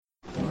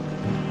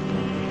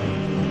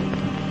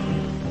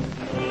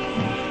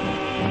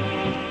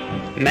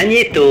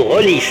Magnéto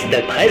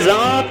Rolliste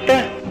présente...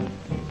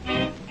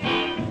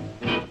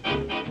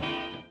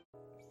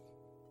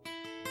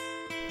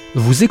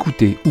 Vous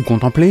écoutez ou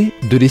contemplez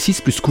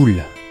 2D6 plus Cool,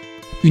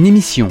 une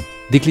émission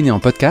déclinée en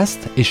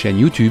podcast et chaîne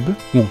YouTube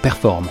où on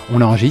performe,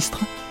 on enregistre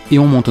et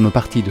on monte nos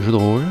parties de jeux de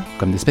rôle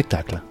comme des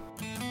spectacles.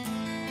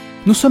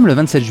 Nous sommes le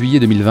 27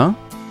 juillet 2020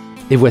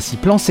 et voici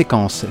plan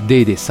séquence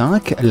D&D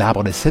 5,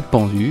 l'arbre des 7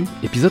 pendus,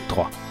 épisode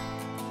 3.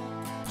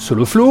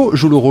 Soloflo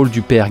joue le rôle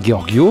du père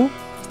Georgio,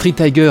 Street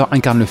Tiger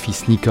incarne le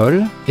fils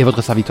Nicole et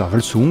votre serviteur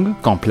Volsung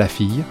campe la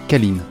fille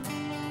Kaline.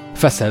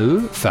 Face à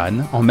eux,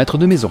 Fan en maître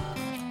de maison.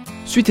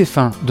 Suite et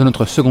fin de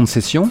notre seconde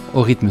session,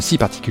 au rythme si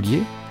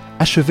particulier,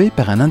 achevée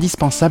par un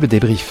indispensable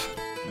débrief.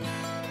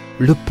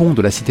 Le pont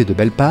de la cité de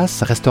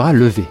Belpass restera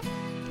levé.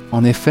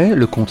 En effet,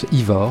 le comte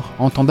Ivor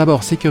entend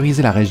d'abord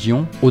sécuriser la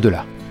région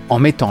au-delà, en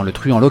mettant le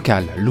truand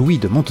local Louis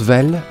de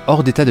Montevel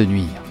hors d'état de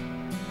nuire.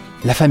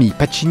 La famille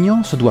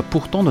Pachignan se doit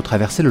pourtant de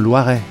traverser le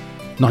Loiret,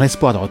 dans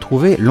l'espoir de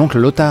retrouver l'oncle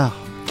Lothar,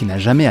 qui n'a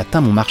jamais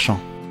atteint Montmarchand.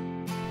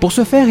 Pour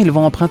ce faire, ils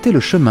vont emprunter le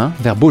chemin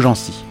vers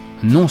Beaugency,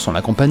 non sans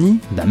la compagnie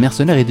d'un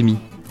mercenaire et demi.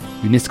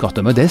 Une escorte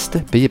modeste,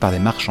 payée par des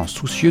marchands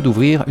soucieux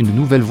d'ouvrir une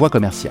nouvelle voie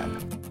commerciale.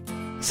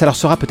 Ça leur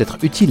sera peut-être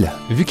utile,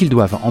 vu qu'ils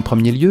doivent en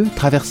premier lieu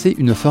traverser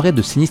une forêt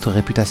de sinistre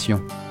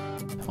réputation.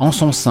 En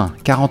son sein,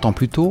 40 ans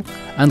plus tôt,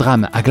 un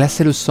drame à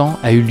glacer le sang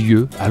a eu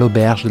lieu à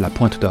l'auberge de la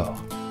Pointe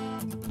d'Or.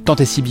 Tant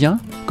et si bien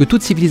que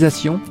toute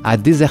civilisation a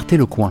déserté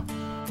le coin.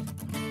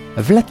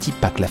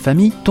 Vlatipak la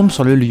famille tombe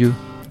sur le lieu,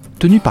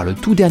 tenu par le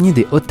tout dernier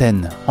des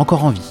Hoten,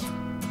 encore en vie.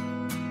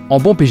 En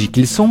bons PJ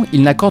qu'ils sont,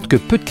 ils n'accordent que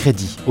peu de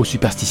crédit aux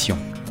superstitions.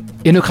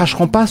 Et ne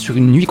cracheront pas sur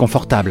une nuit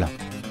confortable.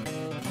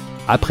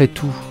 Après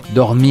tout,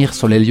 dormir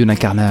sur les lieux d'un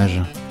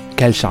carnage,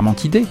 quelle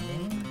charmante idée!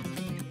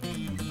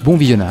 Bon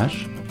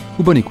visionnage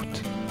ou bonne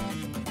écoute.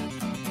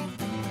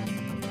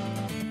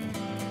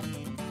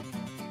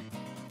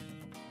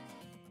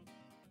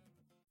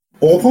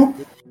 On reprend ?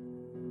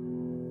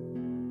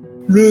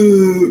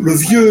 Le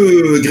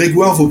vieux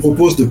Grégoire vous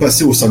propose de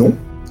passer au salon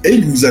et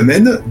il vous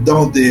amène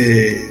dans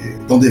des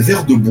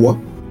verres de bois.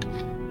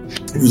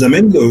 Il vous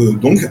amène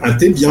donc un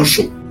thé bien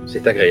chaud.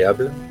 C'est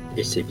agréable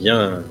et c'est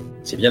bien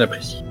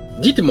apprécié.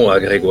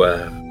 Dites-moi,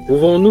 Grégoire,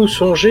 pouvons-nous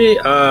songer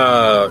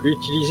à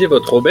utiliser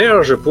votre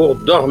auberge pour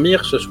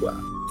dormir ce soir ?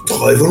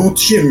 Très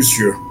volontiers,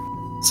 monsieur.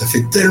 Ça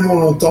fait tellement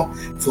longtemps.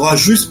 Il faudra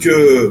juste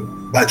que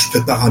je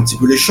prépare un petit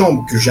peu les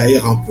chambres, que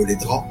j'aère un peu les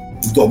draps.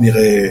 Vous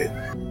dormirez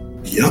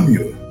bien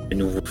mieux. Et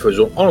nous vous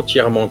faisons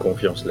entièrement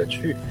confiance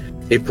là-dessus.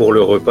 Et pour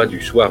le repas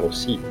du soir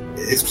aussi.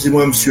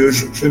 Excusez-moi, monsieur,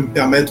 je vais me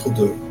permettre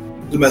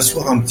de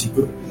m'asseoir un petit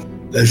peu.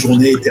 La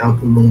journée était un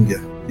peu longue.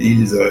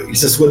 Il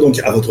s'assoit donc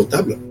à votre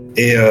table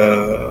et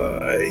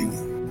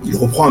il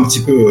reprend un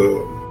petit peu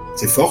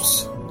ses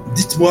forces.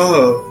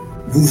 Dites-moi,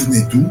 vous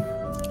venez d'où ?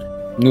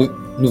 Nous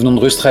venons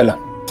de Rustrel.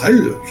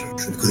 Rustrel ?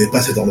 Je ne connais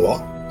pas cet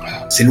endroit.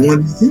 C'est loin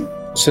d'ici ?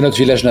 C'est notre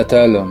village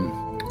natal.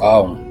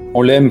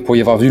 On l'aime pour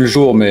y avoir vu le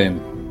jour, mais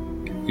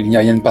il n'y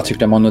a rien de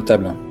particulièrement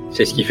notable.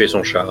 C'est ce qui fait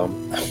son charme.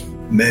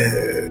 Mais...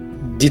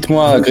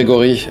 Dites-moi,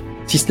 Grégory,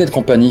 si ce n'est de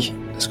compagnie,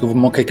 est-ce que vous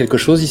manquez quelque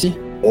chose ici ?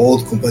 Oh,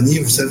 de compagnie,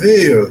 vous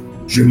savez...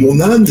 J'ai mon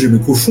âne, j'ai mes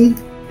cochons,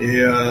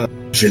 et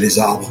j'ai les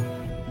arbres.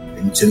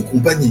 Ils me tiennent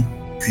compagnie.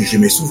 Puis j'ai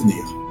mes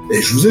souvenirs.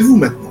 Et je vous ai vous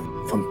maintenant.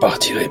 Vous ne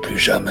partirez plus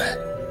jamais.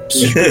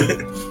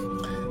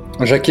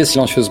 J'acquiesce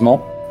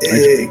silencieusement.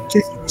 Et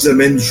qu'est-ce qui vous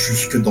amène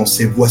jusque dans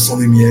ces bois sans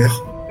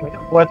lumière ?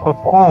 Pour être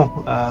franc,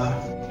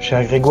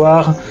 cher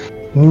Grégoire,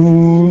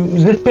 nous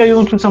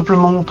espérions tout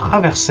simplement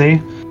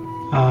traverser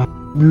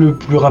le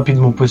plus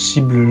rapidement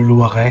possible le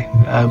Loiret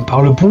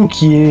par le pont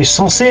qui est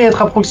censé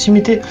être à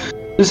proximité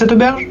de cette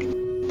auberge.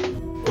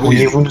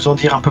 Pourriez-vous nous en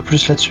dire un peu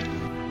plus là-dessus ?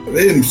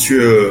 Oui,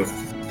 monsieur,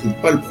 vous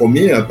n'êtes pas le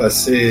premier à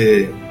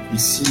passer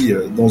ici,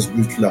 dans ce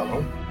but-là.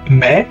 Hein.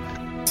 Mais...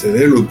 Vous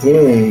savez, le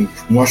pont,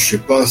 moi je sais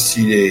pas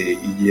s'il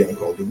est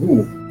encore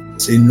debout.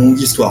 C'est une longue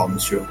histoire,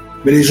 monsieur.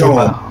 Mais les gens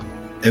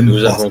aiment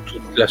Nous pas. avons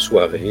toute la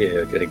soirée,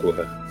 Grégoire.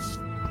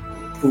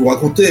 Je peux vous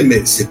raconter,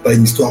 mais c'est pas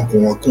une histoire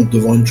qu'on raconte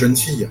devant une jeune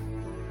fille.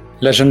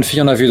 La jeune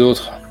fille en a vu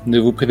d'autres. Ne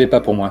vous privez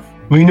pas pour moi.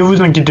 Oui, ne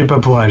vous inquiétez pas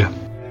pour elle.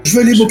 Je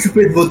vais aller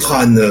m'occuper de votre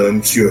âne,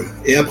 monsieur.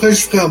 Et après,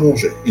 je ferai à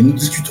manger. Et nous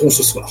discuterons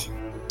ce soir.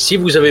 Si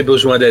vous avez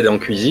besoin d'aide en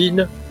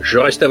cuisine, je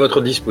reste à votre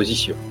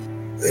disposition.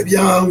 Eh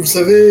bien, vous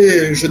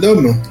savez, jeune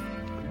homme,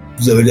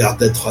 vous avez l'air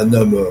d'être un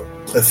homme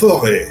très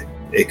fort et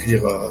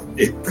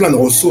plein de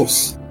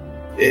ressources.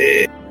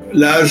 Et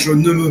là, je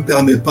ne me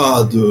permets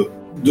pas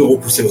de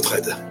repousser votre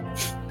aide.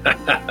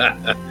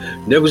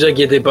 Ne vous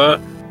inquiétez pas,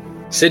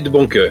 c'est de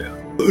bon cœur.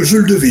 Je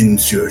le devine,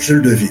 monsieur, je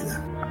le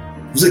devine.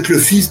 Vous êtes le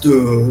fils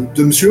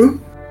de monsieur ?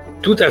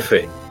 Tout à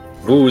fait.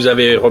 Vous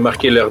avez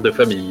remarqué l'heure de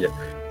famille.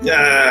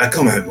 Ah,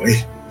 quand même, oui.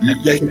 Il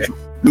y a quelque chose.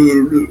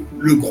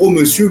 Le gros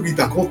monsieur, lui,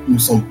 par contre, ne me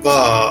semble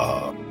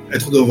pas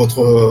être de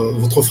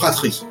votre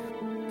fratrie.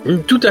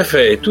 Tout à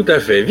fait.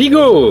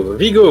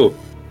 Vigo,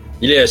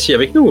 il est assis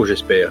avec nous,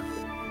 j'espère.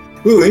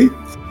 Oui.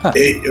 Ah.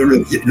 Et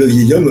le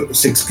vieil homme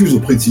s'excuse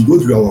auprès de Vigo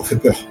de lui avoir fait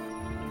peur.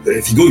 Et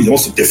Vigo, évidemment,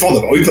 se défend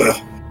d'avoir eu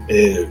peur.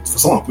 Et de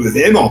façon un peu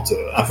véhémente,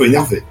 un peu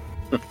énervée.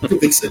 Tout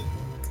vexé.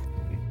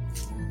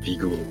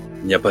 Vigo,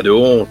 il n'y a pas de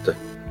honte.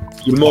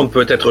 Tout le monde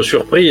peut être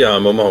surpris à un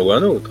moment ou à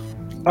un autre.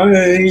 Ah,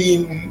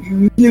 il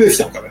est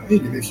méfiant quand même, il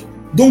est méfiant.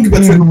 Donc, bah,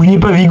 N'oubliez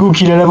pas, Vigo,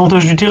 qu'il a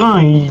l'avantage du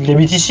terrain. Il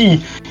habite ici.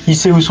 Il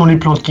sait où sont les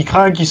plantes qui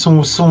craquent,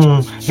 où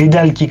sont les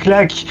dalles qui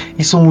claquent,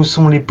 où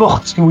sont les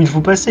portes où il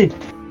faut passer.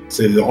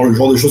 c'est le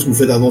genre de choses que vous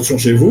faites attention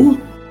chez vous.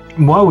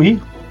 Moi, oui.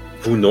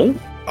 Vous non?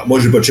 Ah, moi,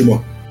 j'ai pas de chez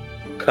moi.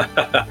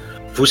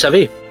 Vous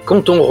savez,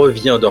 quand on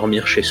revient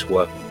dormir chez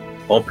soi,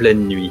 en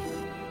pleine nuit,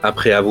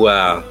 après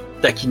avoir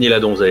taquiné la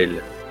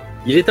donzelle,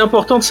 il est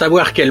important de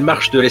savoir quelle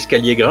marche de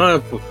l'escalier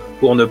grimpe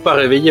pour ne pas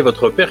réveiller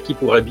votre père qui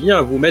pourrait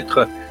bien vous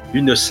mettre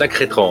une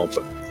sacrée trempe.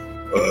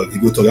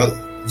 Vigo te regarde.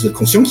 Vous êtes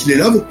conscient qu'il est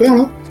là, votre père,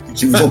 là?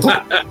 Qui vous entend?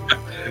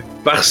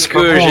 Parce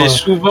que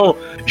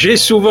j'ai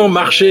souvent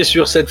marché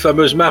sur cette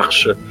fameuse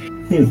marche.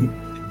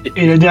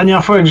 Et la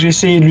dernière fois que j'ai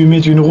essayé de lui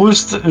mettre une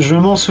rouste, je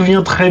m'en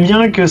souviens très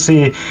bien que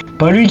c'est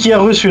pas lui qui a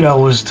reçu la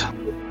rouste.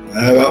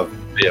 Bah,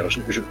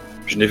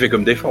 Je n'ai fait que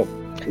me défendre.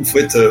 vous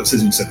faites, c'est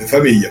une sacrée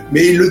famille.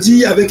 Mais il le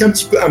dit avec un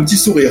petit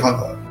sourire, hein.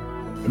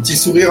 Un petit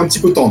sourire un petit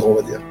peu tendre, on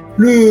va dire.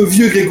 Le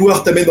vieux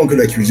Grégoire t'amène donc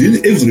la cuisine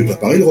et vous allez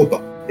préparer le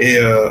repas. Et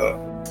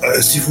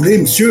si vous voulez,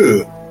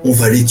 monsieur, on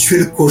va aller tuer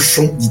le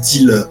cochon,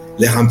 dit-il,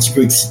 l'air un petit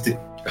peu excité.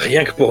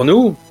 Rien que pour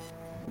nous?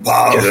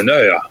 Bah, Quel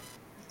honneur!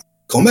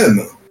 quand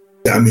même,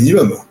 c'est un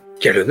minimum.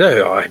 Quel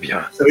honneur, eh bien.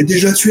 Vous avez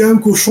déjà tué un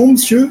cochon,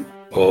 monsieur?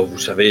 Oh, vous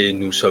savez,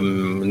 nous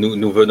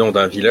venons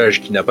d'un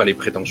village qui n'a pas les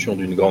prétentions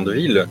d'une grande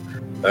ville.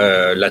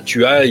 La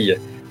tuaille,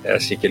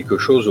 c'est quelque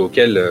chose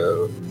auquel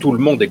tout le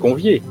monde est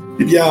convié.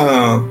 Eh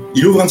bien,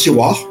 il ouvre un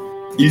tiroir,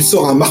 il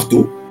sort un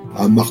marteau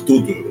à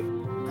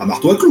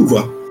clous,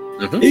 quoi.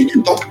 Mhm. Et il te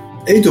tend.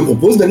 Et il te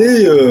propose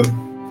d'aller,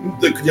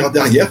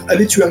 derrière,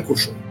 aller tuer un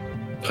cochon.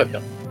 Très bien.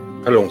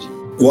 Allons-y.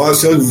 Ouais,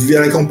 c'est vrai que vous vivez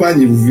à la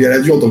campagne et vous vivez à la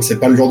dure, donc c'est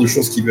pas le genre de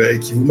choses qui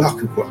vous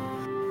marque, quoi.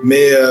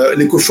 Mais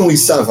les cochons, ils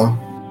savent, hein,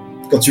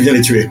 quand tu viens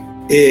les tuer.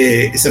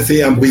 Et ça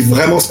fait un bruit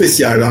vraiment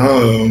spécial,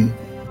 hein.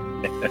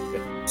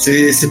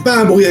 C'est pas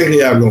un bruit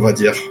agréable, on va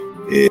dire.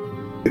 Et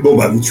bon,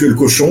 bah, vous tuez le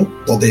cochon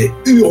dans des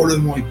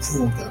hurlements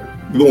épouvantables.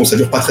 Mais bon, ça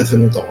dure pas très très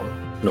longtemps. Hein.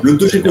 Non. Le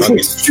deuxième cochon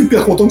est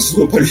super content que ce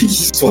soit pas lui qui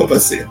se soit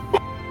passé.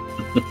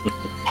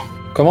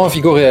 Comment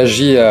Vigo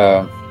réagit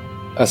à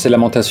ces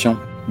lamentations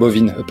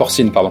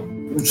porcines, pardon.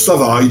 Ça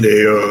va, il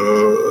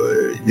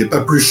est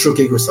pas plus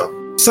choqué que ça.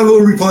 Ça va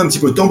lui prendre un petit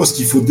peu de temps parce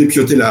qu'il faut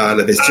dépioter la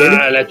bestiole.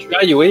 Ah, la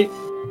tuaille, oui.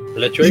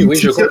 La tuaille, oui,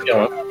 je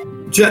confirme.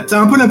 Tu as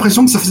un peu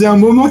l'impression que ça faisait un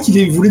moment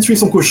qu'il voulait tuer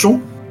son cochon,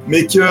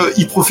 mais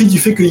qu'il profite du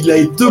fait qu'il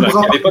a deux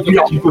bras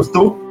particulièrement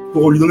costauds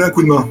pour lui donner un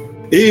coup de main.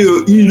 Et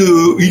il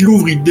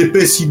l'ouvre, il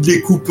l'épaisse, il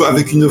découpe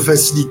avec une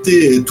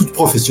facilité toute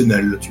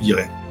professionnelle, tu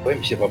dirais. Oui,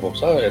 mais c'est pas pour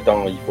ça.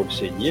 Attends, il faut le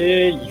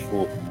saigner,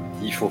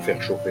 il faut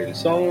faire chauffer le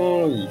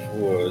sang, il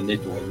faut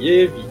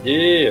nettoyer,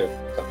 vider.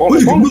 Ça prend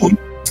du temps. Oui.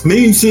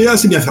 Mais il sait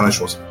assez bien faire la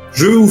chose.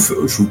 Je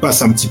vous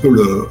passe un petit peu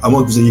à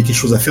moins que vous ayez quelque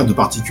chose à faire de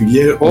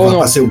particulier, on va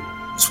passer au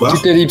soir.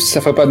 Petite ellipse,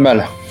 ça fait pas de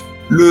mal.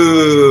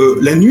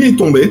 La nuit est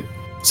tombée.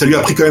 Ça lui a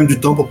pris quand même du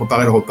temps pour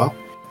préparer le repas.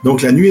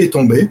 Donc la nuit est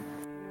tombée.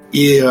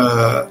 Et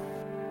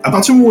à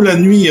partir du moment où la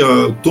nuit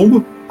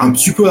tombe, un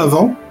petit peu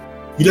avant,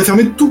 il a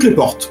fermé toutes les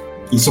portes.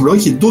 Il semblerait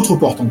qu'il y ait d'autres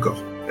portes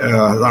encore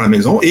dans la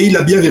maison. Et il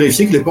a bien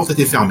vérifié que les portes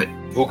étaient fermées.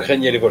 Vous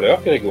craignez les voleurs,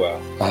 Grégoire?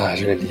 Ah,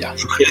 je vais le dire.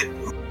 Je crains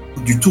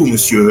du tout,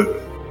 monsieur.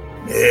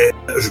 Mais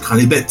je crains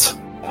les bêtes.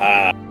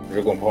 Ah,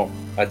 je comprends.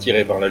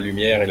 Attiré par la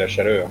lumière et la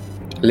chaleur.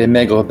 Les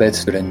maigres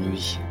bêtes de la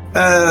nuit.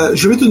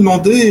 Je vais te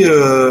demander,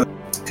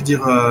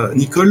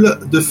 Nicole,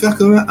 de faire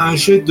quand même un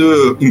jet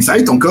de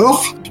insight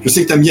encore. Je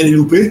sais que t'aimes bien les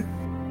louper.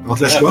 Alors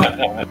te lâche pas.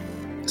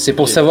 C'est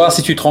pour savoir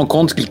si tu te rends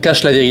compte qu'il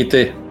cache la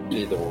vérité. Il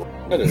est drôle.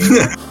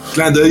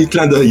 Clin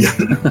d'œil.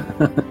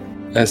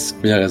 Est-ce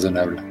bien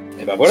raisonnable?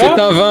 Et ben voilà.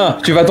 C'est un 20.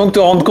 Tu vas donc te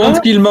rendre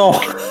compte qu'il ment.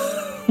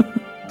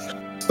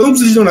 Pendant que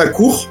vous étiez dans la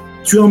cour,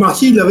 tu as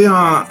remarqué qu'il avait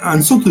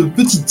une sorte de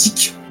petit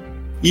tic.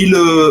 Il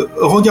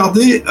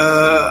regardait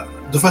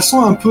de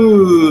façon un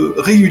peu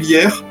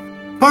régulière,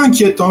 pas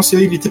inquiète, hein,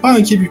 il n'était pas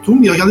inquiet du tout,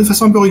 mais il regardait de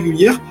façon un peu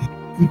régulière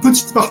une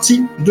petite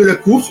partie de la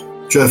cour.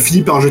 Tu as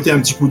fini par jeter un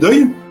petit coup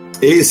d'œil,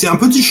 et c'est un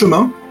petit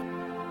chemin.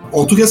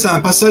 En tout cas, c'est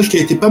un passage qui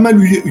a été pas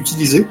mal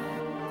utilisé,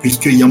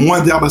 puisqu'il y a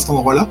moins d'herbe à cet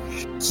endroit-là,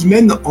 qui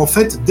mène en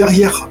fait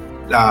derrière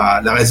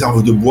la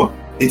réserve de bois.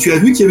 Et tu as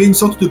vu qu'il y avait une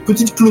sorte de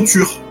petite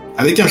clôture,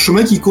 avec un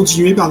chemin qui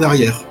continuait par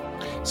derrière.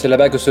 C'est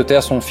là-bas que se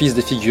terre son fils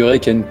défiguré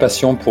qui a une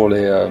passion pour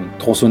les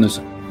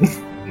tronçonneuses.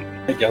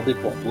 Gardez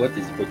pour toi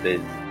tes hypothèses.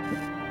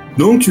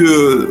 Donc,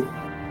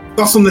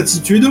 par son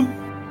attitude,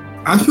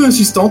 un peu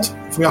insistante,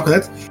 il faut bien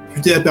reconnaître,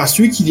 tu t'es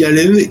aperçu qu'il y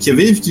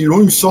avait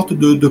effectivement une sorte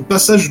de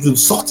passage de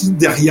sortie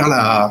derrière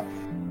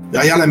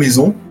la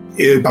maison.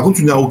 Et par contre,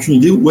 tu n'as aucune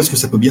idée où est-ce que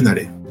ça peut bien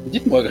aller.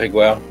 Dites-moi,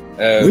 Grégoire,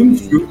 Oui,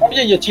 monsieur.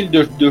 combien y a-t-il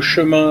de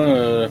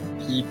chemins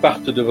qui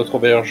partent de votre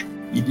auberge?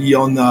 Il y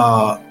en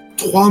a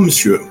 3,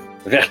 monsieur.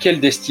 Vers quelle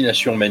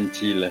destination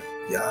mènent-ils?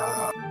 Il y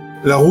a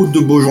la route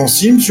de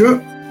Beaugency, monsieur,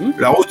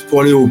 la route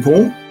pour aller au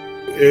pont,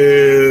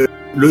 et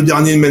le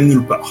dernier ne mène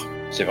nulle part.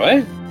 C'est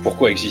vrai?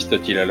 Pourquoi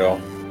existe-t-il alors?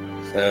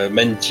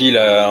 Mène-t-il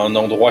à un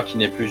endroit qui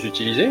n'est plus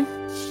utilisé?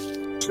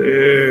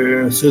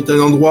 C'est un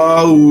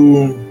endroit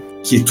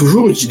qui est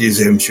toujours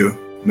utilisé, monsieur.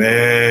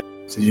 Mais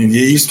c'est une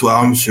vieille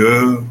histoire,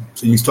 monsieur.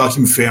 C'est une histoire qui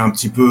me serre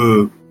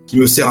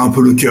un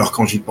peu le cœur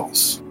quand j'y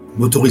pense.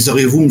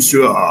 M'autoriserez-vous,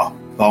 monsieur, à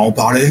en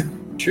parler?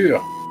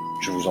 Sûr,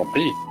 je vous en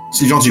prie.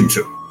 C'est gentil,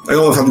 monsieur. Allez,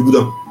 on va faire du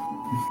boudin.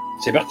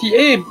 C'est parti.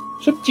 Et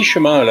ce petit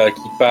chemin-là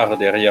qui part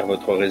derrière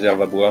votre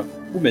réserve à bois,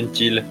 où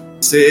mène-t-il?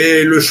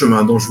 C'est le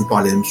chemin dont je vous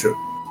parlais, monsieur.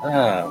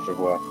 Ah, je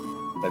vois.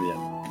 Très bien.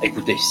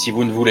 Écoutez, si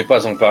vous ne voulez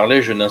pas en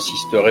parler, je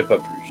n'insisterai pas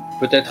plus.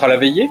 Peut-être à la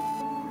veillée?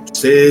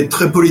 C'est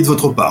très poli de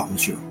votre part,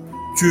 monsieur.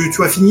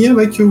 Tu as fini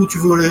avec, ou tu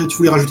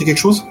voulais rajouter quelque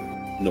chose?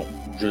 Non,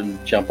 je ne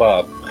tiens pas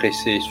à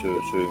presser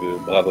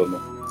ce brave homme.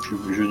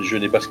 Je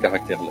n'ai pas ce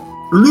caractère-là.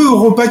 Le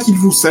repas qu'il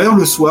vous sert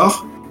le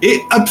soir est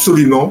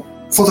absolument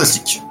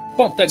fantastique.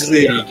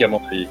 Pantagruélique, à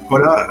mon avis.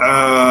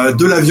 Voilà,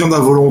 de la viande à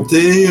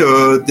volonté,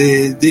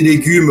 des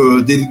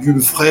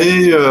légumes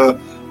frais,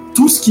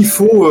 tout ce qu'il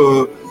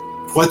faut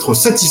pour être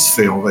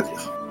satisfait, on va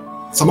dire.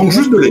 Ça manque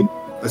juste de lait,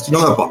 parce qu'il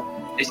n'en a pas.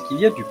 Est-ce qu'il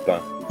y a du pain?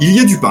 Il y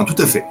a du pain, tout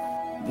à fait.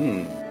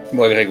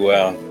 Moi,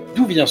 Grégoire,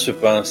 d'où vient ce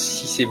pain?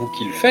 Si c'est vous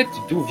qui le faites,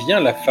 d'où vient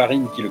la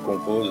farine qui le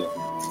compose?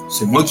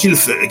 C'est moi qui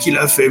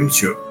l'a fait,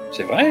 monsieur.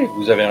 C'est vrai?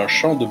 Vous avez un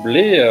champ de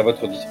blé à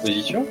votre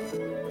disposition?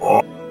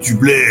 Oh, du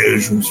blé,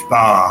 je ne suis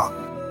pas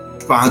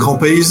un grand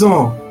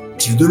paysan.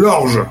 Je vis de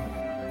l'orge.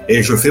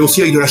 Et je fais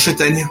aussi avec de la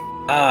châtaigne.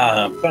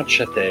 Ah, un pain de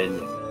châtaigne.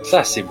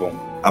 Ça, c'est bon.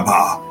 Ah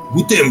bah,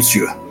 goûtez,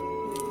 monsieur.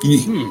 Il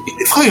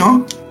est frais,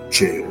 hein.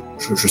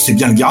 Je sais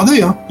bien le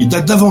garder, hein. Il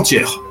date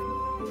d'avant-hier.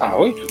 Ah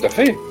oui, tout à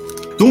fait.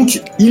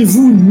 Donc, il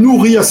vous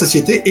nourrit à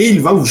satiété et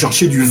il va vous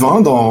chercher du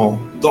vin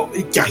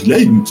car il a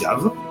une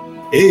cave.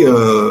 Et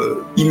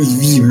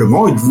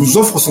visiblement, il vous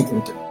offre son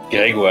compte.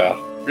 Grégoire,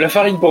 la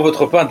farine pour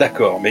votre pain,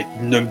 d'accord, mais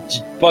ne me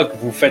dites pas que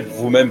vous faites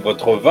vous-même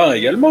votre vin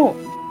également.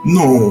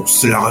 Non, vous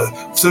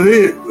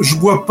savez, je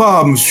bois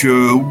pas,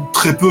 monsieur, ou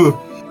très peu.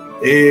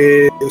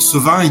 Et ce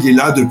vin, il est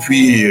là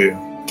depuis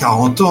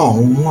 40 ans,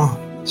 au moins.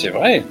 C'est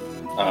vrai.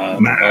 Un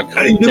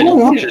il est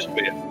bon, hein.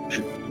 J'espère.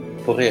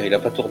 Pour rire, il a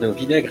pas tourné au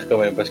vinaigre quand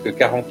même, parce que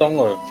 40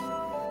 ans,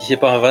 si c'est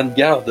pas un vin de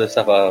garde,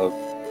 ça va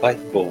pas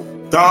être bon.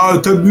 T'as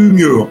bu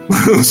mieux.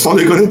 Sans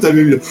déconner, t'as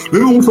bu mieux. Mais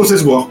bon, faut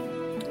se boire.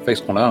 Fait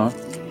ce qu'on a, hein.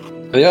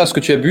 D'ailleurs, est-ce que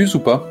tu abuses ou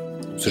pas?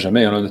 On sait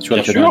jamais, hein, le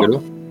naturel Bien fait bien sûr. un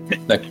galop.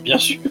 D'accord. Bien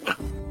sûr.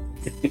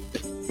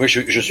 Moi,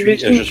 je suis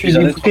Les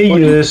un être bouteilles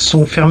poli.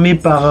 sont fermées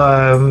par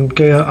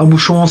un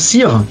bouchon en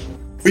cire.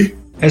 Oui.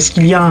 Est-ce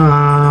qu'il y a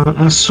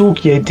un seau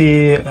qui a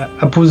été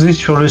apposé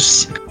sur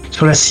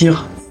la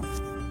cire?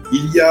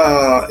 Il y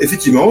a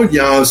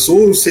un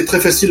seau. C'est très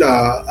facile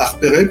à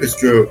repérer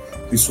puisque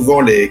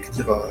souvent les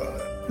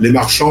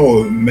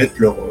marchands mettent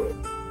leur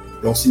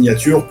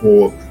signature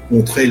pour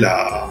montrer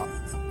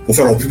pour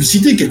faire leur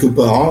publicité quelque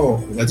part, hein,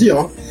 on va dire.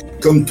 Hein.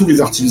 Comme tous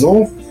les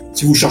artisans,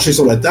 si vous cherchez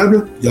sur la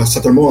table, il y a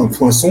certainement un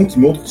poinçon qui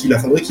montre qui l'a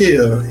fabriqué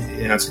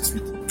et ainsi de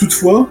suite.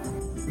 Toutefois,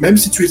 même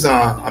si tu es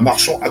un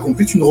marchand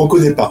accompli, tu ne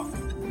reconnais pas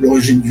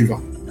l'origine du vin.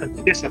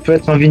 Ça peut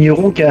être un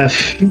vigneron qui a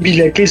mis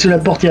la clé sous la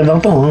porte il y a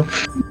 20 ans. Hein.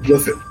 Tout à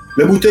fait.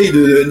 La bouteille est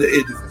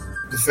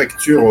de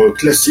facture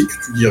classique,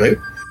 tu dirais.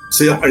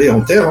 Elle est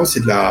en terre, hein, c'est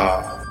de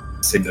la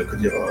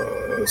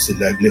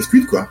glaise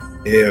cuite, quoi.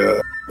 Et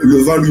le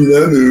vin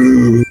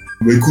lui-même,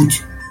 écoute,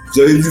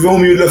 vous avez du vin au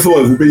milieu de la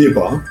forêt, vous payez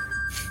pas. Hein.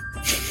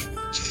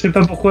 Je sais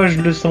pas pourquoi je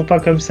le sens pas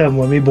comme ça,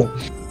 moi, mais bon.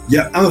 Il y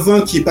a un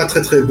vin qui est pas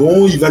très très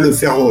bon, il va le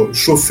faire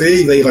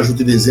chauffer, il va y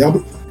rajouter des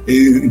herbes, et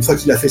une fois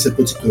qu'il a fait cette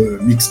petite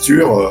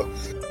mixture,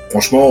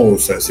 franchement,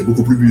 c'est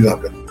beaucoup plus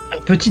buvable.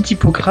 Un petit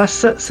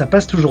hippocrase, ça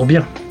passe toujours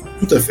bien.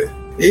 Tout à fait.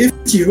 Et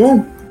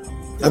effectivement,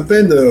 à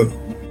peine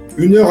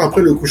 1 heure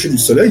après le coucher du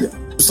soleil,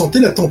 vous sentez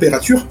la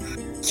température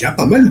qui a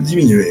pas mal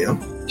diminué. Hein.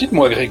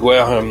 Dites-moi,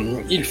 Grégoire,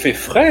 il fait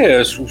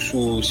frais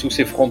sous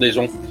ces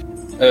frondaisons.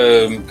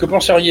 Que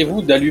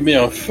penseriez-vous d'allumer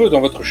un feu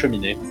dans votre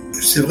cheminée?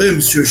 C'est vrai,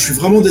 monsieur, je suis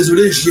vraiment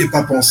désolé, j'y ai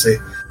pas pensé.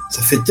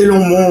 Ça fait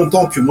tellement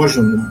longtemps que moi, je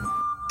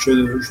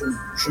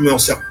me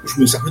sers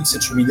plus de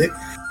cette cheminée.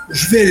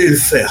 Je vais aller le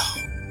faire.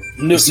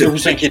 Ne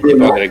vous inquiétez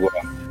pas, Grégoire.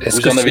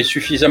 Vous en avez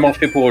suffisamment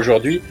fait pour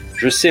aujourd'hui.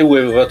 Je sais où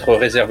est votre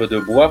réserve de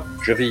bois.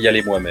 Je vais y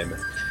aller moi-même.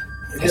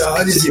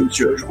 Allez-y,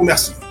 monsieur, je vous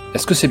remercie.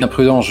 Est-ce que c'est bien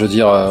prudent? Je veux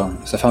dire,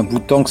 ça fait un bout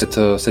de temps que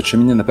cette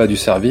cheminée n'a pas dû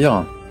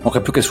servir. On ne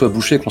plus qu'elle soit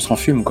bouchée, qu'on s'en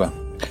fume, quoi.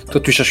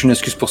 Toi, tu cherches une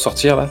excuse pour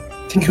sortir, là?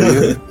 T'es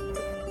curieux?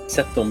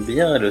 Ça tombe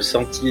bien, le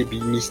sentier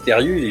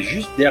mystérieux, il est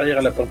juste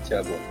derrière la porte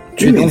à bois.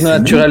 Tu es donc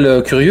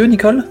naturel curieux,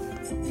 Nicole?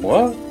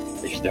 Moi,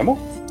 évidemment.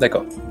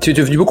 D'accord. Tu es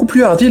devenu beaucoup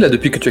plus hardi, là,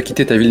 depuis que tu as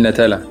quitté ta ville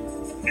natale.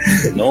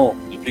 Non,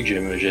 depuis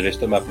que j'ai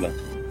l'estomac plein.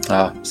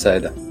 Ah, ça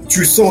aide.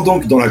 Tu sors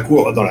donc dans la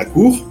cour.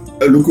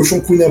 Le cochon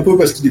coule un peu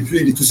parce qu'il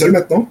est tout seul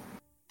maintenant.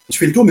 Tu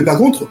fais le tour, mais par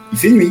contre, il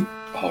fait nuit.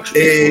 Oh, je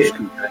suppose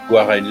que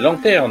Grégoire a une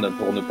lanterne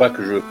pour ne pas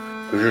que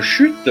je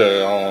chute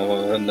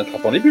en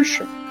attrapant les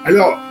bûches.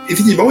 Alors,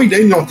 effectivement, il a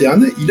une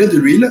lanterne, il a de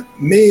l'huile,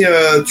 mais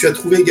tu as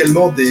trouvé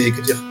également des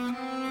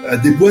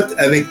boîtes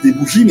avec des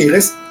bougies, mais il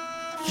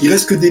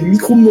reste que des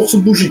micro-morceaux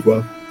de bougies,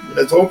 quoi. Il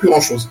reste vraiment plus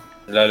grand-chose.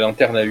 La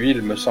lanterne à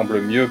huile me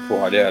semble mieux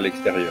pour aller à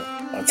l'extérieur.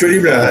 Tu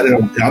allumes la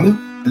lanterne.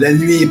 La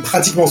nuit est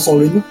pratiquement sans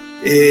lune.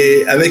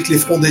 Et avec les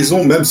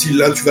frondaisons, même si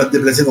là tu vas te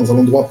déplacer dans un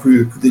endroit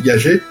plus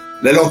dégagé,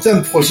 la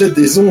lanterne projette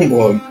des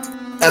ombres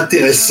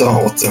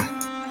intéressantes.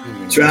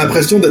 Tu as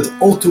l'impression d'être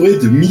entouré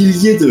de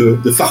milliers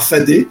de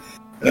farfadets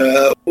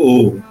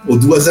aux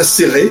doigts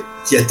acérés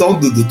qui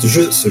attendent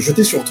de se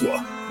jeter sur toi.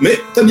 Mais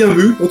t'as bien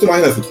vu, on te l'a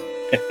rien à foutre.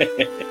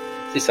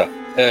 C'est ça.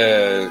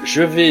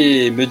 Je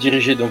vais me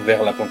diriger donc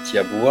vers la partie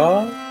à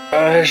bois.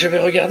 Je vais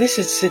regarder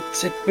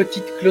cette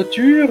petite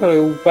clôture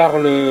où part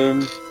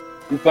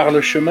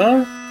le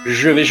chemin.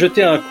 Je vais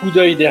jeter un coup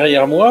d'œil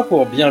derrière moi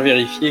pour bien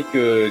vérifier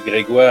que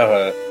Grégoire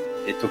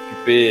est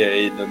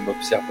occupé et ne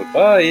m'observe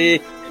pas.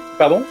 Et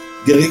pardon ?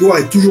 Grégoire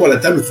est toujours à la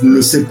table, tu ne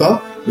le sais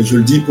pas, mais je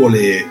le dis pour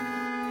les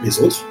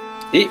autres.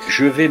 Et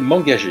je vais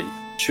m'engager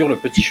sur le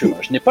petit chemin.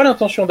 Je n'ai pas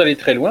l'intention d'aller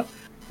très loin,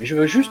 mais je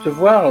veux juste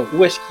voir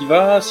où est-ce qu'il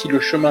va, si le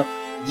chemin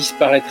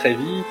disparaît très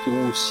vite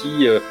ou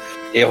si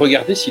et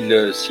regarder si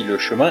le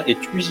chemin est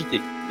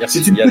usité.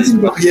 C'est une petite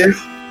barrière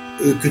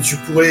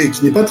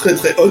qui n'est pas très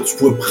très haute, tu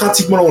pourrais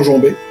pratiquement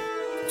l'enjamber.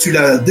 Tu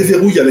la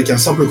déverrouilles avec un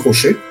simple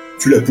crochet,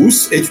 tu la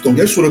pousses et tu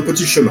t'engages sur le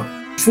petit chemin.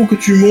 Il faut que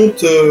tu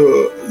montes,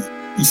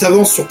 il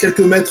s'avance sur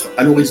quelques mètres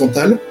à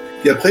l'horizontale,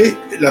 puis après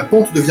la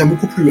pente devient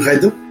beaucoup plus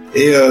raide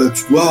et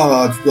tu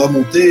dois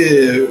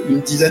monter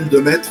une dizaine de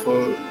mètres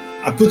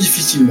un peu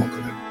difficilement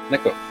quand même.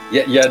 D'accord.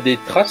 Il y a des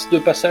traces de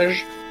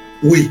passage ?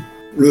 Oui.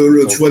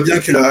 Tu vois bien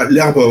que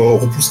l'herbe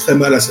repousse très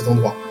mal à cet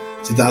endroit.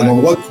 C'est un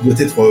endroit qui doit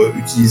être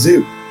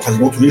utilisé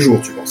pratiquement tous les jours,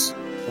 tu penses.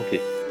 Ok.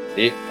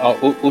 Et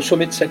au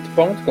sommet de cette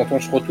pente, quand on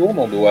se retourne,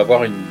 on doit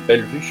avoir une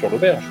belle vue sur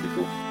l'auberge,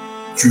 plutôt.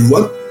 Tu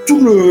vois tout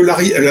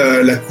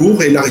la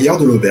cour et l'arrière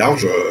de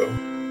l'auberge.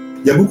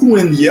 Il y a beaucoup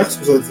moins de lumière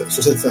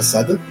sur cette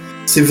façade.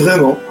 C'est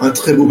vraiment un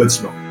très beau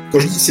bâtiment. Quand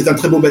je dis c'est un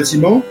très beau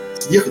bâtiment,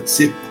 c'est-à-dire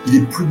qu'il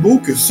est plus beau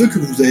que ceux que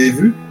vous avez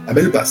vus à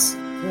Bellepasse.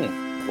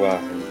 Voir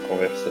une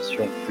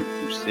conversation plus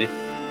poussée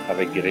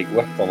avec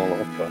Grégoire pendant le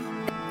repas.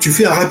 Tu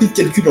fais un rapide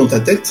calcul dans ta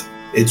tête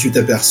et tu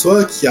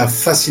t'aperçois qu'il y a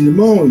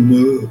facilement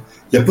il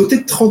y a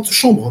peut-être 30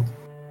 chambres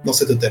dans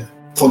cet hôtel.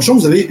 30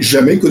 chambres, vous n'avez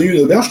jamais connu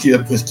une auberge qui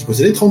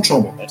possédait 30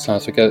 chambres. C'est un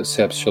truc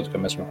assez absurde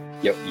comme bâtiment.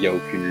 Il y a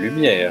aucune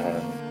lumière.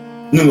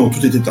 Non,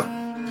 tout est éteint.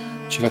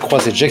 Tu vas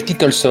croiser Jack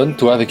Nicholson,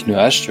 toi, avec une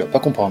hache, tu vas pas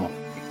comprendre.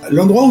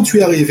 L'endroit où tu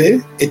es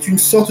arrivé est une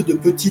sorte de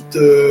petite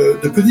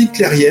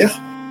clairière.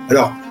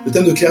 Alors, le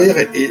terme de clairière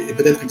est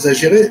peut-être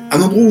exagéré.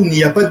 Un endroit où il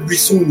n'y a pas de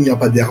buisson, où il n'y a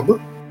pas d'herbe,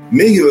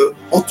 mais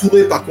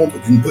entouré par contre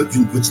d'une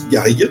petite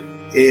garrigue.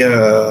 Et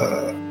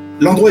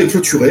l'endroit est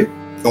clôturé.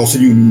 Alors c'est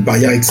une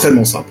barrière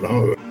extrêmement simple.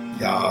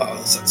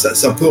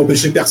 Ça peut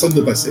empêcher personne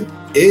de passer.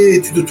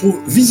 Et tu te trouves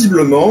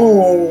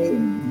visiblement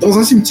dans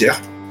un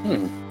cimetière.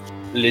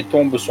 Les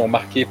tombes sont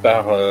marquées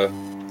par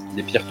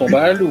des pierres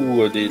tombales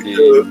ou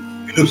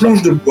une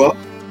planche de bois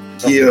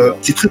qui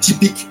est très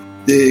typique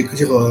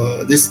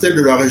des stèles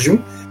de la région.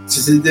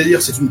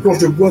 C'est-à-dire c'est une planche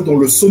de bois dont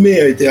le sommet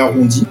a été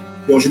arrondi.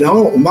 Et en général,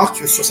 on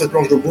marque sur cette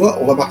planche de bois,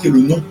 on va marquer le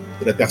nom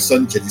de la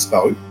personne qui a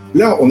disparu.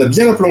 Là, on a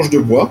bien la planche de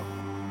bois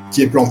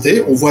qui est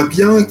plantée. On voit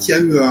bien qu'il y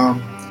a eu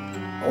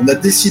on a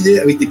dessiné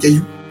avec des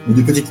cailloux ou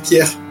des petites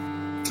pierres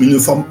une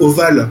forme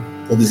ovale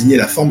pour désigner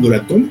la forme de la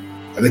tombe,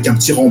 avec un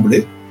petit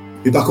remblai.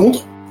 Mais par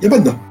contre, il n'y a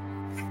pas de nain.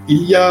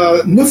 Il y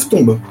a 9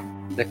 tombes.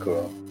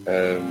 D'accord.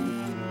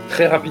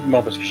 Très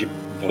rapidement, parce que j'ai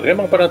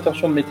vraiment pas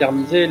l'intention de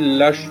m'éterniser,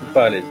 là je suis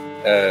pas à l'aise.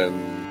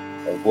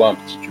 On voit un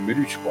petit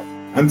tumulus, quoi.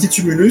 Un petit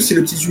tumulus, et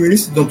le petit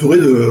tumulus est entouré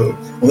de...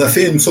 On a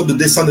fait une sorte de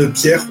dessin de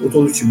pierre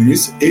autour du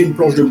tumulus, et une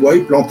planche de bois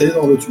est plantée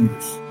dans le tumulus.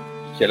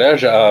 Quel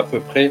âge a à peu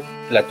près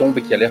la tombe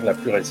qui a l'air la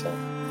plus récente?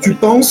 Tu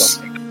penses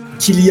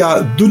qu'il y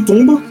a 2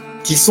 tombes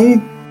qui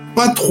sont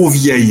pas trop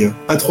vieilles.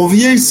 Pas trop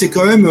vieilles, c'est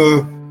quand même...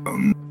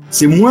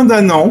 c'est moins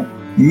d'1 an,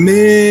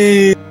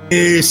 mais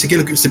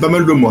c'est pas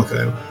mal de mois quand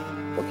même.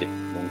 Ok.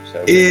 Donc, ça...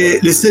 Et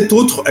les 7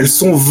 autres, elles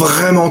sont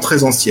vraiment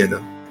très anciennes.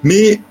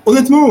 Mais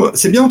honnêtement,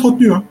 c'est bien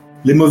entretenu. Hein.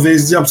 Les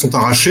mauvaises herbes sont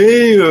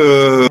arrachées,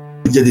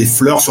 il y a des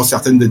fleurs sur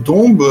certaines des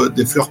tombes,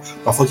 des fleurs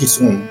parfois qui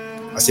sont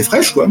assez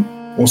fraîches, quoi.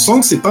 On sent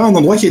que c'est pas un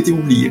endroit qui a été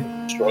oublié.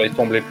 Sur les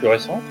tombes les plus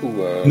récentes ou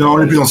Non,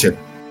 les plus anciennes.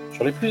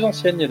 Sur les plus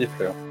anciennes, il y a des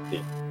fleurs.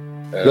 Okay.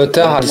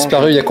 Lothar a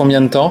disparu il y a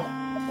combien de temps?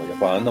 Il n'y a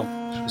pas 1 an.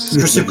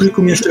 Je sais plus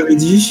combien je t'avais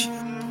dit.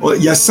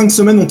 Il y a 5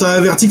 semaines, on t'a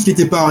averti qu'il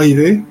n'était pas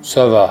arrivé.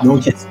 Ça va.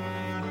 Donc,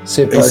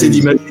 c'est pas c'est lui.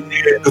 d'imaginer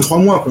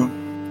 2-3 mois, quoi.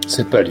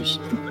 C'est pas lui.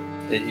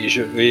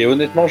 Et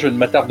honnêtement, je ne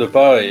m'attarde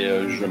pas et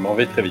je m'en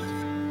vais très vite.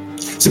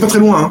 C'est pas très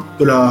loin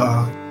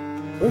hein,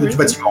 Oui. du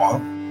bâtiment. Hein.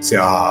 C'est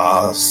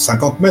à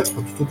 50 mètres,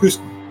 tout au plus.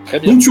 Quoi. Très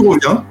bien. Donc tu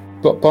reviens.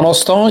 Pendant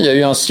ce temps, il y a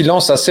eu un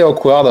silence assez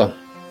awkward,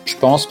 je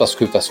pense, parce que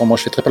de toute façon, moi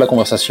je fais très peu la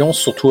conversation,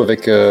 surtout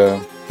avec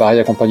pareil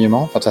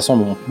accompagnement. Enfin, de toute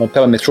façon, mon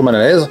père me met toujours mal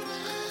à l'aise.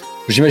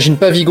 J'imagine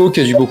pas Vigo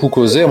qui a dû beaucoup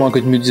causer, à moins que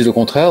tu me dises le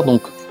contraire.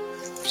 Donc,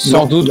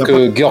 sans doute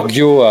que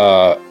Giorgio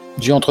a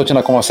dû entretenir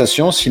la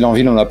conversation, si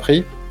l'envie l'en a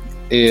pris.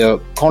 Et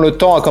quand le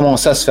temps a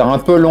commencé à se faire un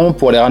peu long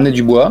pour aller ramener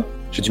du bois,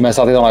 j'ai dû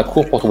m'attarder dans la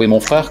cour pour trouver mon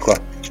frère, quoi.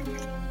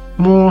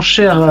 Mon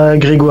cher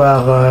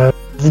Grégoire,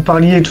 vous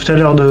parliez tout à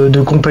l'heure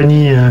de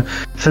compagnie.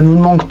 Ça ne vous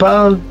manque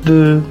pas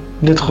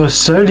d'être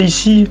seul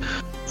ici?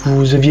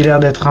 Vous aviez l'air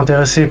d'être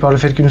intéressé par le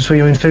fait que nous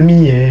soyons une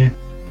famille et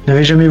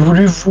n'avez jamais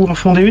voulu vous en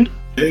fonder une?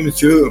 Eh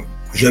monsieur,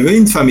 j'avais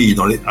une famille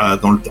dans le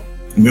temps,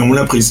 mais on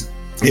l'a prise.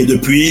 Et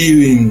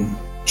depuis,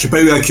 j'ai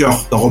pas eu à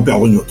cœur d'en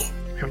reperdre une autre.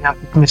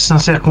 Mes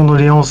sincères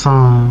condoléances,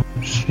 hein.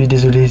 Je suis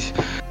désolé.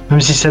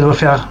 Même si ça doit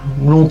faire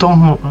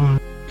longtemps,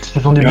 ce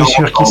sont des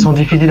blessures qui sont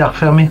difficiles à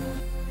refermer.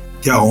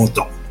 40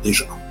 ans,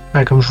 déjà.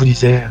 Ouais, comme je vous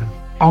disais,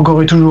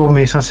 encore et toujours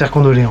mes sincères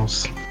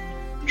condoléances.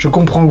 Je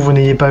comprends que vous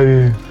n'ayez pas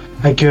eu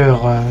à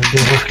cœur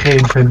de recréer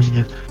une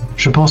famille.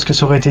 Je pense que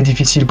ça aurait été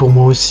difficile pour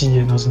moi aussi,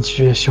 dans une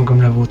situation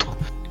comme la vôtre.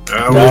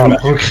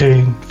 De recréer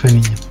une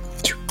famille.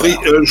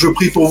 Je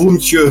prie pour vous,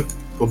 monsieur,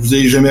 pour que vous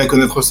ayez jamais à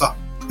connaître ça.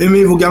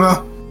 Aimez vos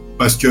gamins,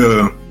 parce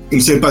que vous ne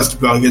savez pas ce qui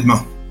peut arriver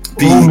demain.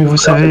 Puis, oh, mais vous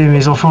savez,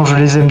 mes enfants, je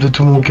les aime de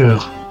tout mon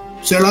cœur.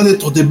 Ça a l'air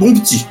d'être des bons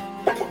petits.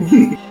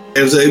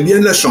 Et vous avez bien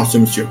de la chance,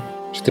 monsieur.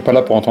 J'étais pas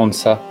là pour entendre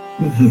ça.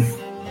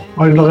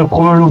 Ouais, je l'aurais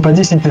probablement pas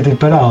dit si t'étais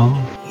pas là. Hein.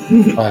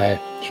 Ouais,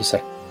 je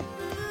sais.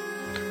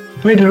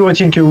 Mais toujours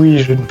est-il que oui,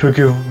 je ne peux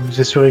que vous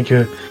assurer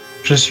que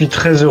je suis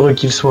très heureux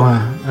qu'il soit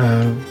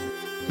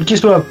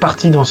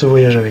parti dans ce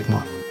voyage avec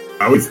moi.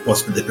 Ah oui, il faut pas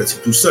se déplacer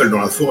tout seul dans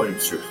la forêt,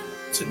 monsieur.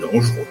 C'est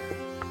dangereux.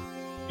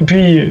 Et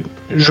puis,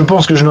 je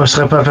pense que je ne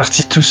serais pas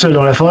parti tout seul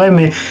dans la forêt,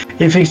 mais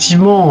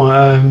effectivement,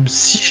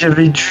 si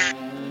j'avais dû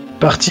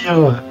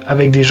partir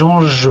avec des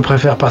gens, je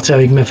préfère partir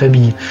avec ma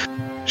famille.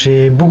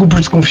 J'ai beaucoup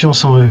plus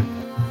confiance en eux.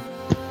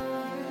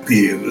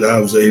 Puis là,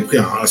 vous avez pris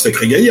un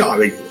sacré gaillard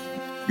avec vous.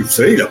 Et vous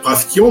savez, il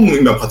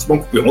m'a pratiquement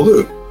coupé en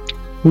deux.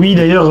 Oui,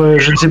 d'ailleurs,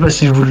 je ne sais pas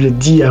si je vous l'ai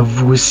dit à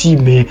vous aussi,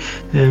 mais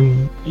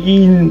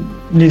il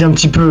est un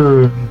petit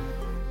peu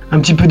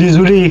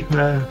désolé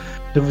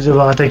de vous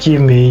avoir attaqué,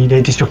 mais il a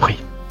été surpris.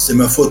 C'est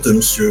ma faute,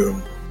 monsieur.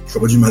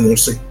 J'aurais dû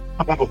m'annoncer.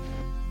 Ah, pardon.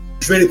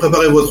 Je vais aller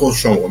préparer votre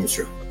chambre,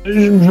 monsieur. Je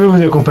vais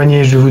vous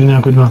accompagner, je vais vous donner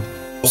un coup de main.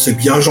 C'est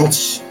bien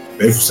gentil.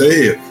 Mais vous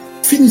savez,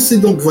 finissez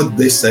donc votre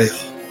dessert.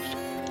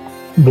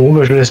 Bon,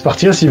 bah je le laisse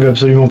partir s'il veut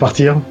absolument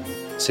partir.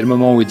 C'est le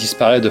moment où il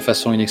disparaît de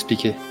façon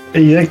inexpliquée.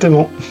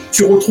 Exactement.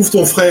 Tu retrouves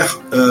ton frère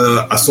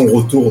à son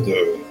retour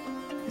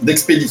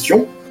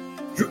d'expédition.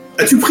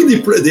 As-tu pris des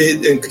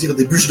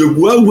bûches de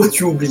bois ou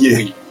as-tu oublié?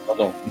 Oui,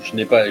 pardon, je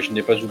n'ai pas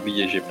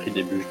oublié, j'ai pris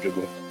des bûches de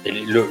bois. Et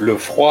le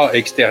froid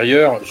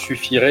extérieur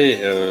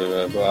suffirait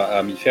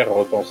à m'y faire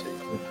repenser.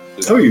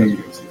 Ah oui,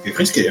 c'est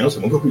risqué, hein,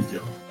 c'est mon plus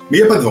dire. Mais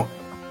il n'y a pas de vent.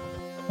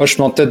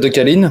 Hochement de tête de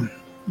Kaline.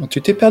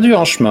 Tu t'es perdu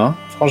en chemin,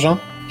 frangin.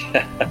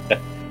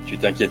 Tu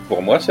t'inquiètes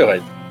pour moi,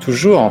 Sereine?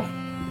 Toujours.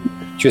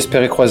 Tu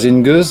espérais croiser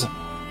une gueuse?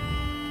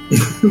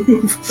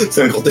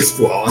 C'est un grand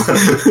espoir. Hein.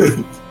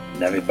 Je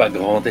n'avais pas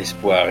grand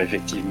espoir,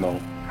 effectivement.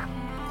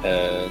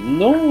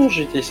 Non,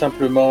 j'étais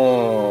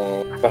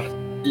simplement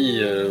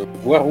parti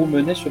voir où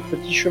menait ce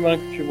petit chemin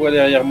que tu vois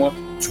derrière moi.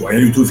 Tu vois rien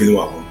du tout, il fait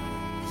noir.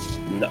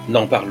 Hein.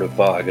 N'en parle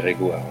pas à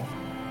Grégoire.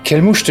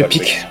 Quelle mouche te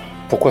pique?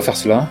 Pourquoi faire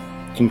cela?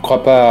 Tu ne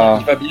crois pas...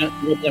 Il va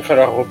bien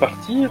falloir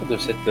repartir de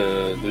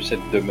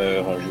cette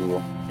demeure un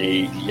jour.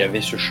 Et il y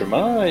avait ce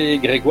chemin, et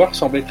Grégoire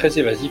semblait très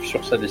évasif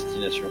sur sa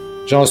destination.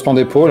 J'ai un haussement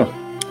d'épaule.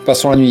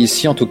 Passons la nuit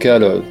ici, en tout cas,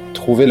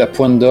 trouver la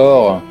pointe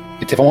d'or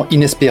était vraiment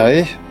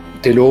inespéré.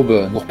 Dès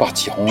l'aube, nous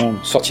repartirons,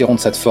 nous sortirons de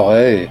cette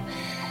forêt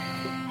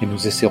et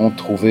nous essaierons de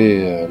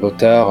trouver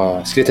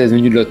Lothar. S'il était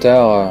devenu de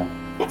Lothar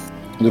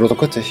de l'autre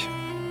côté.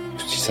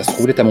 Si ça se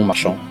trouve, il est à mon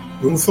marchand.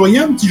 Vous me feriez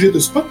un petit jet de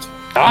spot?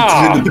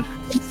 Ah!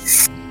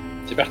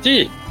 C'est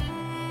parti! Et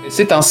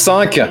c'est un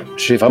 5.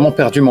 J'ai vraiment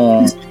perdu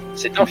mon...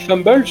 C'est un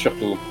fumble,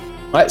 surtout.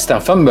 Ouais, c'était un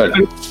fumble.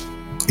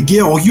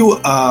 Georgio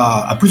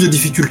a plus de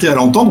difficultés à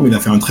l'entendre, mais il a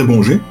fait un très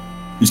bon jet,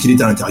 puisqu'il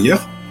était à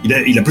l'intérieur. Il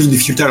a plus de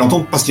difficultés à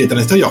l'entendre parce qu'il est à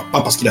l'intérieur,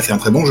 pas parce qu'il a fait un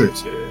très bon jet.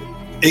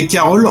 Et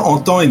Carole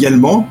entend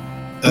également...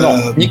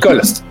 Non,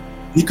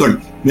 Nicole.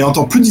 Mais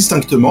entend plus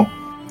distinctement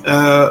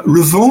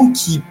le vent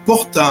qui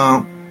porte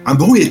un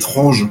bruit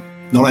étrange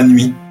dans la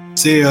nuit.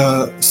 C'est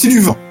du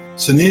vent.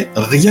 Ce n'est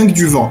rien que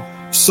du vent.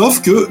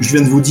 Sauf que, je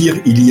viens de vous dire,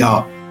 il y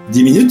a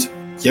 10 minutes,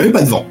 qu'il n'y avait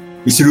pas de vent.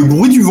 Mais c'est le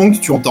bruit du vent que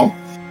tu entends,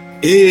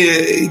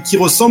 et qui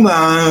ressemble à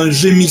un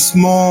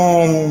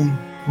gémissement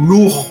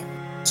lourd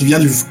qui vient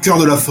du cœur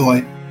de la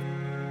forêt.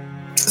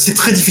 C'est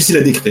très difficile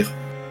à décrire.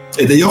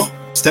 Et d'ailleurs,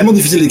 c'est tellement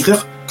difficile à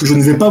décrire que je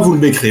ne vais pas vous le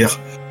décrire.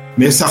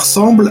 Mais ça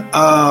ressemble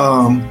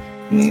à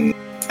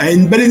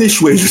une baleine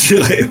échouée, je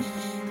dirais.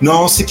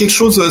 Non, c'est quelque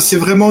chose, c'est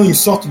vraiment une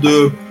sorte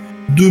de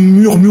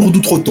murmure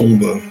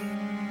d'outre-tombe.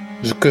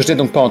 Que je n'ai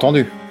donc pas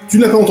entendu. Tu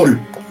ne l'as pas entendu.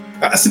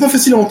 Ah, c'est pas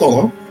facile à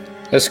entendre. Hein.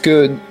 Est-ce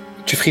que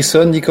tu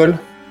frissonnes, Nicole?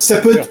 Ça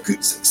peut être que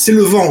c'est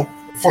le vent.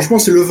 Franchement,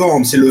 c'est le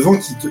vent. C'est le vent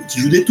qui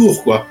joue des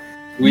tours, quoi.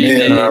 Oui,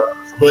 mais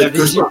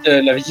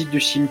la visite du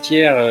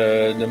cimetière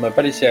ne m'a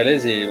pas laissé à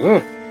l'aise et...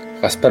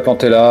 Reste pas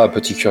planté là,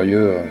 petit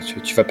curieux.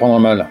 Tu vas prendre un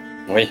mal.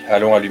 Oui,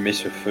 allons allumer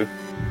ce feu.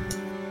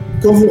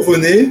 Quand vous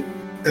revenez,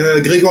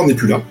 Grégoire n'est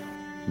plus là.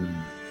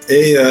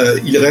 Et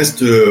il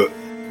reste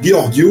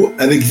Georgio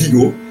avec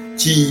Vigo,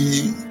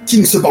 qui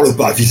ne se parle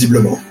pas,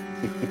 visiblement.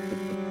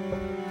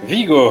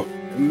 Vigo,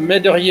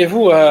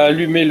 m'aideriez-vous à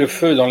allumer le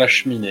feu dans la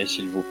cheminée,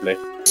 s'il vous plaît?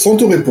 Sans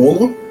te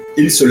répondre,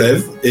 il se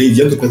lève et il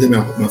vient te prêter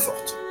main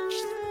forte.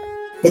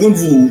 Pendant que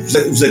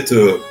vous êtes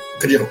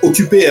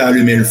occupé à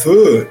allumer le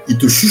feu, il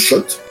te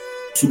chuchote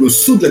sous le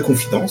sceau de la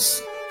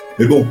confidence.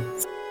 Mais bon,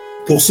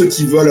 pour ceux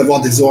qui veulent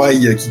avoir des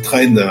oreilles qui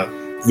traînent,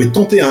 vous pouvez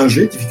tenter un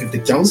jet, difficulté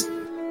 15.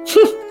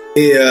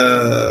 Et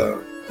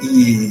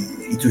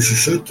il te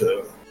chuchote,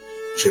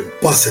 j'aime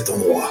pas cet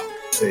endroit.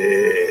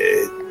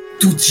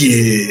 Tout y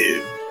est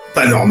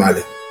pas normal.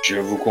 Je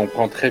vous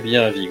comprends très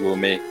bien, Vigo,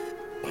 mais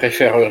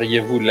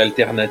préféreriez-vous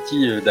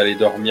l'alternative d'aller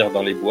dormir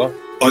dans les bois?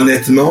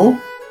 Honnêtement,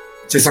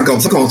 c'est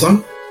 50-50,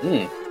 hein.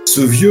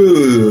 Ce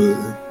vieux,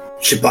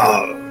 je sais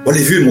pas, bon,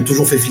 les vieux m'ont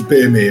toujours fait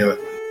flipper, mais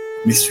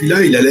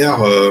celui-là, il a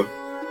l'air,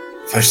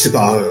 je sais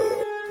pas,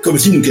 comme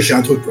s'il nous cachait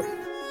un truc, quoi.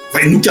 Enfin,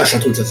 il nous cache un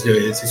truc, ça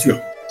c'est sûr.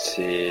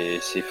 C'est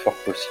fort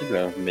possible,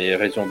 hein, mais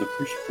raison de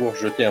plus pour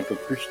jeter un peu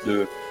plus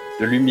de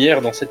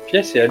lumière dans cette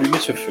pièce et allumer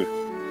ce feu.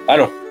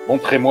 Allons,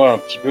 montrez-moi un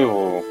petit peu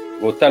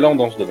vos talents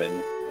dans ce domaine.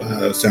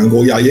 C'est un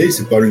gros guerrier, il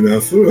sait pas allumer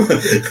un feu.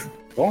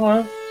 Bon,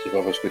 hein, c'est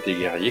pas parce que t'es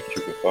guerrier que tu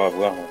peux pas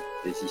avoir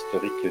des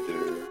historiques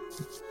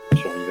de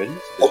survivaliste.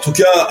 En tout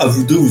cas, à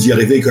vous deux, vous y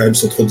arrivez quand même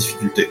sans trop de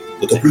difficulté.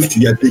 D'autant plus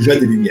qu'il y a déjà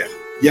des lumières.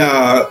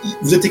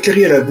 Vous êtes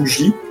éclairé à la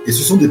bougie, et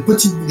ce sont des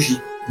petites bougies,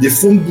 des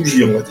fonds de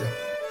bougies, on va dire.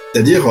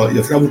 C'est-à-dire, il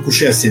va falloir vous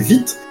coucher assez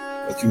vite,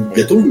 parce que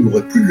bientôt, vous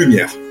n'aurez plus de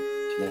lumière.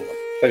 Bon,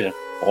 très bien.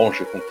 Bon,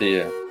 je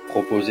comptais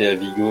proposer à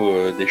Vigo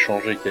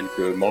d'échanger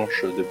quelques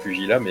manches de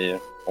pugilat, mais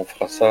on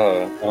fera ça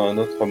à un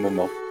autre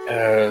moment.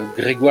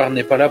 Grégoire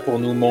n'est pas là pour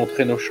nous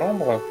montrer nos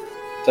chambres.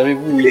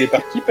 Savez-vous où il est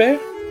parti, père?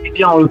 Eh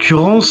bien, en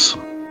l'occurrence,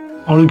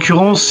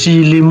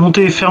 il est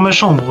monté faire ma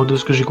chambre, de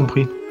ce que j'ai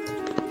compris.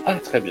 Ah,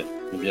 très bien.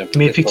 Eh bien,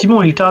 mais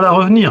effectivement, il tarde à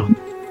revenir.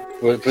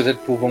 Ouais, peut-être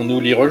pouvons-nous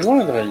l'y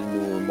rejoindre. Il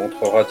nous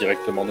montrera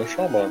directement nos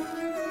chambres.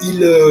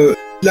 Il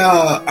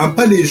a un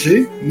pas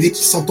léger, mais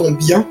qui s'entend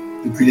bien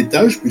depuis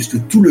l'étage,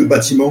 puisque tout le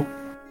bâtiment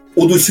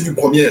au-dessus du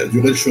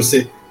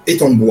rez-de-chaussée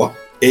est en bois.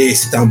 Et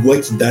c'est un bois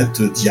qui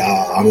date d'il y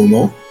a un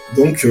moment.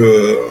 Donc,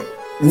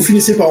 vous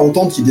finissez par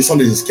entendre qu'il descend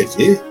les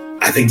escaliers,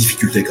 avec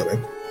difficulté quand même.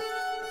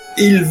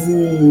 Il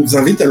vous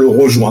invite à le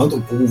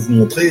rejoindre pour vous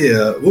montrer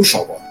vos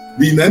chambres.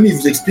 Lui-même, il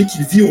vous explique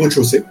qu'il vit au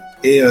rez-de-chaussée.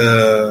 Et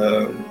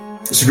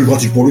c'est plus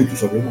pratique pour lui, tout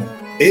simplement.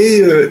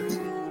 Et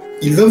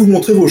il va vous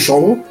montrer vos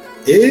chambres.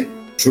 Et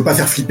je veux pas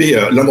faire flipper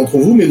l'un d'entre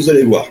vous, mais vous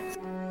allez voir.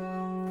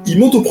 Il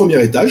monte au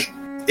premier étage.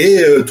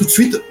 Et tout de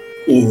suite,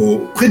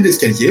 près de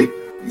l'escalier,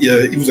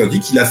 il vous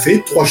indique qu'il a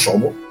fait 3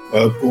 chambres.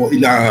 Pour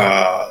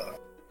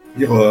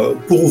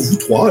vous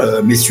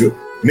 3, messieurs.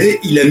 Mais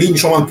il a mis une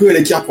chambre un peu à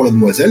l'écart pour la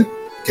demoiselle,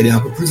 qu'elle ait un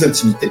peu plus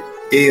d'intimité.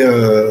 Et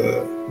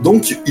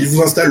donc, il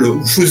vous installe,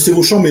 vous choisissez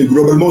vos chambres, mais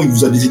globalement, il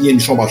vous a désigné une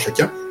chambre à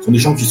chacun. Ce sont des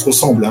chambres qui se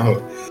ressemblent. Hein.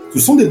 Ce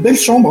sont des belles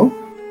chambres. Hein.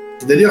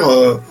 C'est-à-dire,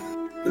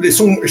 les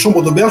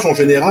chambres d'auberge, en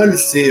général,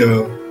 c'est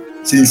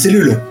une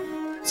cellule.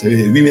 C'est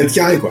 8 mètres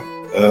carrés, quoi.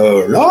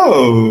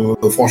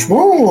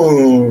 Franchement,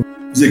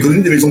 vous avez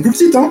connu des maisons plus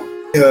petites. Hein.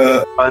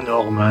 Pas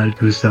normal,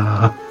 tout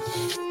ça.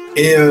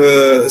 Et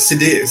c'est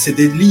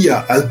des lits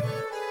à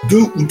 2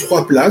 ou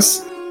 3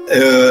 places,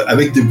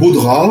 avec des beaux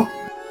draps.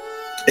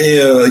 Et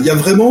il y a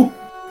vraiment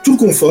tout le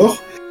confort.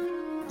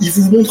 Il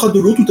vous montrera de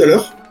l'eau tout à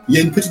l'heure. Il y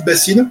a une petite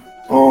bassine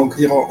en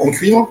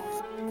cuivre.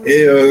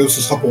 Et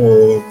ce sera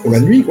pour la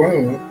nuit, quoi.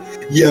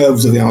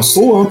 Vous avez un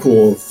seau, hein,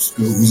 pour ce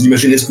que vous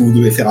imaginez ce que vous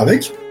devez faire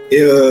avec.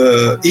 Et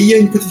il y a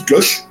une petite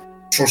cloche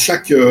sur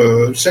chaque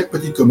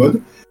petite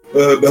commode.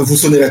 Vous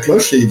sonnez la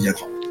cloche et il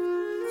viendra.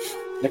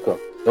 D'accord.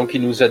 Donc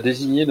il nous a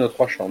désigné nos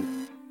 3 chambres.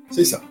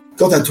 C'est ça.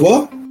 Quant à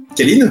toi,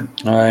 Kaline,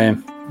 Ouais.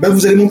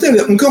 Vous allez monter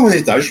encore un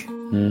étage.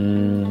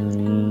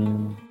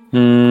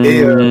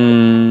 Et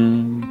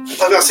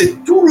traverser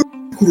tout le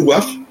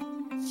couloir.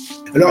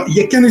 Alors, il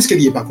n'y a qu'un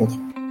escalier par contre.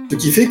 Ce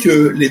qui fait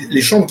que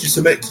les chambres qui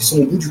sont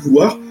au bout du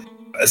couloir,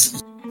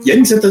 il y a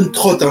une certaine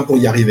trotte, hein, pour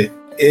y arriver.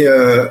 Et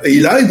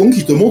là, donc,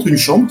 il te montre une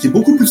chambre qui est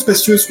beaucoup plus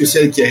spacieuse que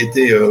celle qui a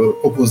été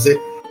proposée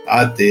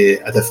à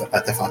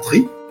ta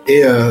fratrie.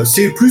 Et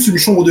c'est plus une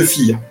chambre de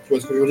fille. Tu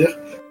vois ce que je veux dire?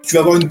 Tu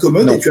vas avoir une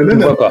commode. Non, et tu as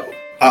même... je vois pas.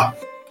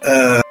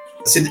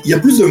 Il y a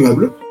plus de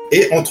meubles.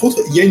 Et entre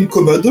autres, il y a une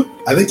commode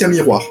avec un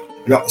miroir.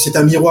 Alors, c'est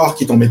un miroir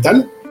qui est en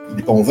métal. Il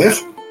n'est pas en verre.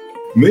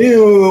 Mais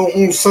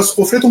ça se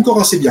reflète encore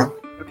assez bien.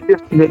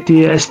 Il a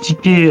été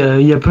astiqué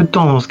il y a peu de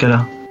temps dans ce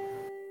cas-là.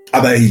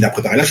 Il a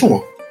préparé la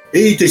chambre.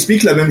 Et il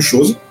t'explique la même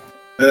chose.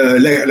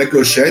 La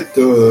clochette,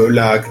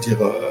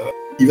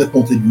 il va te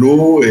monter de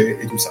l'eau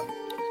et tout ça.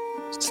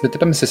 Ce n'était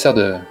pas nécessaire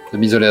de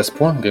m'isoler à ce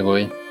point,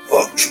 Grégory.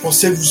 Oh, je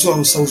pensais que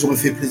ça vous aurait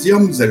fait plaisir,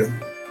 mademoiselle.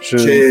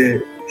 Je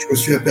me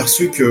suis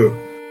aperçu que...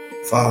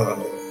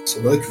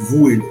 c'est vrai que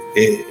vous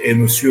et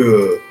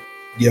monsieur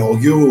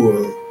Georgio...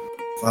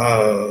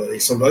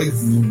 il semblerait que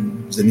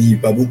vous aimiez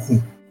pas beaucoup.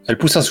 Elle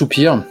pousse un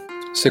soupir.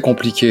 C'est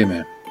compliqué,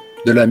 mais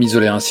de là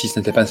m'isoler ainsi, ce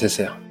n'était pas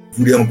nécessaire. Vous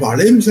voulez en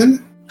parler, mademoiselle?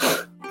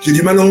 J'ai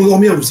du mal à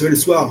endormir, vous savez, le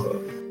soir.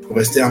 Faut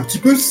rester un petit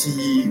peu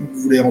si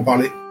vous voulez en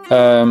parler.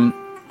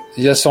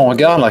 Il y a son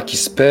regard là qui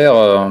se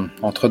perd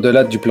entre deux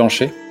lattes du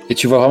plancher, et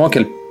tu vois vraiment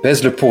qu'elle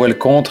pèse le pour et le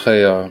contre,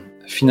 et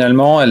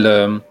finalement,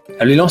 elle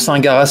lui lance un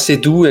regard assez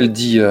doux. Elle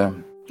dit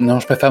non,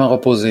 je préfère me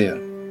reposer.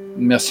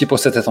 Merci pour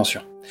cette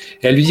attention.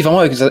 Et elle lui dit vraiment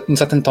avec une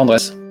certaine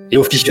tendresse. Et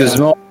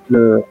officieusement,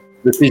 le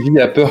PJ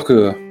a peur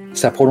que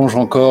ça prolonge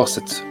encore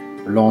cette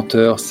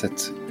lenteur,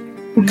 cette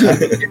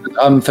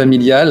drame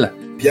familial.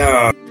 Bien,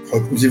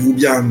 reposez-vous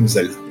bien,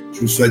 mademoiselle.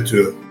 Je vous souhaite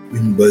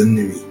une bonne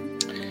nuit.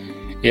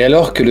 Et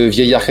alors que le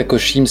vieillard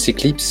Kakoshim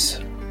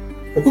s'éclipse...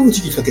 Pourquoi vous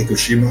dites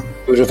Kakoshim ?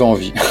 J'avais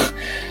envie.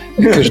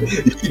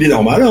 Il est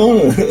normal,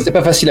 hein. C'est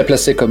pas facile à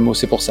placer comme mot,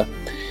 c'est pour ça.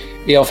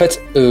 Et en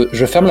fait,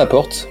 je ferme la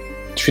porte.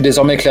 Je suis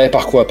désormais éclairé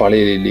par quoi ? Par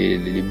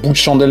les bouts de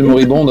chandelle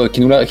moribondes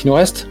qui nous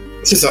restent ?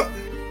 C'est ça.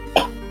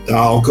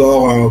 T'as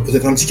encore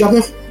peut-être un petit quart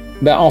d'heure ?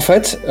 En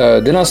fait,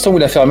 dès l'instant où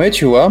il a fermé,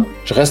 tu vois,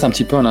 je reste un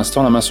petit peu un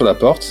instant la main sur la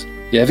porte,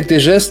 et avec des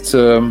gestes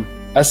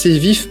assez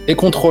vifs et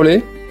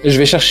contrôlés, je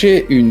vais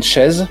chercher une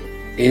chaise,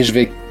 et je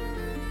vais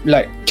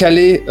la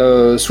caler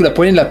sous la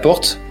poignée de la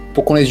porte,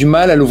 pour qu'on ait du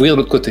mal à l'ouvrir de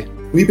l'autre côté.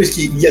 Oui, parce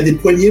qu'il y a des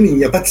poignées, mais il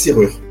n'y a pas de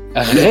serrure.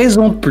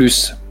 Raison de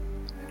plus.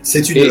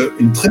 C'est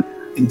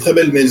une très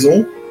belle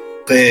maison,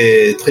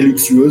 très, très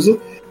luxueuse,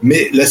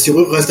 mais la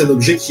serrure reste un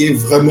objet qui est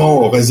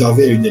vraiment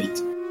réservé à une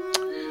élite.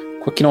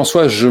 Quoi qu'il en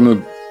soit, je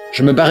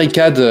me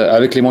barricade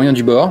avec les moyens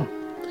du bord,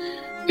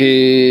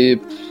 et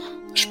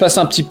je passe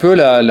un petit peu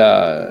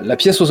la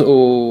pièce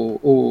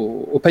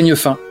au peigne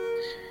fin.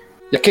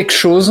 Il y a quelque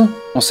chose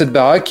dans cette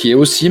baraque qui est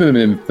aussi,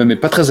 me met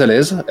pas très à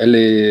l'aise. Elle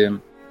est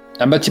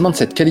un bâtiment de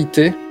cette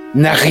qualité,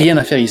 n'a rien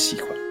à faire ici,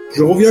 quoi.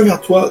 Je reviens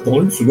vers toi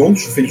dans une seconde,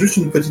 je fais juste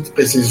une petite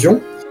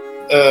précision,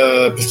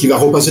 parce qu'il va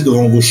repasser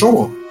devant vos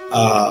chambres,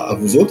 à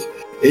vous autres,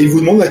 et il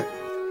vous demande à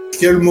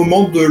quel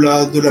moment de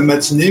la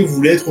matinée vous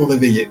voulez être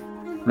réveillé.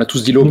 On a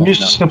tous dit l'aube.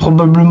 Ce serait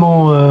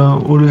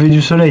probablement au lever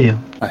du soleil.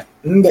 Ouais.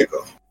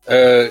 D'accord.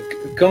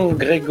 Quand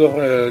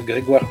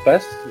Grégory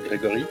passe,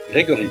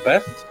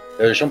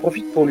 j'en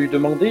profite pour lui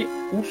demander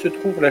où se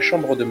trouve la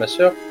chambre de ma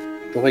sœur.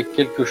 J'aurais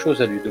quelque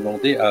chose à lui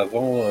demander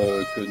avant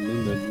que nous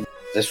ne nous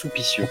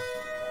assoupissions.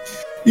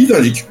 Il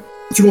t'indique.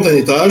 Tu montes un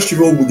étage, tu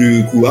vas au bout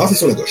du couloir, c'est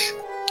sur la gauche.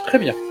 Très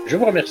bien, je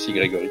vous remercie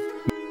Grégory.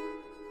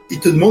 Il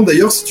te demande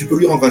d'ailleurs si tu peux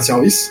lui rendre un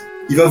service.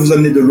 Il va vous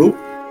amener de l'eau.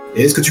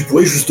 Et est-ce que tu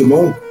pourrais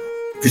justement,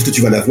 puisque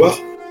tu vas l'avoir,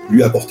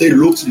 lui apporter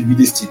l'eau qu'il lui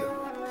destine ?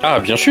 Ah,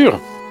 bien sûr,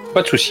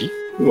 pas de souci.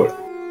 Voilà.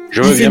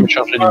 Je veux bien me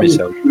charger du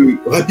message. Le plus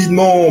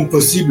rapidement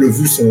possible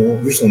vu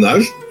son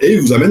âge, et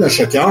il vous amène à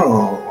chacun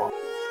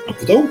un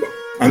potin, quoi.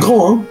 Un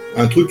grand, hein.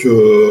 Un truc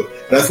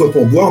à la fois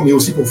pour boire, mais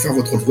aussi pour faire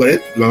votre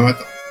toilette demain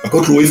matin. Par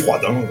contre, l'eau est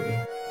froide, hein.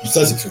 Tout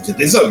ça, c'est parce que vous êtes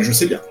des hommes, je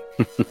sais bien.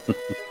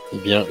 Eh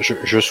bien,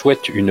 je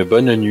souhaite une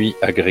bonne nuit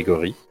à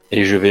Grégory,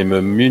 et je vais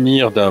me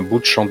munir d'un bout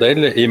de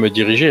chandelle et me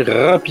diriger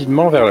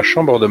rapidement vers la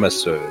chambre de ma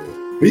sœur.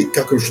 Oui,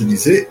 car comme je te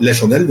disais, la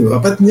chandelle ne va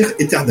pas tenir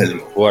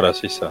éternellement. Voilà,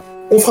 c'est ça.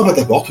 On frappe à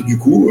ta porte, du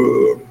coup.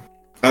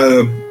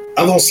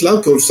 Avant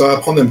cela, que ça va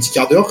prendre un petit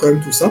quart d'heure quand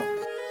même, tout ça.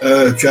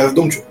 Tu as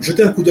donc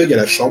jeté un coup d'œil à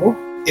la chambre,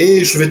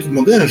 et je vais te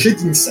demander un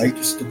jet d'insight,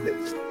 s'il te plaît.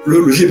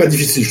 Le jet n'est pas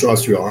difficile, je te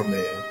rassure, hein, mais...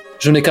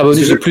 Je n'ai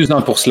carbonise plus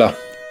d'un pour cela.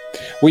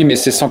 Oui, mais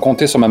c'est sans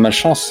compter sur ma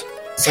malchance.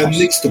 Ça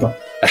n'existe pas.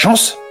 La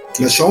chance ?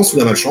 La chance ou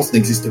la malchance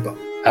n'existe pas.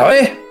 Ah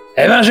ouais ?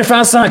 Eh ben, j'ai fait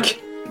un 5 !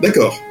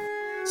 D'accord.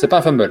 C'est pas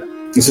un fumble.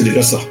 C'est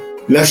déjà ça.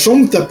 La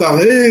chambre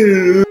t'apparaît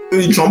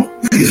une chambre.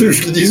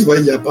 Je te dis, ouais,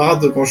 il n'y a pas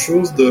de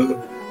grand-chose de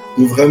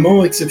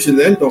vraiment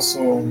exceptionnel dans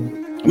son...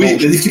 Oui,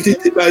 la difficulté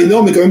n'était pas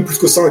énorme, mais quand même plus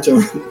que 5. Hein.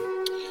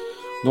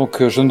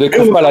 Donc, je ne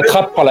découvre pas la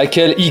trappe par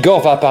laquelle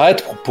Igor va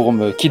apparaître pour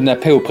me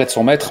kidnapper auprès de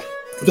son maître.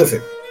 Tout à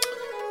fait.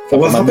 On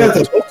va frapper à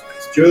ta porte,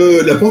 parce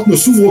que la porte ne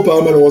s'ouvre pas,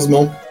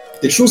 malheureusement.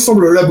 Quelque chose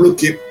semble la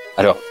bloquer.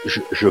 Alors,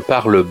 je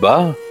parle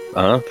bas,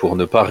 hein, pour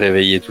ne pas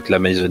réveiller toute la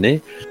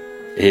maisonnée,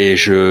 et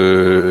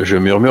je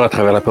murmure à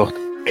travers la porte.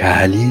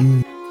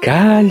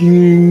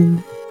 Kaline,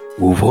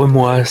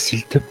 ouvre-moi,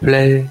 s'il te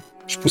plaît.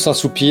 Je pousse un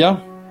soupir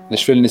et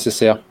je fais le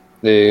nécessaire.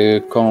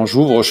 Et quand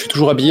j'ouvre, je suis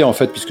toujours habillé en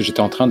fait, puisque j'étais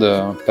en train de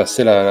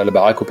passer la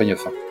baraque au peigne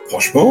fin.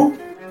 Franchement,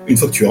 une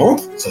fois que tu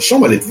rentres, sa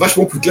chambre elle est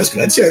vachement plus classe que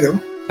la tienne.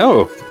 Hein.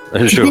 Oh,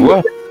 je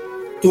vois.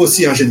 Toi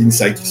aussi un jet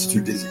d'insight si tu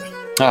le désires.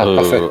 Ah,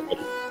 parfait.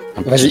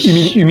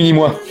 Vas-y,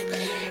 humilie-moi.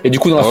 Et du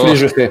coup, dans la foulée,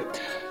 je fais...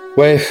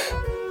 Ouais,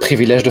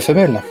 privilège de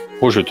femelle.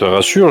 Oh, je te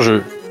rassure,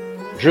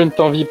 je ne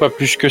t'envie pas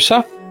plus que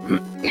ça.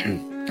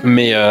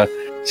 Mais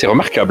c'est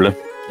remarquable.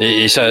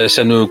 Et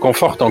ça nous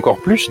conforte encore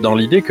plus dans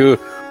l'idée que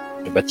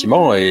le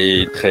bâtiment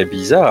est très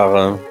bizarre.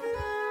 Hein.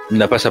 Il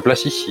n'a pas sa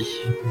place ici.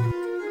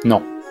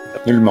 Non,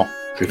 nullement.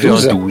 Je fais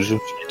 12. Un 12, ce qui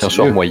est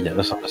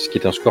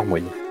un score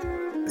moyen.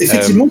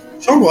 Effectivement,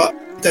 cette chambre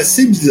est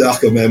assez bizarre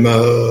quand même.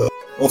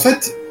 En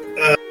fait,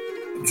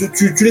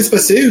 tu laisses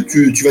passer,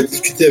 tu vas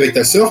discuter avec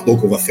ta sœur,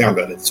 donc on va faire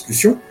la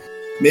discussion.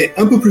 Mais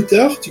un peu plus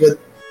tard, tu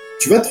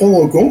vas te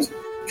rendre compte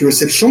que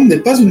cette chambre n'est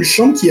pas une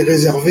chambre qui est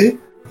réservée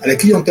à la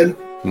clientèle.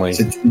 Oui.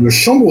 C'est une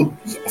chambre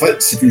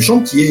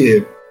qui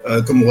est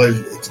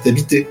qui est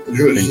habitée.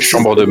 Une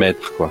chambre de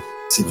maître, quoi.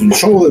 C'est une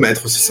chambre de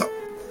maître, c'est ça.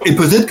 Et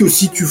peut-être que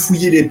si tu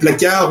fouillais les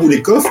placards ou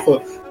les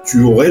coffres,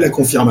 tu aurais la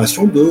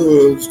confirmation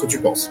de ce que tu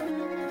penses.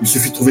 Il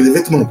suffit de trouver des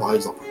vêtements, par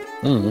exemple.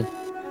 Mmh.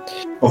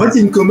 En fait, il y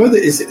a une commode,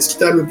 et ce qui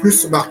t'a le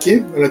plus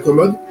marqué dans la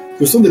commode,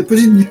 ce sont des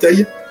petites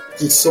bouteilles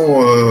qui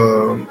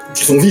sont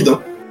vides.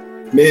 Hein.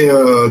 Mais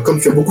comme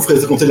tu as beaucoup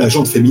fréquenté la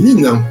jante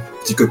féminine, hein,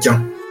 petit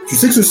coquin, tu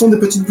sais que ce sont des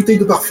petites bouteilles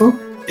de parfum.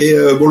 Et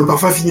le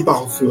parfum finit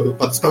par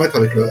disparaître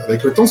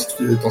avec le temps, si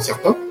tu t'en sers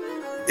pas.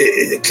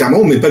 Et clairement,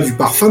 on met pas du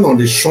parfum dans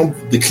les chambres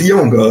des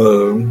clients.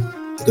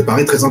 Ça te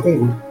paraît très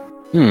incongru.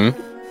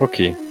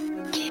 Ok.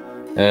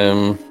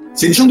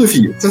 C'est une chambre de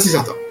filles, ça c'est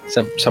certain.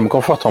 Ça me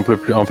conforte un peu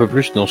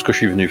plus dans ce que je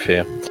suis venu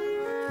faire.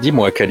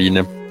 Dis-moi,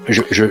 Kaline,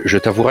 je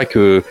t'avouerai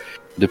que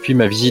depuis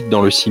ma visite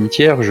dans le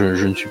cimetière,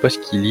 je ne suis pas ce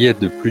qu'il y a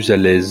de plus à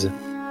l'aise.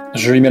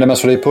 Je lui mets la main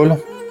sur l'épaule.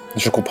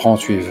 Je comprends,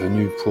 tu es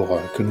venu pour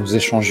que nous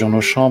échangions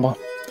nos chambres.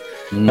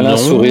 Elle a un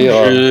sourire.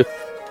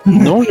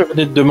 Non, je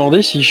venais te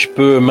demander si je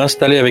peux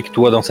m'installer avec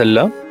toi dans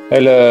celle-là.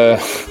 Elle a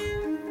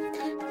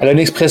une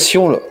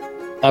expression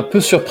un peu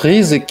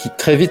surprise et qui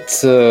très vite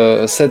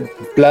cède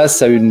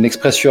place à une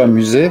expression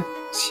amusée.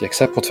 S'il y a que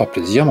ça pour te faire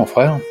plaisir, mon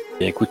frère.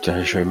 Et écoute,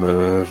 je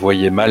me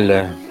voyais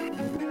mal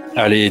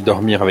aller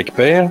dormir avec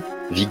Père,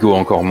 Vigo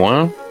encore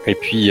moins, et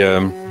puis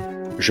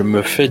je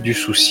me fais du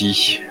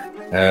souci.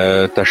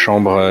 Ta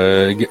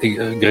chambre,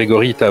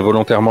 Grégory t'a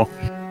volontairement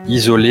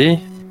isolée.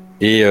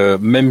 Et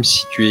même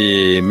si tu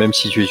es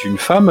une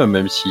femme,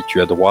 même si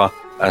tu as droit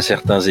à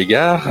certains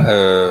égards,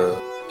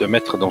 te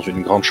mettre dans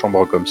une grande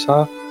chambre comme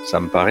ça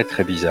me paraît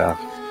très bizarre.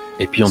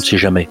 Et puis on ne sait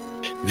jamais.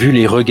 Vu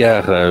les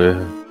regards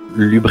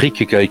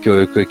lubriques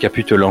qu'a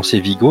pu te lancer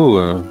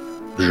Vigo,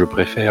 je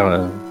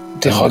préfère...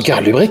 Des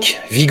regards lubriques,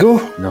 Vigo ?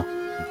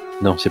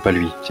 Non, c'est pas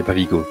lui, c'est pas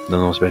Vigo.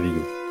 Non, c'est pas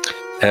Vigo.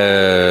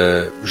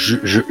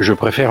 Je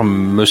préfère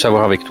me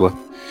savoir avec toi.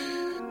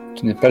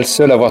 Tu n'es pas le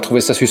seul à avoir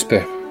trouvé ça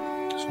suspect.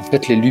 Ce sont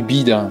peut-être les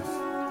lubies d'un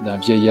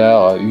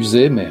vieillard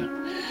usé, mais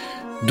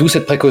d'où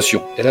cette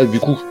précaution. Et là, du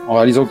coup, en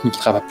réalisant que ne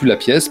quittera plus la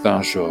pièce,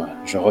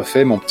 je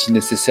refais mon petit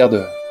nécessaire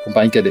de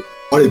compagnie cadet.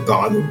 Oh, les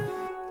parano.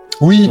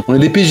 Oui, on est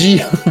des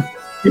PJ.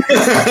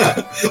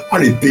 Oh,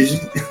 les PJ.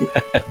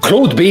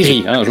 Claude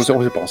Berry, hein, on sait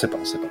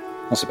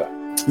pas.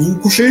 Vous vous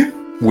couchez ?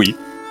 Oui.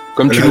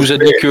 Comme tu nous as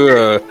dit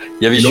que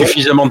y avait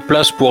suffisamment de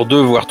place pour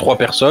 2 voire 3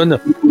 personnes.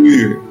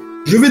 Oui.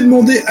 Je vais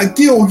demander à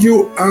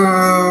Georgio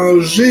un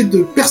jet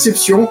de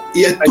perception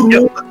et à tout le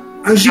monde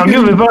un jet de...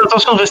 Georgio n'avait pas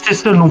l'intention de rester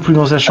seul non plus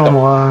dans sa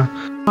chambre.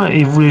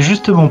 Et voulait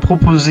justement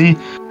proposer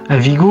à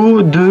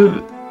Vigo de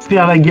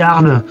faire la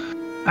garde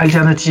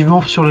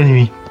alternativement sur la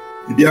nuit.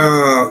 Eh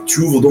bien,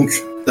 tu ouvres donc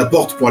ta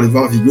porte pour aller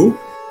voir Vigo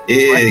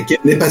et qu'elle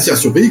n'est pas si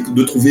surpris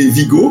de trouver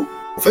Vigo,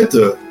 en fait,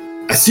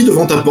 assis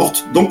devant ta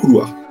porte dans le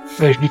couloir.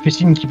 Je lui fais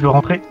signe qu'il peut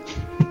rentrer.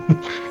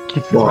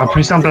 Qu'il sera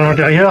plus simple à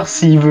l'intérieur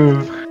s'il veut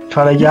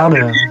faire la garde.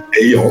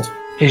 Et il rentre.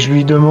 Et je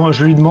lui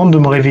demande de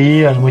me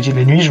réveiller à la moitié de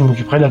la nuit, je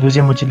m'occuperai de la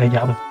deuxième moitié de la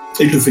garde.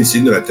 Et il te fait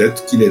signe de la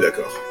tête qu'il est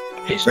d'accord.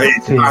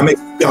 C'est pas un mec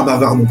super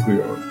bavard non plus.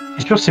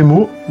 Et sur ces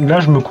mots, là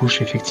je me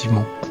couche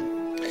effectivement.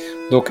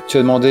 Donc tu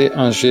as demandé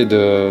un jet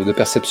de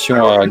perception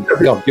à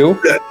Georgio.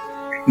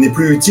 N'est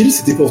plus utile,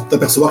 c'était pour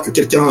t'apercevoir que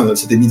quelqu'un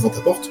s'était mis devant ta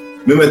porte.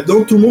 Mais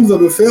maintenant, tout le monde va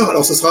le faire.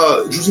 Alors ça sera,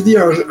 je vous ai dit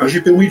un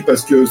GP Will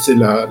parce que c'est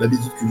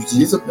l'habitude que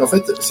j'utilise. Mais en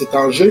fait, c'est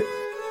un jet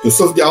de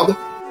sauvegarde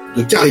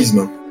de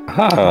charisme.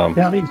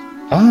 Jet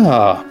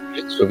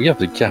de sauvegarde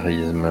de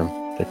charisme.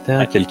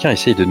 Quelqu'un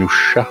essaye de nous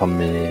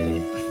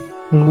charmer.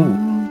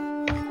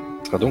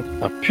 Ce sera donc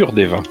un pur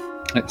des 20.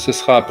 Ouais, ce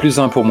sera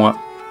 +1 pour moi.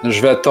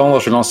 Je vais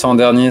attendre, je vais lancer en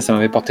dernier, ça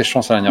m'avait porté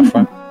chance la dernière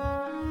fois.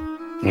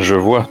 Je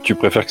vois, tu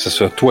préfères que ce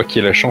soit toi qui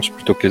aies la chance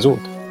plutôt que les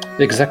autres.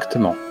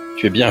 Exactement.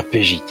 Tu es bien un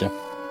PJ, tiens.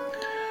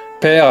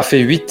 Père a fait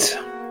 8,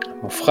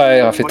 mon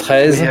frère a fait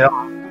 13,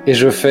 et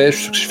je fais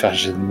un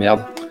jet de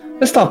merde.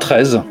 Mais c'est un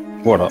 13.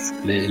 Voilà,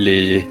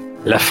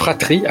 la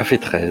fratrie a fait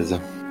 13.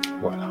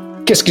 Voilà.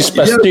 Qu'est-ce qui se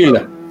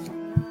passe-t-il ?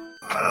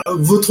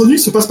 Votre nuit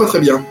se passe pas très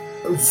bien.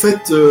 Vous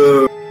faites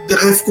des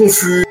rêves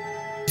confus,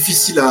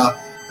 difficiles à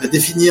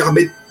définir,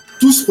 mais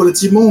tous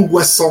relativement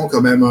angoissants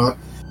quand même.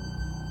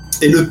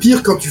 Et le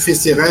pire quand tu fais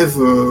ces rêves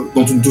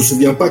dont tu ne te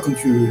souviens pas quand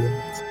tu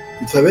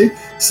te réveilles,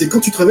 c'est quand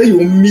tu te réveilles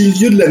au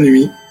milieu de la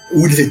nuit,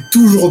 où il fait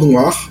toujours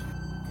noir,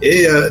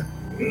 et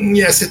il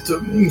y a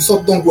une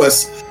sorte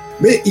d'angoisse.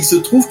 Mais il se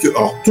trouve que,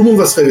 alors tout le monde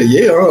va se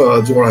réveiller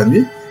durant la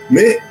nuit,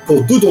 mais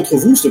pour 2 d'entre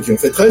vous, ceux qui ont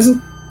fait 13,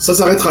 ça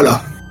s'arrêtera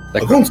là.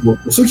 Par contre, pour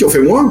ceux qui ont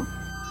fait moins,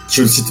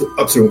 je ne cite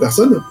absolument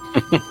personne,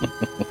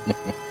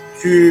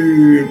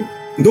 tu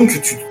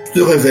te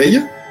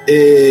réveilles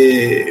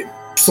et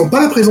tu sens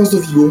pas la présence de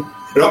Vigo.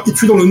 Alors,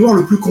 tu es dans le noir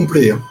le plus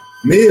complet, hein.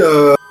 Mais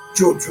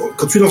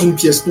quand tu es dans une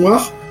pièce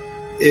noire,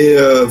 et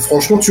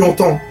franchement, tu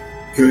entends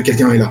que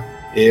quelqu'un est là.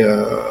 Et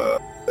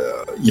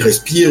il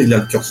respire, il a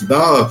le cœur qui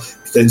bat,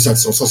 tu as une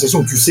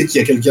sensation que tu sais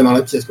qu'il y a quelqu'un dans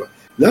la pièce, quoi.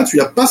 Là, tu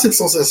n'as pas cette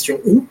sensation,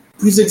 ou,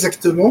 plus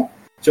exactement,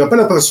 tu n'as pas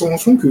la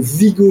sensation que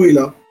Vigo est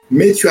là.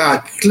 Mais tu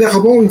as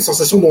clairement une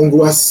sensation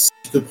d'angoisse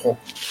qui te prend.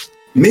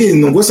 Mais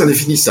une angoisse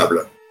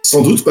indéfinissable.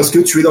 Sans doute parce que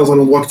tu es dans un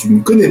endroit que tu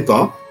ne connais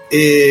pas,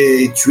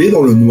 et tu es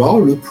dans le noir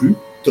le plus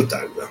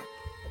total.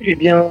 Eh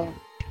bien,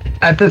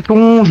 à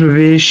tâtons, je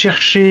vais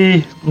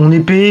chercher mon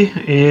épée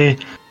et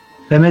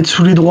la mettre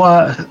sous les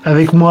doigts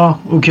avec moi,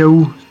 au cas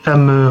où, ça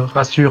me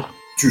rassure.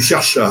 tu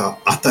cherches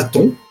à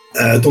tâtons.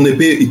 Ton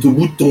épée est au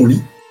bout de ton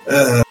lit.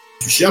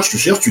 Tu cherches,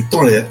 tu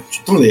tends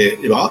les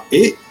bras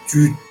et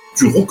tu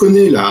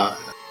reconnais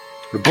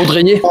Le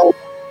baudrier.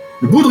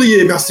 le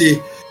baudrier, merci.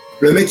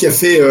 Le mec qui a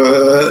fait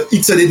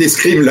X années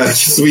d'escrime, là,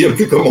 qui se souvient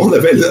plus comment on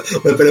appelle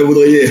un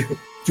baudrier.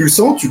 Tu le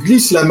sens, tu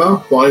glisses la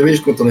main pour arriver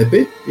jusqu'à ton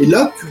épée, et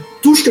là, tu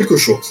touches quelque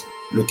chose.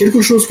 Le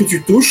quelque chose que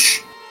tu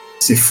touches,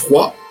 c'est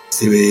froid,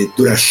 c'est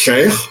de la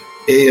chair,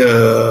 et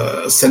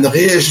ça ne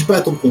réagit pas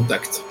à ton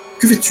contact.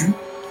 Que fais-tu ?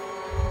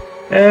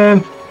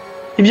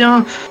 Eh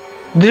bien,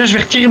 déjà, je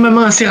vais retirer ma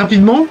main assez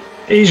rapidement,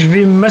 et je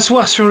vais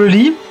m'asseoir sur le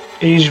lit,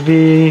 et je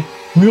vais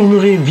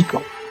murmurer «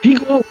 Vigo,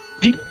 Vigo,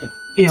 Vigo !»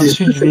 Et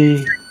ensuite, je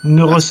vais,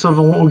 ne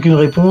recevant aucune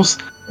réponse,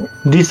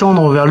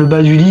 descendre vers le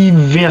bas du lit,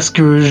 vers ce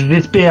que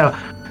j'espère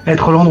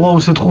être l'endroit où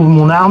se trouve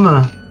mon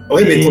arme.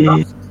 Oui, mais ton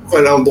arme se trouve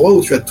à l'endroit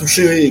où tu as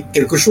touché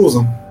quelque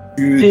chose.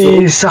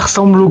 Et ça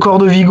ressemble au corps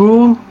de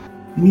Vigo ?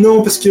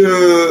 Non, parce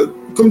que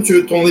comme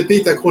ton épée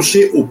est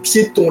accrochée au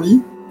pied de ton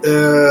lit,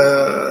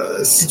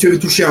 si tu avais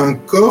touché un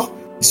corps,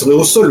 il serait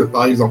au sol,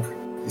 par exemple.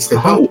 Il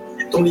serait pas au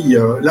pied de ton lit.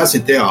 Là,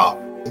 c'était à...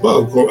 Je sais pas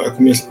à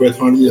combien ça peut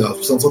être un lit, à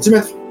 60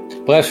 cm.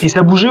 Bref, Et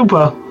ça bougeait ou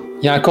pas ?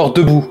 il y a un corps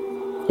debout,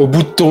 au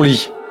bout de ton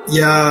lit. Il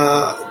y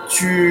a...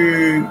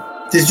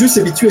 Tes yeux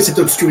s'habituent à cette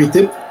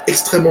obscurité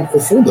extrêmement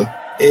profonde.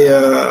 Et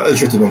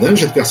je vais te demander un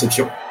jet de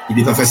perception. Il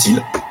est pas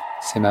facile.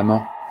 C'est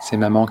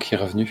maman qui est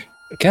revenue.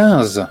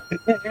 15.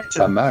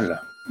 Pas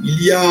mal.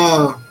 Il y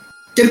a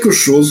quelque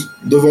chose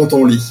devant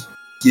ton lit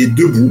qui est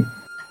debout.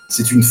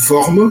 C'est une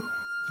forme.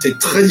 C'est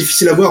très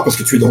difficile à voir parce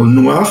que tu es dans le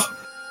noir.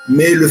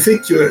 Mais le fait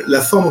que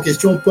la forme en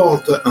question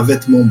porte un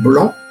vêtement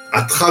blanc,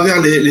 à travers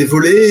les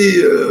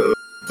volets,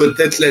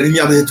 peut-être la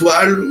lumière des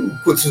étoiles,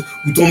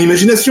 ou ton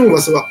imagination, on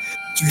va savoir.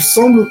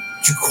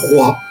 Tu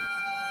crois,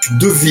 tu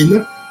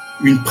devines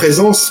une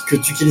présence que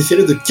tu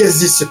qualifierais de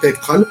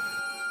quasi-spectrale.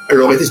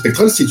 Elle aurait été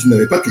spectrale si tu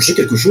n'avais pas touché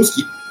quelque chose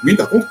qui, lui,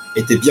 par contre,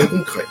 était bien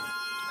concret.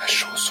 La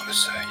chose sur le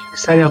seuil.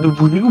 Ça a l'air de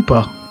bouger ou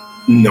pas ?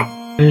 Non.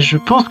 Je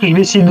pense que je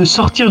vais essayer de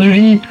sortir du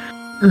lit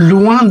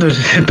loin de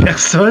cette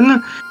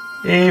personne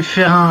et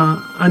faire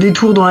un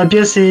détour dans la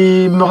pièce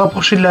et me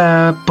rapprocher de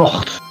la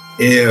porte.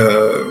 Et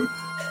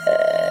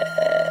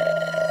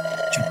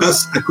tu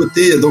passes à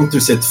côté donc de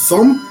cette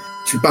forme,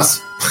 tu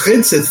passes près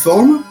de cette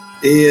forme,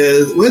 et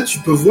ouais, tu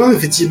peux voir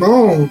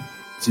effectivement,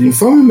 c'est une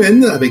forme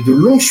humaine avec de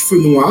longs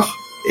cheveux noirs,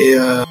 et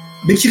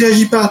mais qui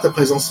réagit pas à ta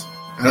présence.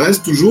 Elle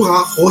reste toujours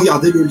à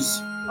regarder le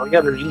lit.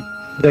 Regarde le lit.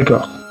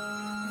 D'accord.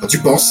 Enfin, tu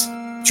penses,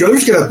 tu arrives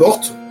jusqu'à la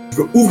porte, tu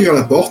peux ouvrir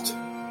la porte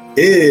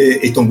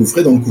et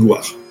t'engouffrer dans le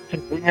couloir.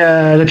 Et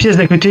la pièce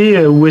d'à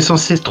côté où est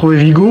censé se trouver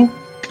Vigo,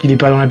 parce qu'il est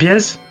pas dans la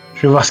pièce,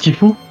 je vais voir ce qu'il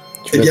fout.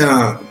 Eh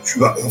bien, tu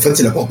vas. En fait,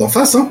 c'est la porte d'en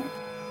face. Hein.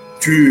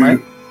 Tu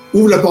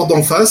ouvres la porte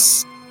d'en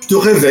face, tu te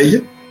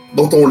réveilles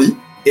dans ton lit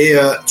et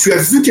tu as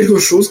vu quelque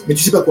chose, mais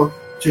tu sais pas quoi.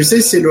 Tu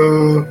sais, c'est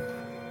le.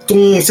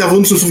 Ton cerveau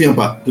ne se souvient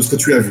pas de ce que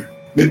tu as vu.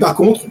 Mais par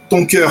contre,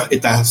 ton cœur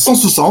est à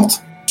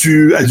 160.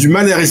 Tu as du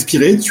mal à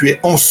respirer. Tu es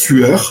en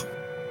sueur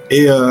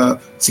et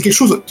c'est quelque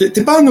chose.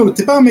 T'es pas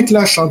un mec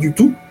lâche hein, du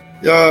tout.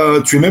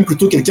 Tu es même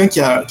plutôt quelqu'un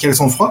qui a le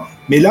sang-froid.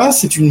 Mais là,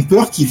 c'est une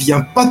peur qui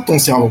vient pas de ton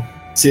cerveau.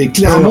 C'est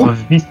clairement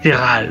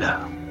viscéral.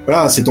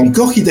 Voilà, c'est ton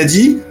corps qui t'a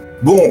dit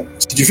bon,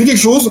 si tu fais quelque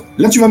chose,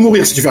 là tu vas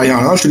mourir si tu fais rien,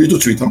 hein, je te le dis tout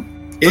de suite. Hein.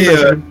 Et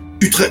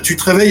tu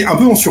te réveilles un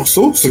peu en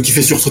sursaut, ce qui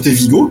fait sursauter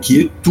Vigo,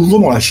 qui est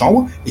toujours dans la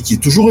chambre et qui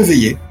est toujours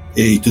éveillé.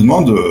 Et il te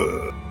demande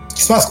ce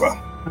qui se passe, quoi.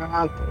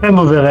 Un très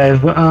mauvais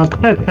rêve, un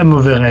très très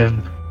mauvais rêve.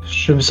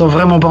 Je me sens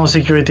vraiment pas en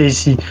sécurité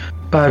ici.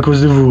 Pas à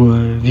cause de vous,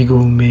 Vigo,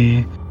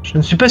 mais je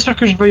ne suis pas sûr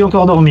que je veuille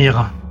encore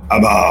dormir. Ah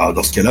bah,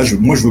 dans ce cas-là,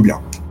 moi je veux bien.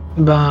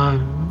 Ben,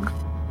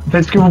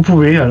 faites ce que vous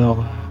pouvez,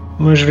 alors.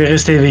 Moi, je vais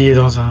rester éveillé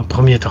dans un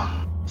premier temps.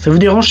 Ça vous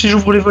dérange si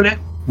j'ouvre les volets ?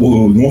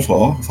 Bon, non, ça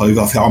va. Enfin, il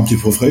va faire un petit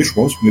peu frais, je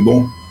pense. Mais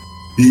bon,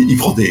 il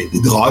prend des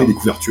draps et des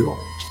couvertures.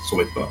 Ça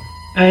s'embête pas.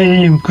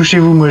 Allez,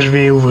 couchez-vous, moi je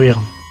vais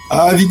ouvrir.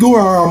 Ah, Vigo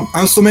a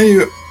un sommeil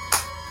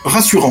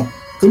rassurant.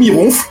 Comme il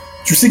ronfle,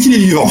 tu sais qu'il est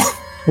vivant.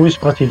 Oui, c'est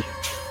pratique.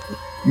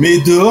 Mais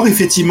dehors,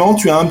 effectivement,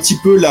 tu as un petit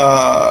peu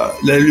la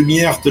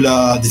lumière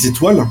des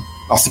étoiles.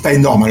 Alors, c'est pas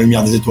énorme, hein, la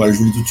lumière des étoiles, je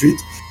vous le dis tout de suite.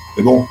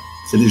 Mais bon,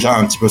 c'est déjà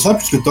un petit peu ça,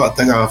 puisque ta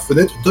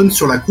fenêtre donne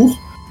sur la cour,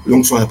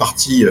 donc sur la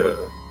partie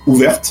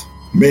ouverte.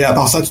 Mais à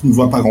part ça, tu ne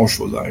vois pas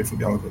grand-chose, hein, il faut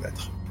bien le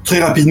reconnaître. Très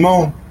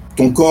rapidement,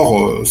 ton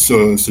corps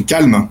se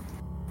calme,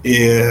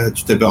 et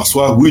tu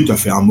t'aperçois, oui, tu as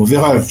fait un mauvais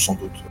rêve, sans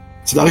doute.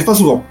 Ça n'arrive pas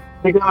souvent.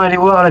 Je vais quand même aller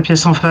voir la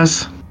pièce en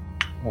face.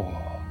 Oh,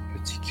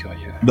 petit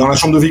curieux. Dans la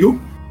chambre de Vigo ?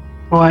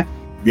 Ouais.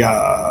 Il y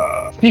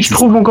a... Si je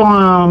trouve encore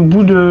un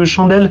bout de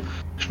chandelle,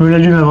 je me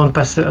l'allume avant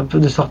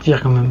de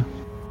sortir quand même.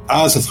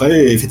 Ah, ça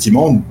serait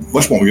effectivement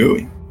vachement mieux,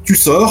 oui. Tu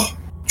sors,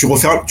 tu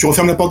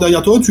refermes la porte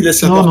derrière toi ou tu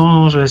laisses la porte ?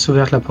 Non, je laisse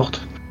ouverte la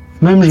porte.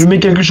 Même je mets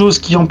quelque chose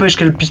qui empêche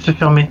qu'elle puisse se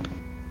fermer.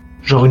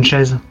 Genre une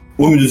chaise.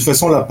 Oui, mais de toute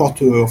façon, la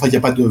porte... enfin, il n'y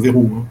a pas de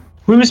verrou. Hein.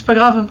 Oui, mais c'est pas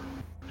grave.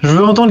 Je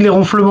veux entendre les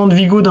ronflements de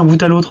Vigo d'un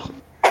bout à l'autre.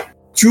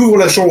 Tu ouvres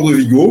la chambre de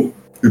Vigo.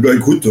 Eh ben,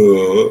 écoute,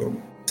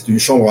 c'est une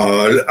chambre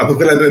à peu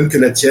près la même que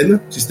la tienne,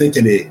 si ce n'est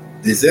qu'elle est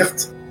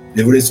déserte.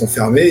 Les volets sont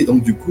fermés et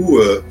donc, du coup,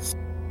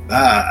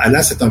 elle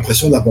a cette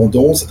impression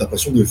d'abandon, cette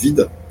impression de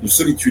vide, de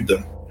solitude.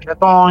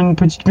 J'attends une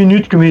petite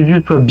minute que mes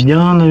yeux soient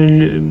bien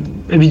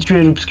habitués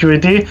à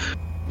l'obscurité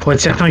pour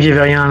être certain qu'il n'y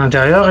avait rien à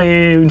l'intérieur,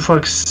 et une fois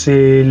que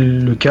c'est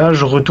le cas,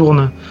 je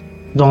retourne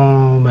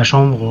dans ma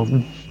chambre,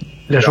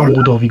 la chambre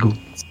où dort Vigo.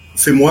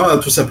 Fais-moi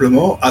tout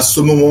simplement, à ce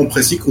moment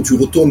précis, quand tu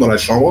retournes dans la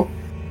chambre,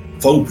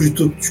 enfin ou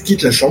plutôt tu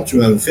quittes la chambre, tu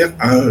vas me faire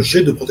un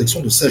jet de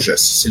protection de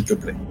sagesse, s'il te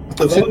plaît.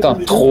 C'est un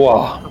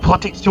 3.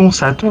 Protection,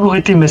 ça a toujours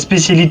été ma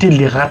spécialité de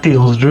les rater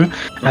dans ce jeu.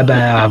 Ah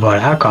bah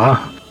voilà quoi.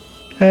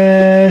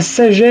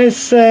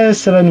 Sagesse,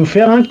 ça va nous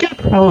faire un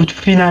 4 au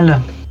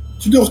final.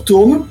 Tu te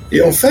retournes,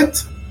 et en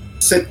fait,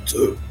 cette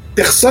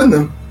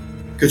personne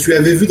que tu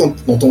avais vue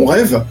dans ton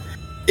rêve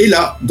est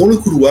là, dans le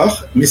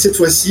couloir, mais cette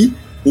fois-ci,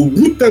 au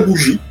bout de ta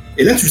bougie.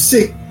 Et là, tu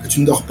sais que tu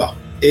ne dors pas.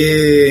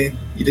 Et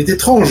il est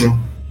étrange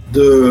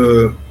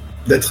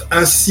d'être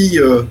ainsi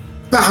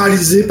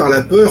paralysé par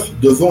la peur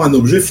devant un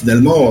objet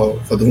finalement,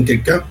 devant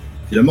quelqu'un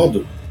finalement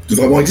de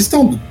vraiment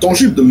existant, de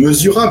tangible, de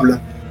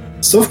mesurable.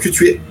 Sauf que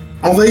tu es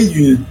envahi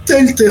d'une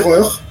telle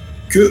terreur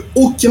que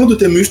aucun de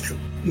tes muscles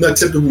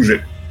n'accepte de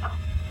bouger.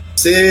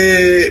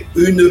 C'est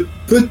une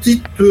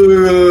petite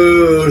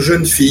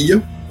jeune fille,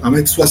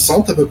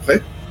 1m60 à peu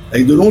près,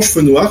 avec de longs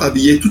cheveux noirs,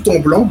 habillée tout en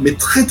blanc, mais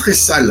très très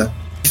sale,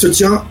 qui se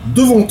tient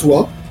devant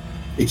toi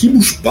et qui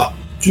bouge pas.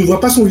 Tu ne vois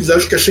pas son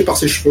visage caché par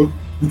ses cheveux,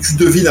 ou tu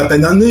devines à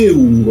peine un nez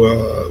ou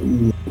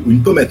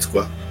une pommette,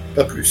 quoi,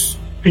 pas plus.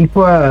 Une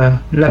fois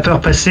la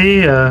peur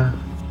passée,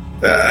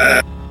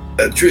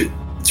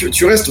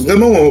 tu restes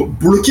vraiment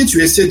bloqué,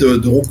 tu essaies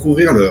de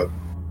recouvrir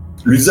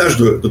l'usage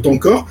de ton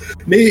corps,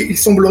 mais il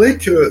semblerait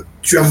que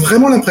tu as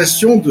vraiment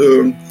l'impression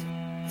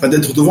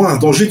d'être devant un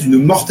danger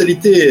d'une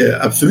mortalité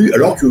absolue,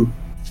 alors que,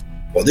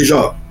 bon,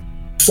 déjà,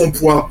 son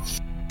poids,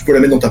 tu peux la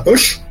mettre dans ta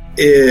poche,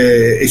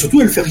 et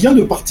surtout, elle fait rien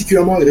de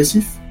particulièrement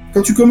agressif.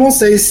 Quand tu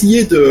commences à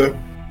essayer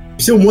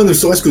tu sais, au moins ne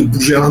serait-ce que de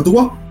bouger un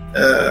doigt,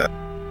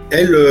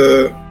 elle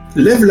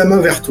lève la main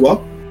vers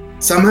toi.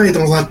 Sa main est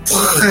dans un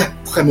très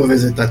très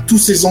mauvais état. Tous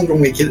ses ongles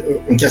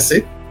ont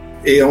cassé,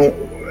 et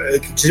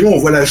effectivement, on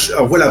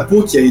voit la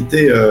peau qui a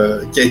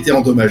été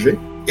endommagée.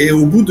 Et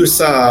au bout de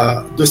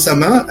sa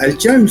main, elle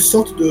tient une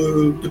sorte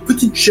de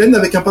petite chaîne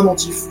avec un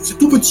pendentif. C'est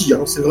tout petit,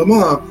 hein, c'est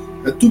vraiment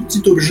un tout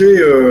petit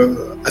objet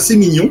assez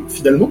mignon,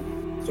 finalement,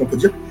 si on peut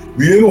dire,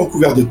 lui-même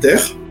recouvert de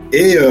terre,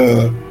 et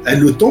elle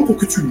le tend pour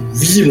que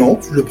visiblement,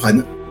 tu le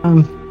prennes.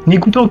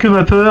 N'écoutant que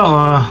ma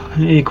peur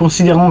et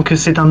considérant que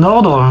c'est un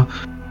ordre,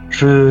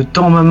 je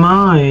tends ma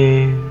main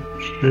et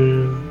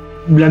je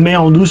la mets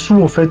en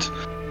dessous, en fait,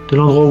 de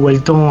l'endroit où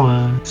elle tend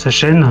sa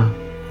chaîne.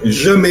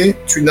 Jamais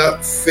tu n'as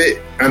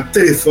fait un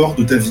tel effort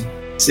de ta vie.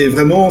 C'est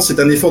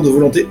un effort de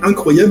volonté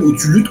incroyable où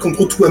tu luttes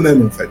contre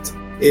toi-même, en fait.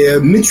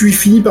 Mais tu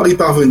finis par y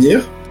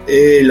parvenir,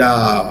 et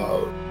la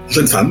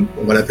jeune femme,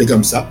 on va l'appeler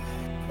comme ça,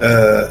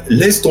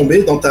 laisse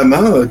tomber dans ta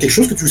main quelque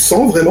chose que tu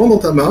sens vraiment dans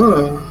ta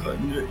main,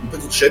 une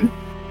petite chaîne.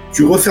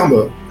 Tu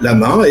refermes la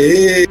main,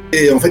 et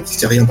en fait, il ne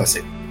s'est rien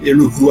passé. Et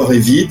le couloir est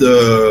vide,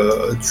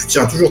 tu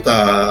tiens toujours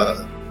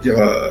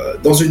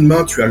dans une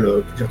main, tu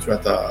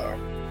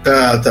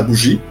as ta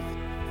bougie,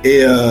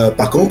 et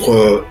par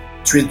contre,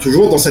 tu es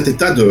toujours dans cet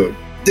état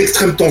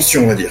d'extrême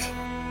tension, on va dire.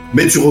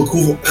 Mais tu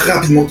recouvres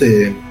rapidement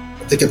tes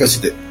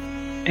capacités.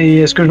 Et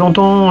est-ce que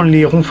j'entends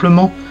les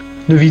ronflements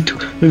de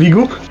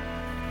Vigo ?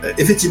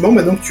 Effectivement,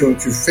 maintenant que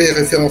tu fais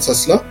référence à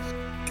cela,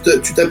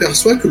 tu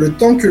t'aperçois que le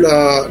temps que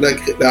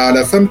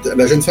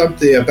la jeune femme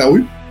t'est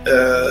apparue,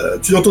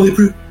 tu n'entendais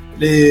plus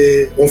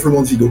les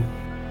ronflements de Vigo.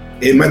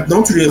 Et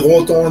maintenant, tu les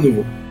entends à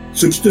nouveau.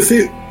 Ce qui te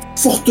fait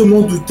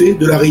fortement douter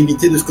de la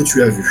réalité de ce que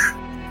tu as vu.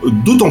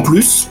 D'autant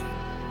plus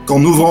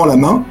qu'en ouvrant la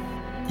main,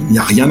 il n'y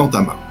a rien dans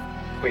ta main.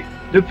 Oui.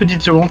 2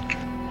 petites secondes.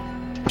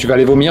 Tu vas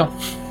aller vomir ?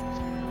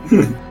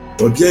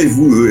 J'aurais bien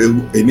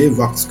aimé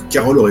voir ce que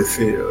Carole aurait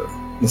fait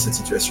dans cette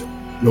situation.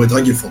 Il aurait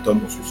dragué le fantôme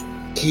dans ce sens.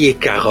 Qui est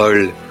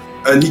Carole ?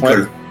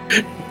 Nicole.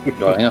 Ouais. Il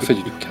n'aurait rien fait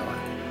du tout,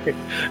 Carole.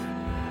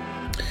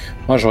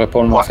 Moi, j'aurais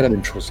probablement fait la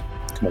même chose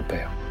que mon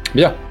père.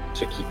 Bien.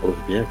 Ce qui prouve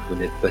bien que vous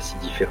n'êtes pas si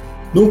différents.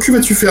 Donc, que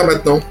vas-tu faire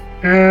maintenant ?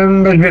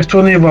 Je vais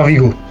retourner voir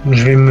Vigo.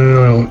 Je vais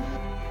me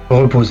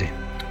reposer.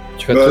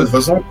 Tu vas de toute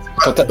façon,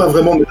 t'as pas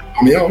vraiment de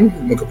dormir, hein,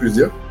 on peut plus le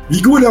dire.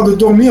 Vigo a l'air de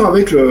dormir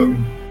avec le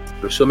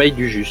sommeil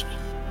du juste.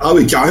 Ah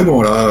oui,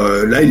 carrément,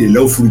 là il est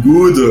là au full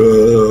good,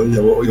 il n'y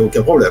a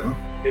aucun problème.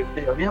 Hein.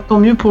 Bien, tant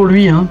mieux pour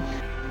lui. Hein.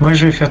 Moi,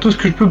 je vais faire tout ce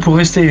que je peux pour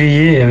rester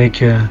éveillé. Et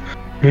avec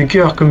le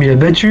cœur comme il a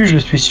battu, je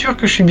suis sûr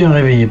que je suis bien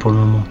réveillé pour le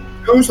moment.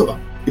 Ah oui, ça va.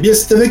 Eh bien,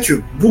 c'est avec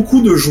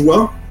beaucoup de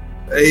joie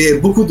et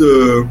beaucoup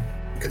de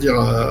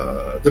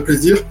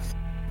plaisir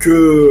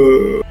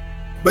que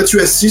tu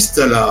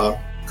assistes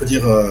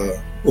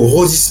au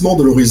rosissement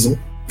de l'horizon,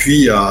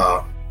 puis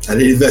à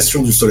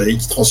l'élévation du soleil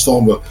qui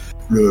transforme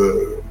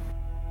le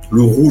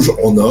rouge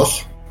en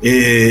or.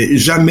 Et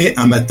jamais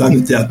un matin ne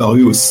t'est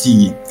apparu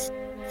aussi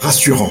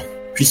rassurant.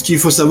 Puisqu'il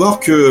faut savoir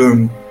que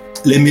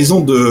les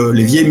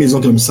vieilles maisons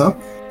comme ça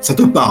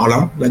te parle,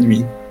 hein, la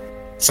nuit.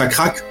 Ça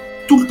craque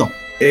tout le temps.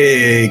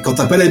 Et quand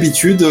t'as pas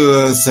l'habitude,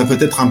 ça peut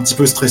être un petit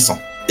peu stressant.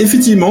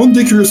 effectivement,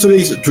 dès que le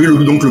soleil... Tu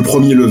es donc le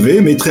premier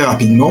levé, mais très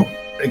rapidement,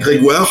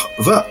 Grégoire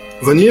va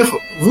venir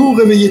vous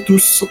réveiller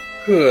tous.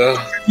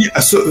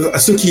 À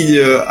ceux qui,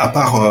 à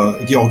part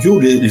Georgio,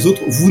 les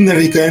autres, vous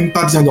n'avez quand même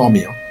pas bien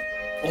dormi. Hein.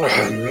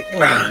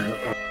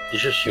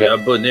 Je suis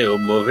abonné au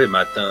mauvais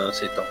matin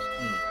ces temps.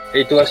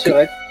 Et toi,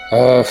 Surette?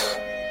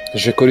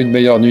 J'ai connu de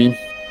meilleures nuits,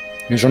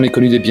 mais j'en ai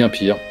connu des bien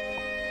pires.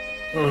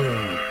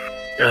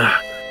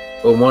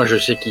 Au moins, je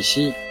sais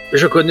qu'ici,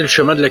 je connais le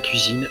chemin de la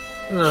cuisine.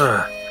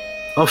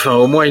 Enfin,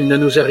 au moins, il ne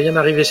nous est rien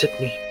arrivé cette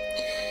nuit.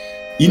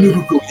 Il ne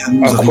peut plus rien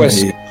nous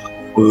arriver.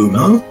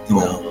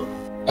 Maintenant.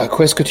 À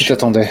quoi est-ce que tu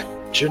t'attendais?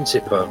 Je ne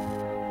sais pas.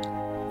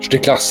 Je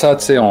déclare ça,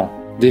 tu sais, en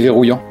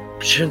déverrouillant.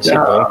 Je ne sais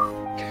pas.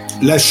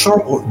 La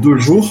chambre de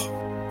jour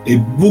est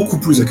beaucoup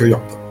plus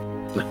accueillante.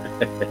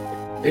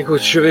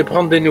 Écoute, je vais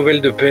prendre des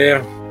nouvelles de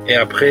Père, et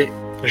après,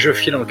 je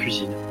file en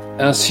cuisine.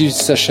 Ainsi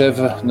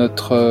s'achève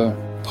notre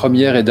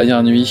première et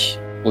dernière nuit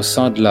au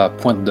sein de la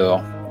Pointe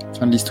d'Or.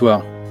 Fin de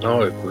l'histoire.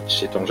 Non, écoute,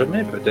 sait-on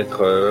jamais,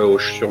 peut-être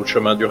sur le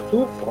chemin du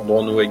retour,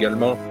 prendrons-nous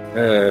également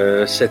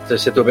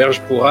cette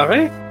auberge pour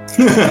arrêt.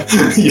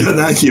 Il y en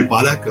a un qui est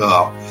pas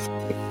d'accord.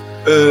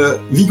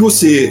 Vigo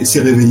s'est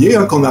réveillé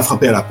quand on a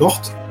frappé à la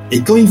porte,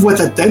 et quand il voit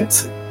ta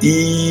tête,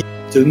 il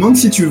te demande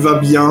si tu vas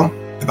bien.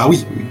 Bah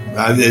oui,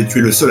 tu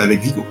es le seul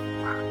avec Vigo.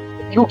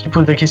 Vigo qui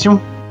pose la question?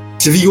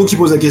 C'est Vigo qui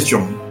pose la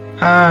question.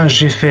 Ah,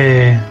 j'ai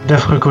fait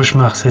d'affreux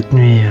cauchemars cette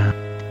nuit.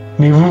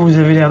 Mais vous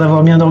avez l'air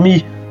d'avoir bien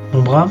dormi,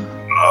 mon brave.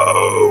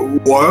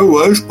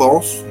 Ouais, je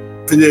pense.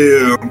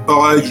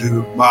 Pareil,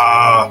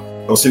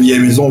 dans ces vieilles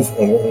maisons,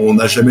 on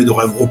n'a jamais de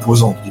rêve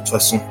reposant, de toute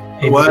façon.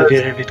 Et vous avez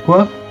rêvé de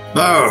quoi?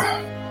 Ça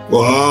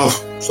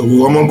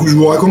vaut vraiment le coup que je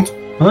vous raconte?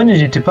 Ouais,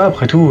 n'hésitez pas,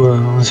 après tout,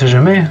 on ne sait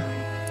jamais.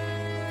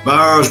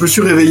 Je me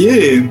suis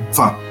réveillé,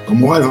 dans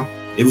mon rêve,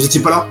 et vous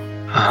étiez pas là.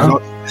 Ah.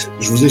 Alors,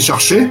 je vous ai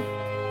cherché,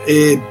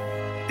 et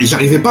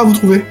j'arrivais pas à vous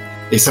trouver.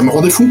 Et ça me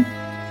rendait fou.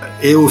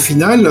 Et au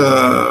final,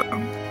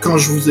 quand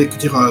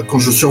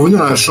je suis revenu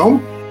dans la chambre,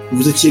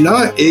 vous étiez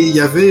là, et il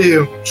y avait,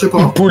 je sais pas...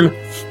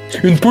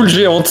 Une poule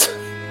géante.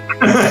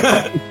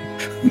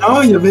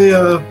 Non, il y avait...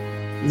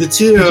 vous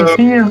étiez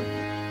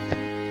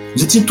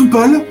tout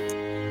pâle,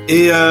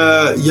 et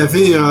il y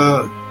avait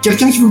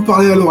quelqu'un qui vous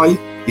parlait à l'oreille.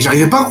 Et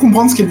j'arrivais pas à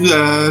comprendre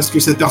ce que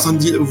cette personne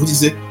vous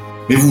disait.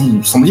 Mais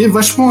vous sembliez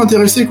vachement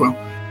intéressé, quoi.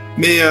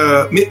 Mais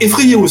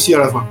effrayé aussi à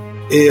la fois.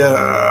 Et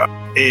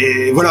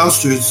voilà,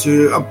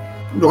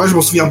 le reste je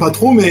m'en souviens pas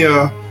trop, mais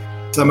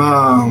ça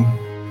m'a...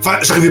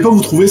 j'arrivais pas à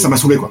vous trouver, ça m'a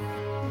saoulé, quoi.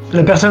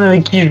 La personne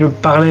avec qui je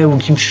parlais ou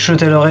qui me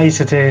chuchotait à l'oreille,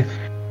 c'était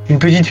une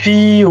petite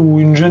fille ou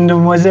une jeune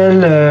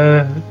demoiselle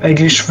avec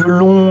les cheveux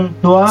longs,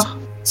 noirs?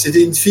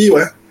 C'était une fille,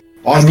 ouais.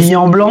 Habillée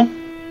en blanc?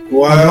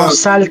 Ouais. En blanc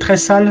sale, très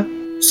sale?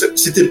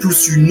 C'était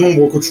plus une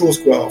ombre qu'autre chose,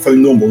 quoi. Enfin,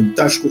 une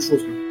tache qu'autre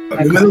chose.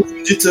 Mais maintenant,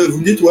 vous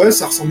me dites, ouais,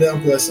 ça ressemblait un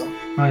peu à ça.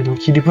 Ouais,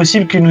 donc il est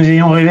possible que nous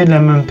ayons rêvé de la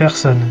même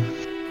personne.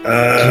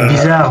 C'est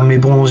bizarre, mais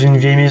bon, dans une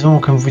vieille maison,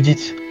 comme vous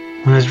dites,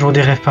 on a toujours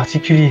des rêves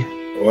particuliers.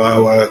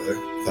 Ouais.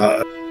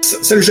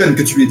 C'est le gène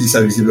que tu lui as dit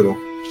ça, visiblement.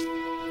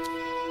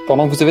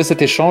 Pendant que vous avez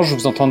cet échange,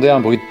 vous entendez un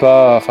bruit de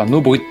pas, nos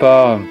bruits de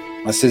pas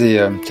assez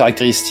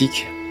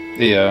caractéristiques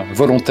et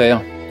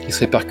volontaires qui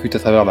se répercutent à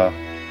travers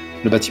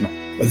le bâtiment.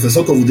 De toute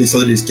façon, quand vous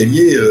descendez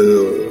l'escalier,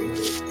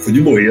 vous faites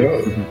du bruit.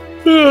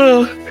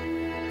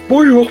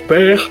 Bonjour,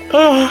 Père.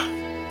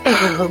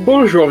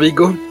 Bonjour,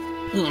 Vigo.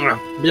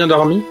 Bien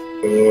dormi?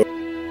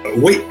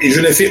 Oui, et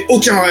je n'ai fait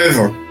aucun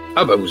rêve.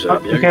 Vous avez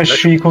bien. En tout cas, je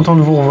suis content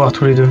de vous revoir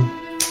tous les deux.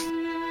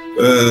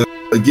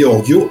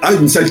 Georgio a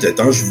une sale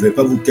tête, je vais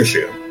pas vous le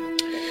cacher.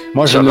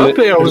 Moi,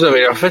 Père, vous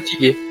avez l'air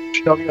fatigué.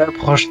 Je dormirai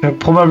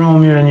probablement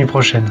mieux la nuit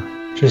prochaine.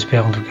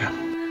 J'espère, en tout cas.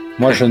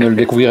 Moi, je ne le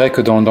découvrirai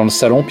que dans le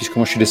salon, puisque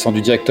moi, je suis descendu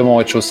directement au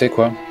rez-de-chaussée,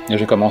 quoi. Et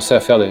j'ai commencé à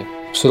faire des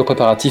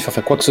pseudo-préparatifs,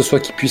 quoi que ce soit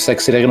qui puisse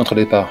accélérer notre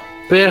départ.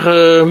 Père,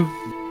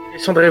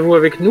 descendrez-vous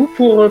avec nous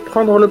pour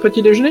prendre le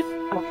petit déjeuner?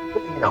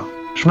 Non.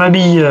 Je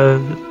m'habille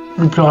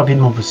le plus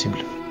rapidement possible.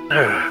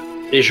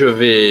 Et je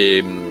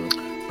vais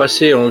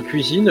passer en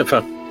cuisine,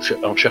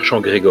 en cherchant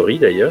Grégory,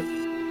 d'ailleurs.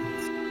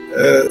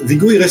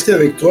 Vigo est resté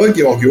avec toi,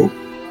 Georgio,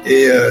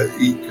 et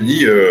il te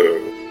dit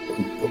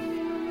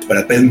c'est pas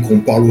la peine qu'on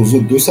parle aux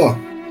autres de ça.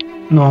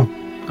 Non,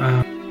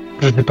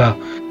 je sais pas.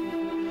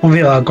 On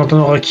verra, quand on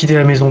aura quitté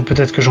la maison,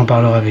 peut-être que j'en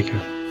parlerai avec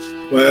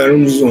eux. Ouais,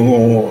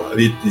 allons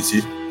allez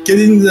ici.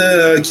 Kéline,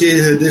 qui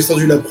est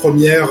descendue la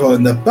première,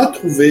 n'a pas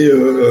trouvé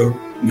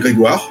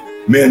Grégoire,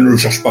 mais elle ne le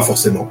cherche pas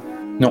forcément.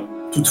 Non.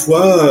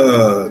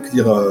 Toutefois,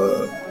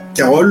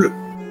 Nicole,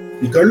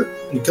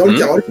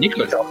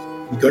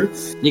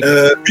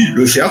 lui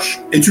le cherche,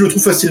 et tu le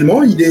trouves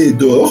facilement, il est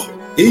dehors,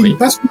 et il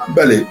passe le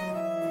balai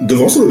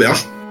devant son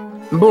auberge.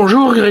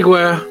 Bonjour,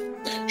 Grégoire.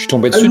 Je suis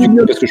tombé dessus du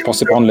coup, parce que je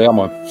pensais prendre l'air,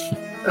 moi.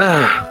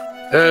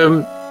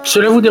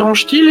 Cela vous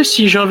dérange-t-il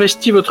si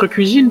j'investis votre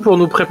cuisine pour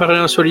nous préparer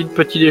un solide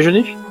petit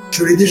déjeuner?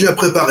 Je l'ai déjà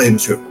préparé,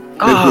 monsieur.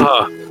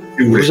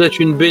 Vous êtes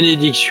une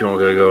bénédiction,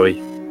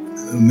 Grégory.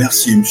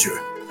 Merci, monsieur.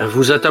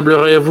 Vous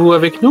attablerez-vous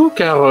avec nous,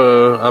 car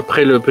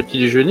après le petit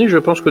déjeuner, je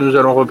pense que nous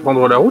allons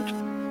reprendre la route.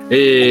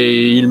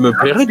 Et il me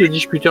plairait de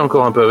discuter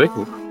encore un peu avec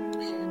vous.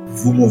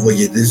 Vous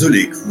m'envoyez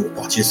désolé que vous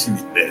repartiez si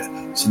vite, mais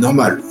c'est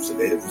normal, vous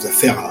avez vos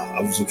affaires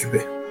à vous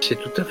occuper. C'est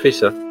tout à fait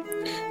ça.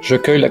 Je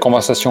cueille la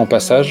conversation au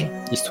passage,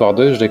 histoire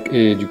d'eux,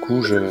 et du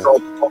coup je... Tu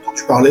as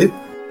entendu parler?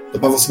 T'as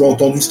pas forcément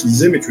entendu ce qu'il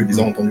disait, mais tu les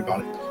as entendu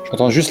parler.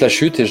 J'entends juste la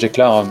chute et je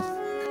déclare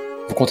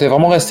vous comptez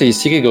vraiment rester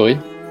ici, Grégory?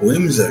 Oui,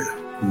 mademoiselle,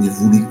 mais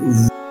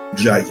vous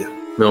j'aille.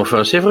 Mais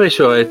enfin, c'est vrai,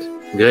 Sorette.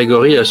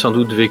 Grégory a sans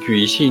doute vécu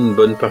ici une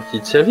bonne partie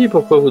de sa vie.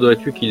 Pourquoi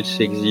voudrais-tu qu'il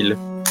s'exile?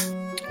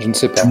 Je ne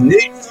sais pas.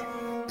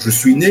 Je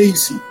suis né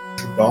ici.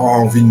 Je n'ai pas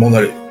envie de m'en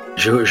aller.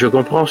 Je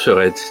comprends,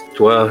 Sorette.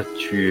 Toi,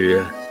 tu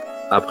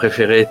as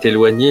préféré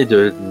t'éloigner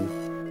de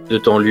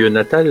ton lieu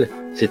natal.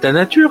 C'est ta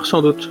nature,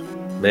 sans doute.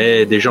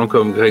 Mais des gens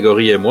comme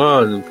Grégory et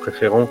moi, nous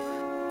préférons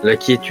la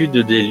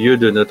quiétude des lieux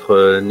de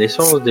notre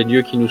naissance, des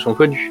lieux qui nous sont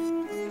connus.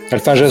 Elle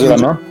fait un geste de la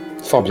main.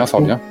 Fort bien,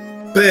 fort bien.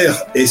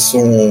 Père et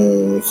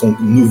son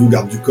nouveau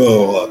garde du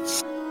corps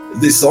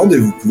descendent et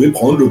vous pouvez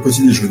prendre le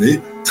petit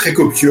déjeuner très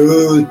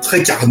copieux,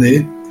 très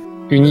carné.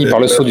 Unis par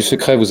le sceau du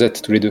secret, vous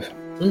êtes tous les deux.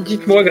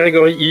 Dites-moi,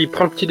 Grégory, il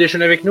prend le petit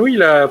déjeuner avec nous?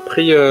 Il a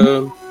pris...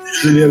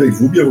 Je l'ai avec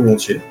vous, bien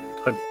volontiers.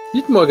 Très bien.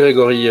 Dites-moi,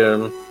 Grégory...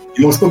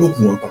 Il mange pas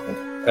beaucoup, hein, par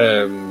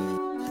contre.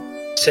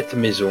 Cette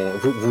maison,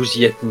 vous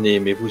y êtes né,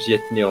 mais vous y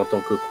êtes né en tant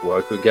que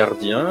quoi? Que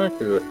gardien?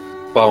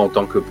 Pas en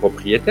tant que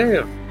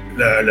propriétaire?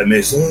 La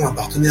maison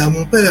appartenait à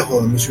mon père,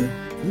 monsieur.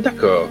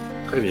 D'accord,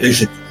 très bien. Et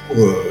j'ai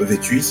toujours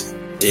vécu ici.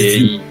 Et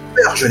une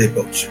auberge à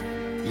l'époque.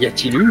 Y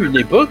a-t-il eu une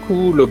époque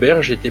où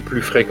l'auberge était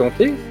plus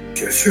fréquentée?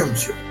 Bien sûr,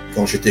 monsieur.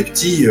 Quand j'étais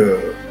petit, il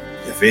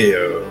y avait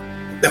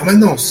en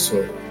permanence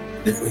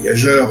des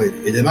voyageurs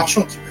et des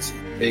marchands qui passaient.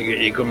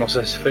 Et comment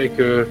ça se fait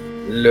que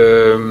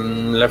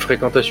la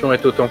fréquentation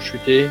est autant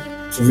chutée?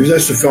 Son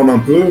visage se ferme un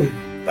peu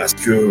parce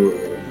que,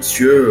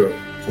 monsieur,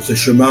 sur ces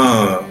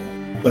chemins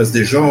où passent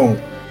des gens,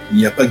 il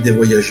n'y a pas que des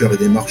voyageurs et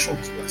des marchands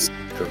qui passent.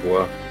 Je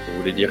vois. Vous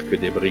voulez dire que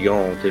des brigands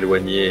ont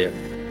éloigné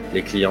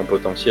les clients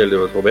potentiels de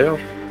votre auberge?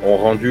 Ont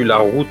rendu la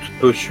route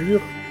peu sûre?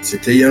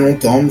 C'était il y a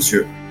longtemps,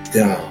 monsieur.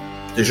 J'étais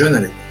jeune à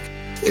l'époque.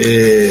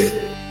 Et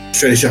je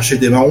suis allé chercher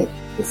des marrons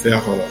pour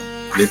faire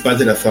les pâtes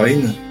et la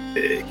farine.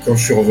 Et quand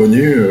je suis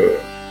revenu,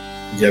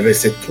 il y avait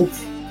cette troupe,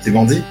 des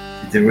bandits,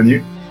 qui étaient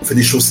venus. On fait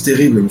des choses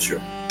terribles, monsieur.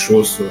 Des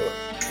choses,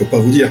 je peux pas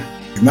vous dire.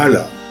 Du mal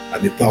à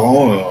mes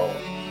parents, à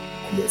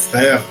mon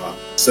frère, à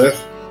ma sœur.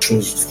 Des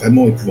choses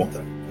vraiment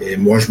épouvantables. Et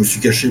moi, je me suis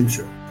caché,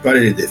 monsieur. Je peux pas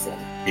aller les défendre.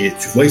 Et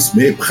tu vois, il se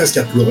met presque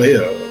à pleurer.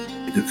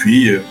 Et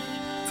depuis,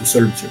 tout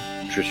seul, monsieur.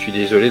 Je suis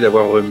désolé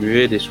d'avoir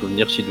remué des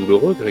souvenirs si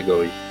douloureux,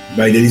 Grégory.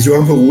 Il a les yeux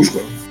un peu rouges,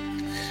 quoi.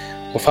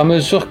 Au fur et à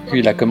mesure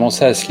qu'il a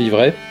commencé à se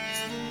livrer,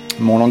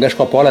 mon langage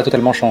corporel a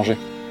totalement changé.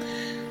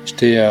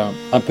 J'étais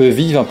un peu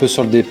vif, un peu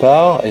sur le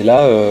départ, et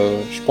là,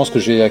 je pense que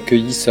j'ai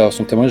accueilli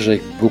son témoignage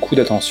avec beaucoup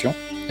d'attention.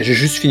 Et j'ai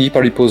juste fini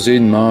par lui poser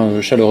une main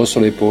chaleureuse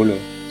sur l'épaule,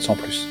 sans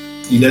plus.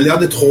 Il a l'air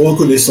d'être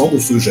reconnaissant de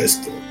ce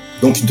geste,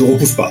 donc il ne te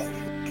repousse pas.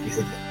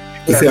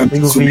 Je te fais un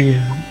petit sourire.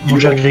 Mon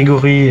cher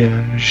Grégory,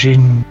 j'ai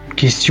une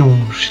question,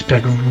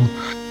 j'espère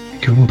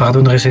que vous me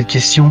pardonnerez cette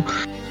question.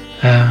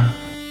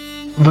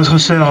 Votre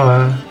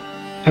sœur,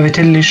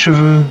 avait-elle les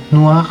cheveux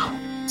noirs?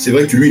 C'est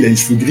vrai que lui, il a les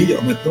cheveux gris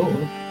maintenant.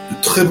 Hein.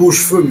 De très beaux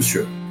cheveux,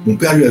 monsieur. Mon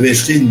père lui avait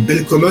acheté une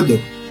belle commode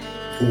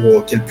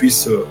pour qu'elle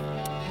puisse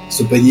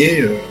se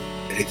peigner.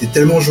 Elle était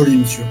tellement jolie,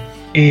 monsieur.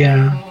 Et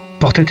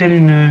portait-elle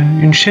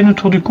une chaîne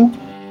autour du cou?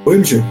 Oui,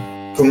 monsieur.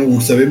 Comment vous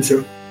le savez,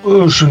 monsieur?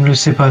 Oh, je ne le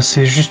sais pas,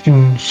 c'est juste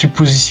une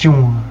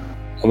supposition.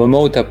 Au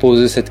moment où tu as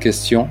posé cette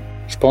question,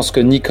 je pense que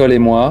Nicole et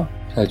moi,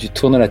 on a dû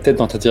tourner la tête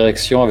dans ta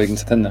direction avec une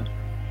certaine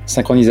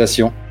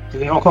synchronisation.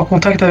 Vous avez encore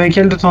contact avec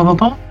elle de temps en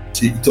temps?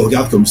 Il te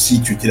regarde comme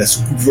si tu étais la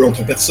soucoupe volante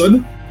en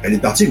personne. Elle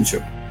est partie,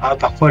 monsieur. Ah,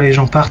 parfois les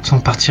gens partent sans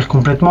partir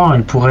complètement.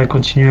 Elle pourrait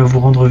continuer à vous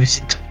rendre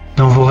visite.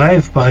 Dans vos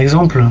rêves, par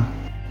exemple?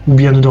 Ou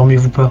bien ne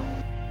dormez-vous pas?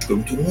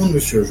 Comme tout le monde,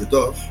 monsieur, je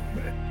dors.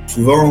 Mais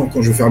souvent,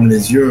 quand je ferme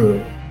les yeux,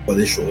 je vois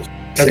des choses.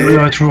 La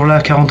douleur est toujours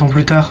là, 40 ans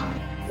plus tard?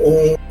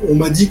 On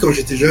m'a dit quand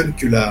j'étais jeune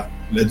que la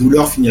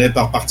douleur finirait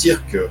par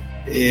partir,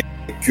 et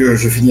que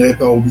je finirais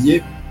par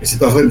oublier. Mais c'est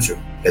pas vrai, monsieur.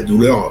 La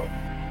douleur,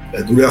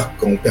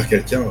 quand on perd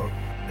quelqu'un,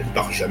 elle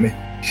part jamais.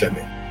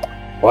 Jamais.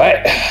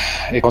 Ouais,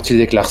 et quand il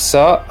déclare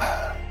ça,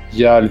 il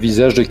y a le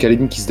visage de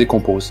Kaline qui se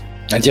décompose.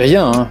 Elle dit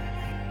rien, hein.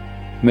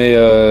 Mais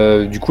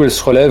du coup, elle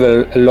se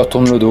relève, elle leur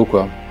tourne le dos,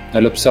 quoi.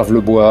 Elle observe le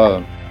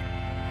bois.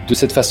 De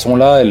cette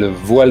façon-là, elle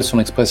voile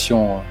son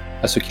expression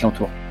à ceux qui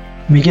l'entourent.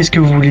 Mais qu'est-ce que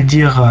vous voulez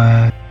dire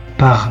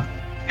par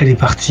 « elle est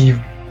partie » Vous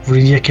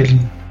voulez dire qu'elle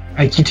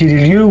a quitté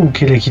les lieux ou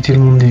qu'elle a quitté le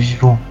monde des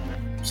vivants?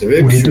 Vous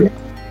savez, monsieur,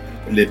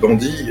 les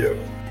bandits,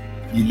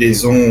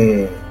 ils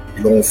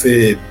ont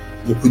fait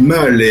beaucoup de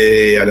mal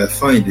et à la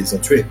fin, ils les ont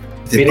tués.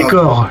 Mais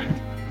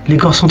les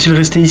corps sont-ils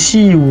restés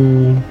ici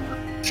ou...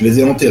 Je les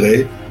ai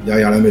enterrés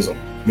derrière la maison.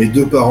 Mes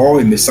 2 parents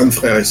et mes 5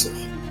 frères et sœurs.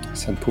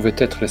 Ça ne pouvait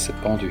être les 7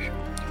 pendus.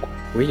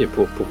 Oui, et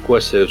pourquoi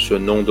ce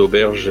nom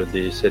d'auberge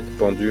des 7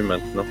 pendus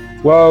maintenant?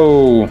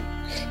 Waouh!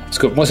 Parce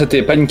que moi,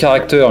 c'était pas une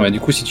caractère, mais du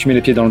coup, si tu mets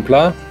les pieds dans le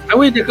plat... Ah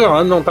oui, d'accord.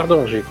 Hein, non,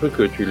 pardon, j'ai cru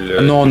que tu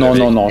le...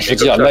 Non. Je veux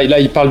dire, là,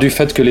 il parle du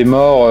fait que les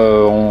morts,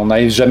 on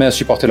n'arrive jamais à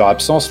supporter leur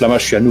absence. Là, moi,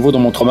 je suis à nouveau dans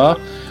mon trauma.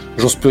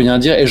 J'ose plus rien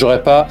dire et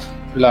j'aurais pas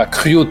la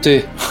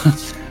cruauté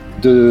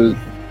de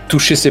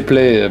toucher ses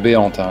plaies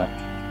béantes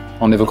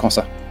en évoquant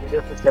ça.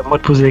 C'est à moi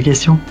de poser la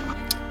question.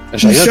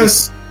 Il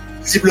chasse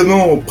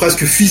visiblement,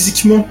 presque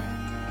physiquement,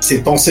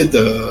 ses pensées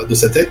de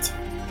sa tête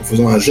en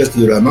faisant un geste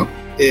de la main.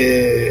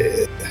 Et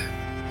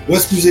où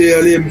est-ce que vous allez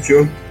aller,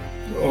 monsieur?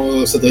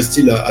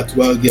 S'adresse-t-il à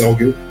toi,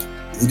 Georgio.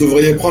 Vous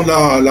devriez prendre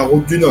la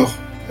route du nord.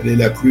 Elle est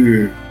la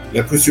plus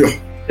sûre.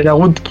 C'est la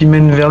route qui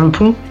mène vers le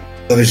pont?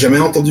 Vous n'avez jamais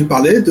entendu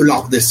parler de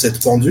l'arbre des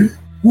 7 pendus?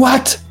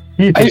 What?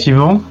 Oui,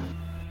 effectivement.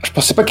 Je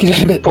pensais pas qu'il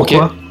allait mettre...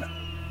 Pourquoi? Okay.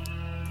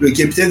 Le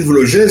capitaine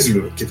Vologez,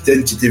 le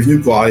capitaine qui était venu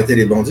pour arrêter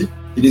les bandits,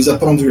 il les a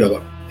pendus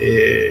là-bas.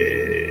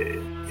 Et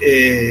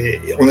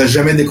on n'a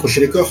jamais décroché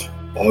les corps.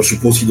 Bon, je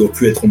suppose qu'ils doivent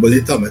plus être en bon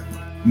état maintenant.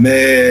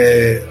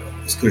 Mais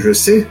ce que je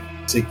sais,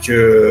 c'est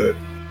que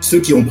ceux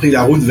qui ont pris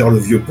la route vers le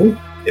vieux pont,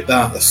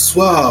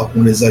 soit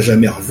on les a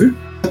jamais revus.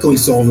 Quand ils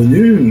sont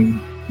revenus,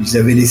 ils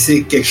avaient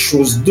laissé quelque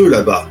chose d'eux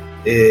là-bas.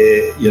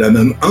 Et il y en a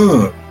même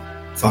un,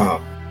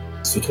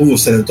 se trouve au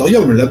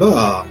sanatorium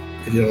là-bas,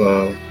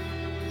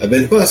 à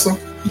Belpass. Hein.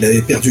 Il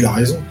avait perdu la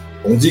raison.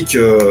 On dit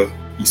qu'ils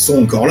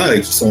sont encore là et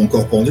qu'ils sont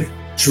encore pendus.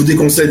 Je vous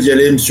déconseille d'y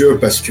aller, monsieur,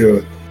 parce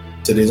que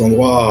c'est des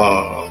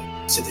endroits,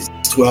 c'est des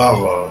histoires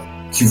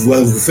qui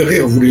vont vous faire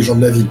rire, vous les gens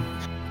de la ville.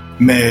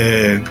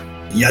 Mais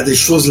il y a des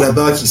choses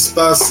là-bas qui se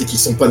passent et qui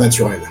sont pas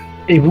naturelles.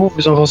 Et vous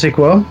en pensez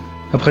quoi?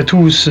 Après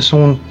tout, ce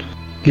sont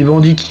les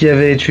bandits qui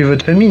avaient tué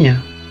votre famille.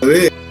 Vous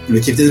savez, le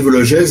capitaine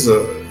Vologez,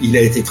 il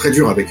a été très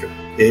dur avec eux.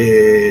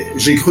 Et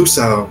j'ai cru que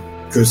ça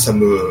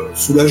me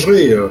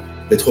soulagerait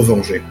d'être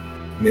vengé.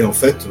 Mais en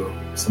fait,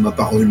 ça m'a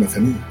pas rendu ma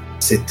famille.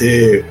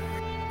 C'était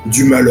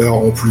du malheur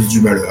en plus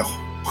du malheur.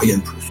 Rien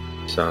de plus.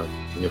 Ça,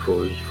 il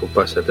faut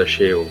pas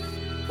s'attacher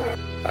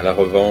à la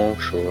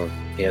revanche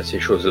et à ces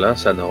choses-là.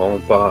 Ça ne rend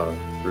pas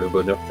le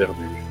bonheur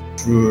perdu.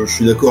 Je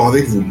suis d'accord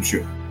avec vous,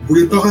 monsieur. Vous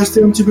voulez pas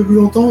rester un petit peu plus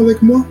longtemps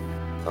avec moi?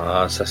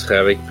 Ah, ça serait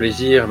avec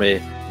plaisir,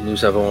 mais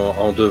nous avons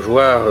en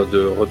devoir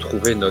de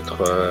retrouver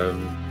notre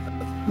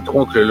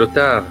oncle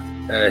Lothar.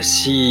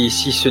 Si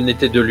ce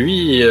n'était de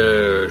lui,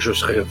 je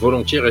serais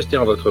volontiers resté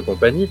en votre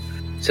compagnie.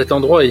 Cet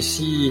endroit est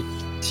si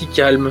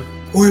calme.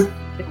 Oui.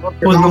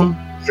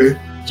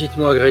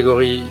 Dites-moi,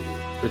 Grégory,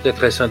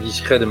 peut-être est-ce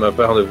indiscret de ma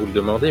part de vous le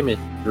demander, mais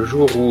le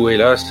jour où,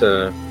 hélas,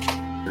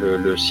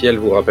 le ciel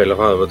vous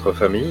rappellera à votre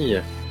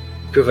famille,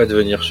 que va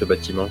devenir ce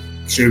bâtiment?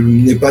 Je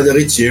n'ai pas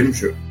d'héritier,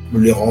 monsieur. Je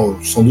me les rends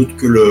sans doute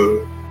que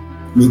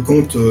le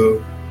comte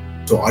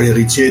sera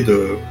l'héritier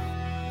de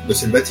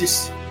cette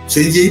bâtisse.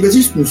 C'est une vieille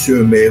bâtisse,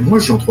 monsieur, mais moi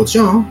je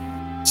l'entretiens. Hein.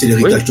 C'est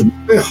l'héritage de mon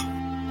père.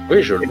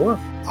 Oui, je le vois.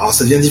 Alors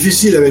ça devient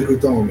difficile avec le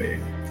temps, mais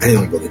elle est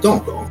en bon état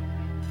encore.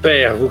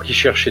 Père, vous qui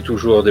cherchez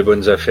toujours des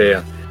bonnes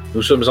affaires,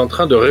 nous sommes en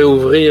train de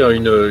réouvrir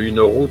une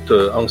route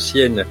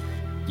ancienne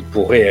qui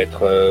pourrait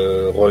être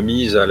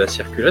remise à la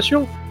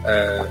circulation.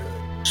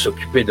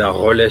 S'occuper d'un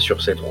relais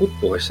sur cette route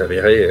pourrait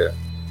s'avérer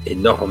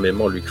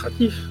énormément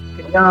lucratif.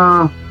 Eh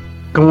bien,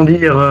 comment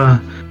dire,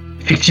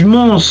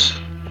 effectivement,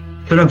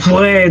 cela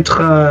pourrait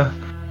être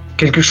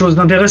quelque chose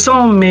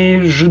d'intéressant,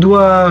 mais je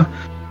dois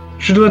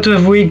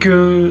t'avouer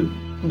que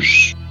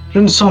je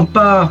ne sens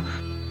pas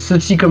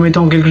ceci comme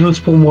étant quelque chose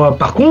pour moi.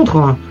 Par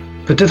contre,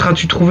 peut-être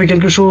as-tu trouvé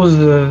quelque chose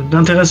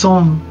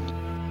d'intéressant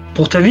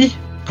pour ta vie,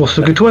 pour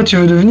ce que toi tu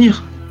veux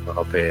devenir.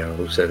 Oh père,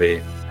 vous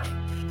savez,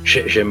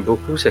 j'aime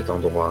beaucoup cet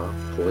endroit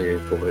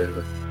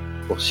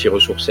pour s'y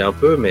ressourcer un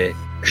peu, mais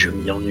je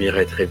m'y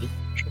ennuierai très vite.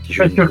 Si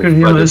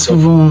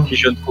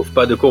je ne trouve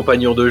pas de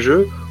compagnon de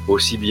jeu,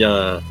 aussi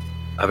bien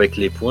avec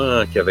les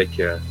poings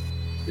qu'avec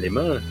les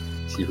mains,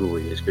 si vous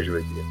voyez ce que je veux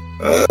dire.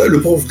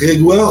 Le pauvre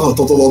Grégoire,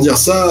 t'entendant dire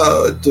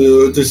ça,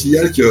 te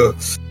signale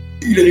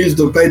qu'il risque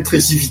de ne pas être très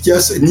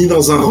efficace ni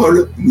dans un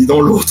rôle, ni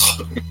dans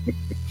l'autre.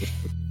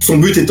 Son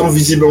but étant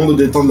visiblement de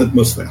détendre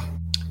l'atmosphère.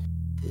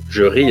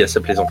 Je ris à sa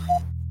plaisanterie.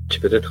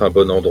 C'est peut-être un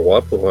bon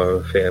endroit pour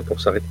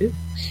s'arrêter.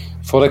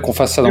 Faudrait qu'on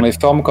fasse ça dans les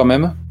formes quand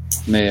même,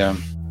 mais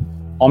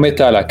en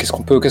métal, là, qu'est-ce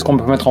qu'on peut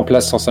mettre en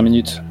place en 5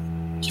 minutes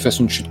qui fasse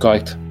une chute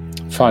correcte?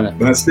 Enfin,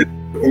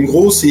 en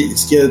gros,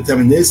 ce qui est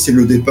déterminé, c'est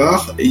le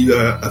départ, et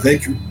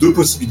avec 2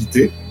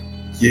 possibilités,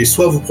 qui est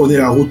soit vous prenez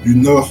la route du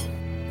nord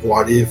pour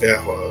aller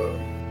vers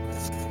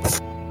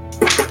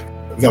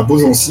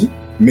Beaugency,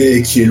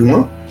 mais qui est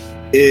loin,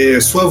 et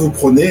soit vous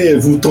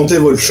tentez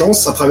votre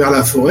chance à travers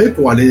la forêt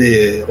pour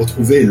aller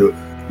retrouver le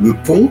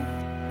pont,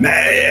 mais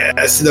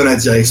c'est dans la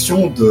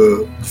direction du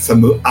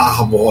fameux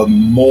arbre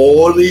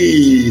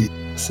Mori.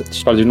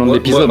 Tu parles du nom de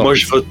l'épisode. Moi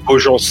je vote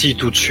Beaugency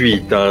tout de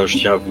suite, hein, je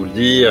tiens à vous le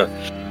dire.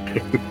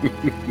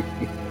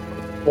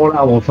 Pour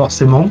l'arbre,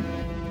 forcément.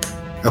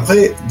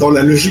 Après, dans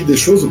la logique des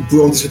choses, vous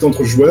pouvez en discuter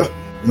entre joueurs,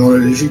 mais dans la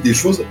logique des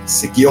choses,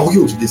 c'est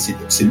Georgio qui décide.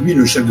 C'est lui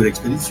le chef de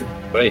l'expédition.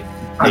 Oui.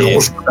 Pas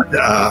grand-chose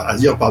à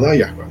dire par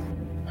derrière, quoi.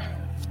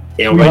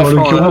 Et en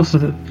l'occurrence,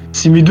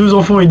 si mes 2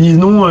 enfants ils disent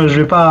non,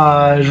 je vais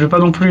pas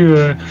non plus.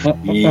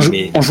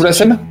 On joue la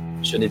scène?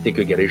 Ce n'était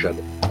que galéjade.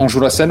 On joue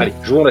la scène? Allez,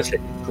 jouons la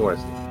scène.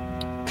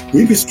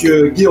 Oui, puisque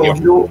Guy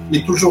Orvio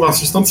est toujours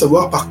insistant de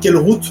savoir par quelle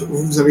route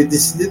vous avez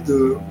décidé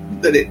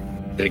d'aller.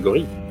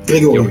 Grégory.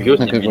 Grégory.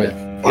 c'est lui.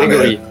 Ah,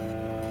 Grégory.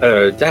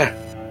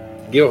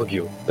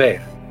 Georgio,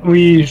 père.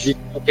 Oui,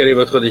 Dites-nous quelle est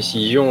votre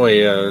décision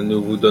et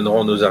nous vous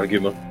donnerons nos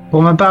arguments.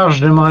 pour ma part,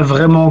 j'aimerais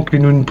vraiment que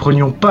nous ne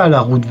prenions pas la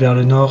route vers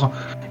le nord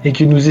et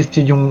que nous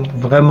essayions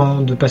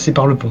vraiment de passer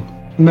par le pont.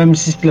 Même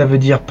si cela veut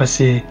dire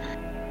passer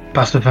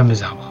par ce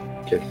fameux arbre.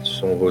 Quels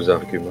sont vos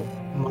arguments?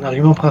 Mon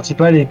argument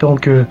principal étant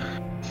que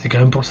c'est quand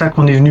même pour ça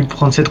qu'on est venu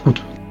prendre cette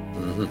route.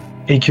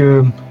 Et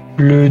que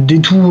le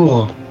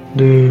détour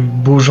de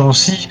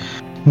Beaugency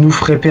nous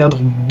ferait perdre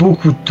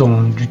beaucoup de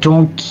temps. Du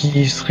temps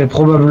qui serait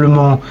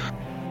probablement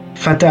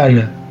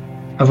fatal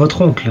à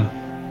votre oncle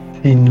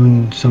si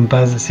nous ne sommes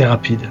pas assez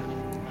rapides.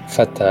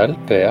 Fatal,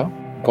 père.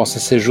 Pensez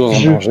ces jours en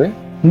Je- danger.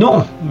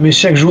 Non, mais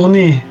chaque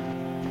journée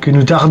que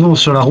nous tardons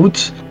sur la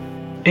route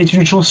est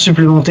une chance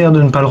supplémentaire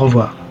de ne pas le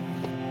revoir.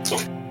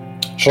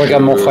 Je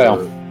regarde mon frère.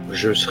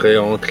 Je serais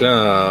enclin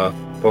à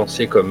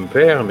penser comme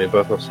père, mais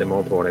pas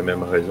forcément pour les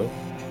mêmes raisons.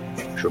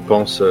 Je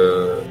pense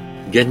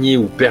gagner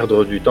ou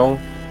perdre du temps,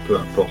 peu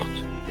importe.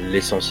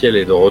 L'essentiel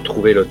est de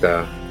retrouver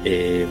Lothar.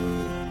 Et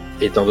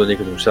étant donné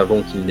que nous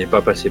savons qu'il n'est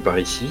pas passé par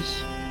ici,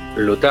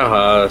 Lothar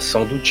a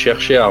sans doute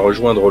cherché à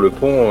rejoindre le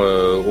pont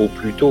au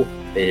plus tôt.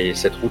 Et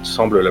cette route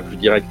semble la plus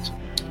directe.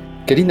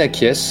 Kaline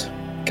acquiesce,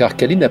 car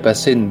Kaline a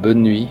passé une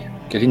bonne nuit.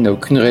 Kaline n'a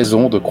aucune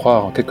raison de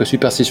croire en quelque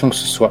superstition que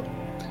ce soit.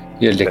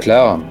 Et elle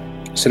déclare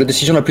 « C'est la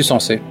décision la plus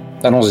sensée.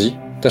 Allons-y.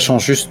 Tâchons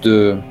juste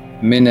de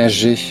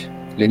ménager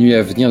les nuits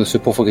à venir de ce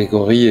pauvre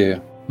Grégory et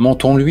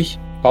montons-lui. »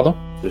 Pardon ?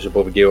 De ce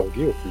pauvre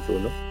Georgio, plutôt,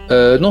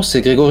 non? Non,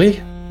 c'est Grégory.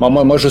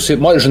 Moi,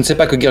 je ne sais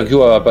pas que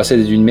Gergio a passé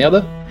une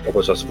merde. Oh,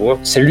 bah, ça se voit.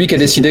 C'est lui qui a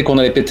décidé qu'on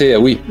allait péter.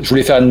 Oui, je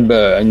voulais faire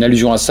une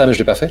allusion à ça, mais je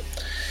l'ai pas fait.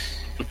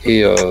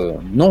 Et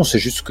non, c'est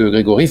juste que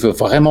Grégory veut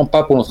vraiment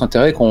pas pour notre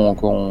intérêt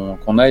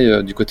qu'on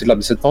aille du côté de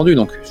l'arbre de cette pendue.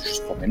 Donc, c'est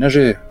juste pour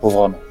ménager, pauvre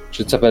homme.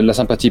 J'ai de la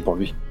sympathie pour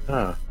lui.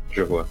 Ah,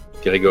 je vois.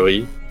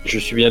 Grégory, je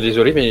suis bien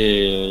désolé,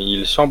 mais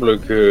il semble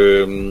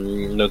que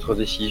notre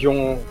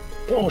décision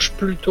penche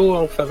plutôt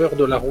en faveur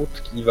de la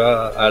route qui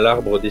va à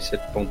l'arbre des 7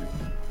 pendus.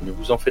 Ne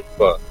vous en faites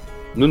pas.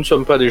 Nous ne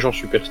sommes pas des gens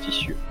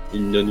superstitieux.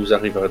 Il ne nous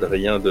arrivera de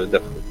rien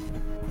d'affreux.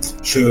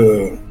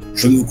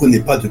 Je ne vous connais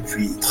pas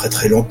depuis très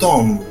très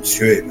longtemps,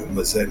 monsieur et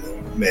mademoiselle,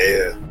 mais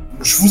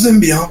je vous aime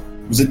bien.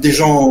 Vous êtes des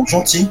gens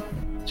gentils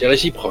C'est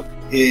réciproque.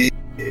 et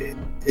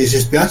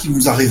j'espère qu'il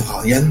vous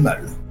arrivera rien de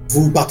mal.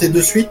 Vous partez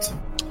de suite?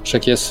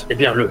 J'acquiesce. Eh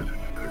bien,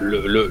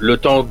 le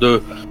temps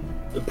de...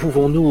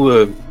 Pouvons-nous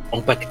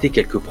empaqueter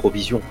quelques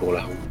provisions pour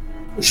la route?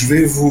 Je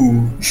vais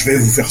vous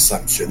faire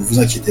ça, monsieur, ne vous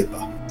inquiétez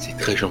pas. C'est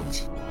très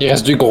gentil. Il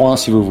reste du groin,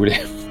 si vous voulez.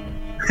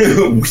 Oui.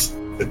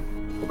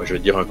 Bon, bah, je vais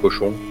dire un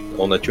cochon.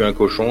 On a tué un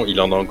cochon, il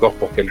en a encore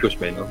pour quelques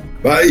semaines. Hein.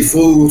 Bah, il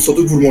faut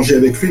surtout que vous le mangez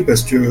avec lui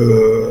parce que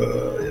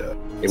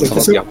Et vous ça en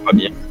fait regarde pas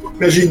bien.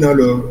 imagine hein,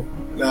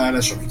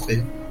 la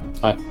charcuterie.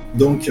 Ouais.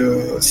 Donc,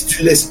 si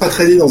tu le laisses pas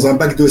traîner dans un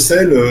bac de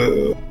sel,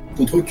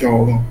 ton truc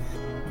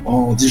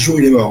en 10 jours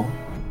il est mort.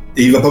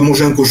 Et il va pas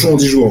manger un cochon en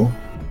 10 jours. Hein.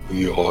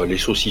 Et, les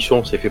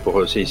saucissons,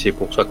 c'est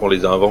pour ça qu'on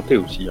les a inventés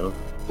aussi, hein,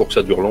 pour que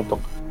ça dure longtemps.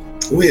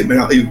 Oui, mais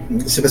alors,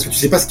 c'est parce que tu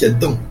sais pas ce qu'il y a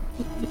dedans.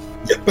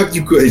 Il n'y a pas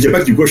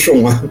que du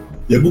cochon. Hein.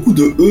 Il y a beaucoup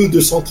de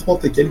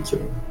E230 et quelques.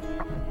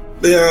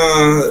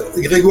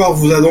 Grégoire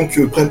vous a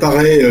donc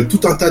préparé tout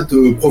un tas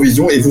de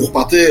provisions et vous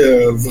repartez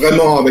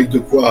vraiment avec de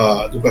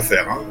quoi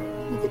faire. Hein.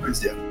 On peut le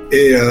dire.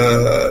 Et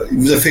il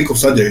vous a fait comme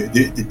ça des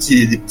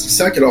petits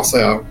sacs. Alors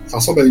ça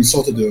ressemble à une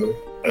sorte de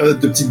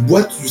petite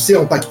boîte, tu sais,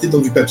 empaquetée dans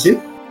du papier.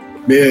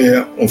 Mais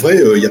en vrai,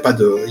 il n'y a pas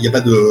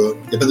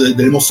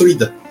d'éléments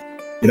solides.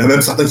 Il y en a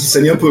même certains qui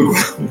saignent un peu, quoi.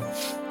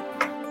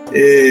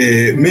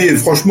 Mais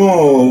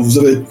franchement, vous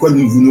avez de quoi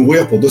vous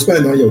nourrir pour 2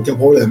 semaines, il n'y a aucun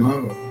problème.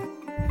 Hein.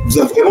 Vous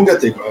avez vraiment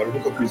gâté, quoi, le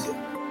moins plaisir.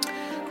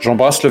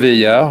 J'embrasse le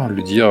vieillard,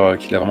 lui dire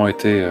qu'il a vraiment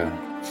été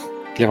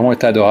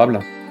adorable,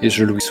 et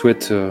je lui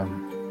souhaite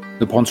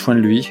de prendre soin de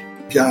lui.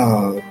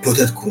 Bien,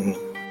 peut-être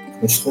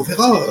qu'on se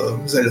reverra,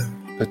 mademoiselle.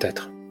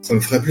 Peut-être. Ça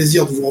me ferait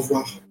plaisir de vous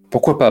revoir.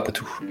 Pourquoi pas, après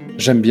tout.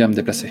 J'aime bien me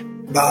déplacer.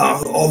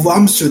 Bah, au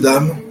revoir, monsieur,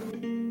 dame.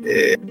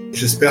 Et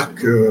j'espère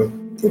que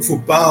vos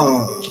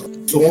pas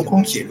seront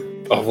tranquilles.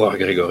 Au revoir,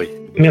 Grégory.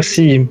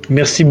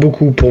 Merci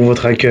beaucoup pour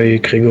votre accueil,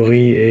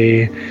 Grégory.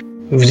 Et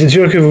vous êtes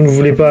sûr que vous ne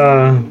voulez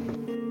pas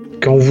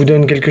qu'on vous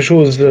donne quelque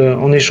chose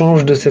en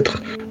échange de cette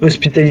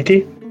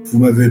hospitalité? Vous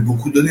m'avez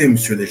beaucoup donné,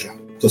 monsieur, déjà.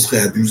 Ça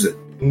serait abusé.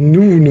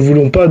 Nous ne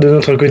voulons pas de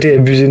notre côté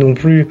abuser non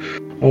plus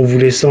en vous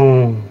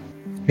laissant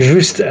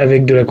juste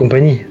avec de la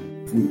compagnie.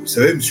 Vous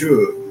savez,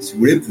 monsieur, si vous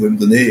voulez, vous pouvez me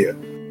donner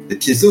des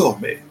pièces d'or,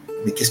 mais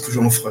qu'est-ce que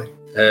j'en ferai?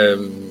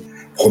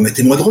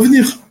 Promettez-moi de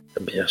revenir.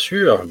 Bien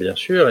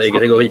sûr. Et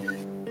Grégory,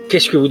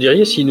 qu'est-ce que vous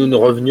diriez si nous ne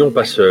revenions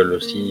pas seuls,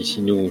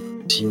 si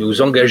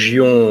nous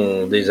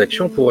engagions des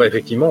actions pour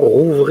effectivement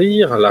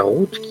rouvrir la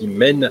route qui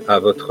mène à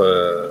votre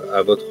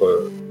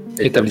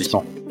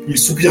Établissement. Il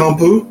soupire un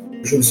peu.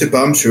 Je ne sais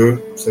pas, monsieur.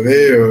 Vous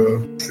savez,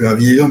 je suis un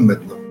vieil homme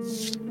maintenant.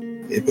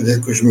 Et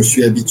peut-être que je me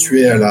suis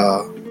habitué à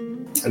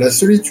la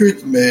solitude,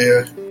 mais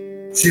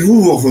Si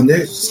vous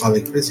revenez, ce sera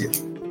avec plaisir.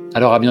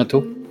 Alors à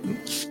bientôt.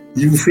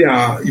 Il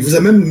vous a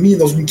même mis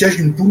dans une cage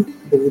une poule,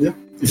 pour vous dire,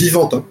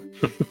 vivante. Hein.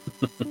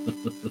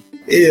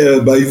 Et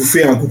il vous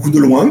fait un coucou de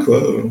loin,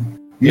 quoi.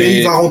 Mais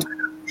il va rentrer.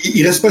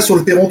 Il reste pas sur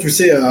le perron, tu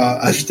sais, à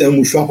agiter un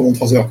mouchoir pendant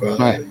 3 heures, quoi.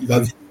 Ouais. Il va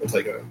vite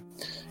rentrer, quand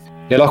même.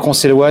 Et alors qu'on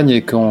s'éloigne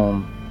et que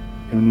nous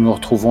nous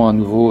retrouvons à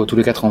nouveau tous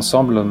les 4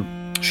 ensemble,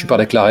 je suis par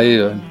déclaré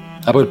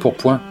à brûle pour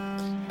point.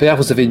 Père,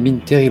 vous avez une mine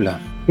terrible.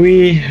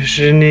 Oui,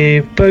 je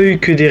n'ai pas eu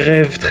que des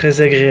rêves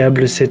très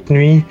agréables cette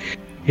nuit,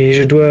 et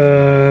je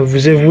dois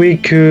vous avouer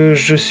que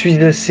je suis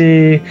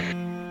assez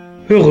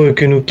heureux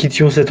que nous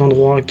quittions cet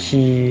endroit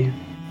qui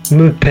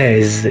me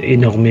pèse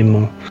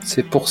énormément.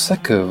 C'est pour ça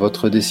que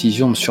votre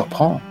décision me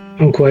surprend.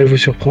 En quoi elle vous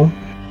surprend ?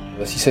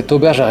 Si cette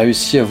auberge a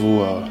réussi à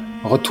vous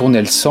retourner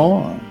le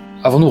sang,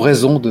 avons-nous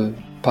raison de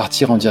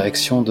partir en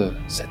direction de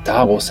cet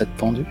arbre aux 7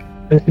 pendus ?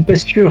 Je ne suis pas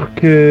sûr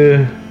que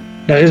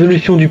la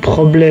résolution du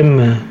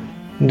problème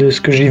de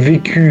ce que j'ai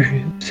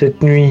vécu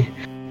cette nuit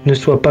ne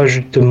soit pas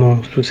justement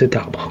sous cet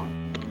arbre,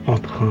 en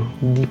train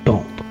d'y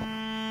pendre.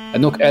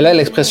 Donc elle a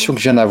l'expression que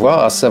je viens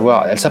d'avoir, à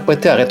savoir, elle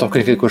s'apprêtait à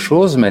rétorquer quelque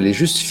chose, mais elle est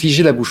juste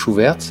figée la bouche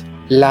ouverte.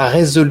 La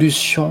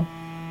résolution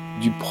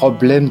du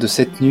problème de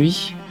cette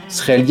nuit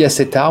serait liée à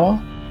cet arbre ?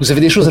 Vous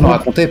avez des choses à nous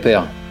raconter,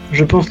 père ?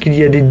 Je pense qu'il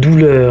y a des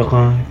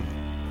douleurs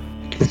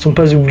qui ne sont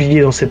pas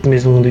oubliées dans cette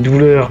maison, des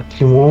douleurs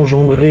qui ont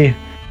engendré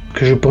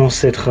que je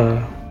pense être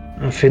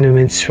un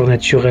phénomène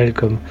surnaturel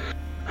comme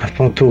un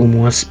fantôme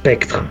ou un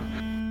spectre.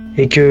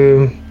 Et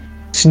que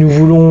si nous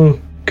voulons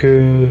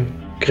que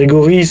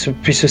Grégory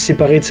puisse se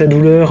séparer de sa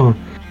douleur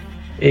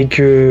et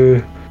que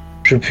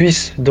je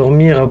puisse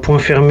dormir à point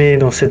fermé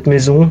dans cette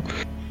maison,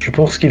 je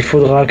pense qu'il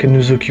faudra que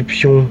nous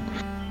occupions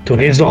de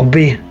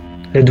résorber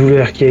la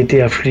douleur qui a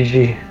été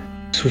affligée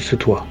sous ce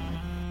toit.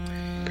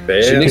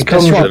 Père, Et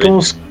comme je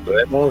pense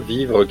vraiment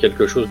vivre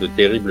quelque chose de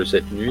terrible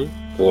cette nuit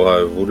pour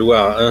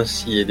vouloir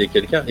ainsi aider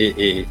quelqu'un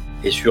et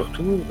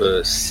surtout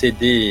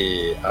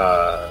céder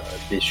à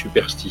des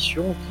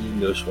superstitions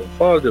qui ne sont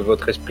pas de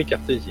votre esprit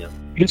cartésien.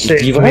 je sais,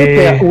 C'est vrai,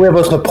 père ? Où est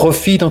votre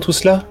profit dans tout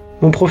cela ?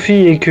 mon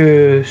profit est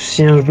que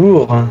si un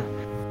jour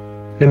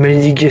la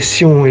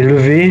malédiction est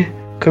levée,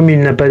 comme il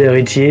n'a pas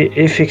d'héritier,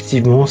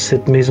 effectivement,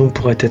 cette maison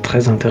pourrait être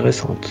très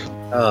intéressante.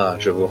 Ah,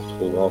 je vous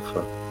retrouve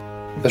enfin.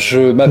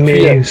 Je m'appuie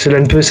Mais cela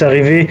ne peut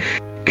s'arriver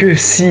que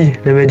si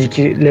la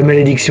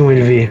malédiction est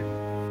levée.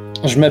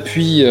 Je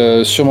m'appuie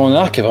sur mon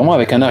arc, et vraiment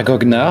avec un arc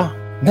goguenard.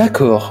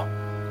 D'accord.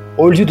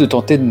 Au lieu de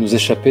tenter de nous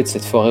échapper de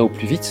cette forêt au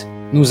plus vite,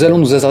 nous allons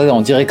nous hasarder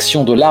en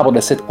direction de l'arbre de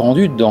la 7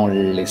 pendus dans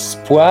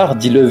l'espoir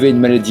d'y lever une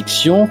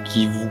malédiction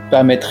qui vous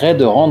permettrait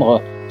de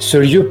rendre ce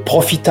lieu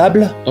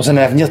profitable dans un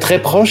avenir très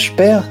proche,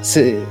 père.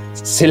 C'est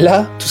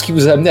là tout ce qui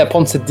vous a amené à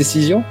prendre cette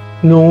décision ?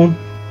 Non,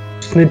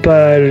 ce n'est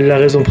pas la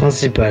raison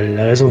principale.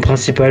 La raison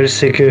principale,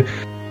 c'est que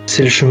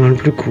c'est le chemin le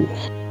plus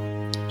court.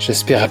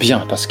 J'espère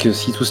bien, parce que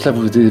si tout cela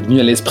vous est venu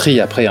à l'esprit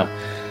après un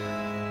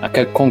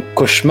quelconque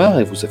cauchemar,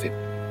 et vous avez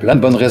plein de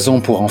bonnes raisons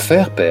pour en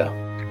faire, père.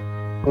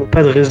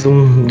 Pas de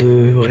raison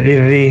de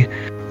rêver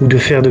ou de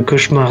faire de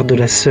cauchemars de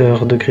la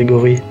sœur de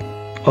Grégory.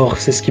 Or,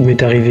 c'est ce qui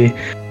m'est arrivé.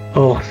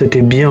 Or,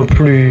 c'était bien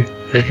plus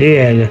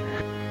réel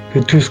que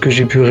tout ce que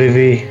j'ai pu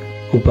rêver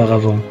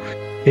auparavant.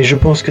 Et je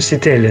pense que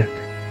c'est elle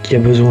qui a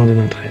besoin de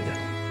notre aide.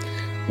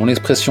 Mon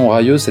expression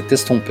railleuse s'est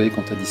estompée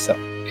quand t'as dit ça.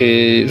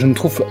 Et je ne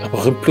trouve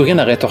plus rien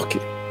à rétorquer.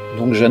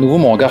 Donc j'ai à nouveau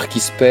mon regard qui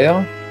se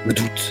perd, le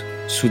doute,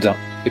 soudain.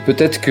 Et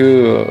peut-être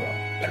que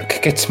le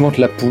caquettement de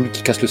la poule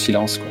qui casse le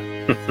silence,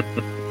 quoi.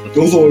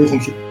 Donc vous aurez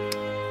tranquille.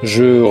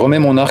 Je remets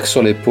mon arc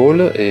sur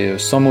l'épaule et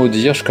sans mot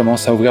dire, je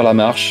commence à ouvrir la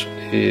marche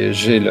et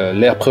j'ai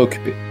l'air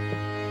préoccupé.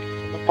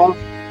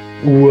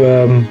 Ou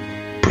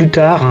plus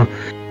tard,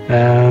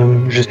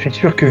 je suis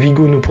sûr que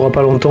Vigo ne pourra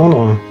pas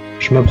l'entendre.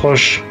 Je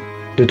m'approche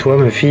de toi,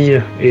 ma fille,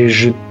 et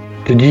je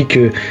te dis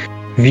que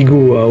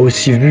Vigo a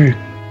aussi vu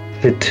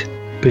cette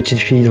petite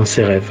fille dans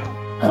ses rêves.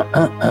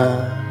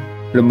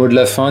 Le mot de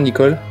la fin,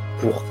 Nicole ?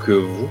 Pour que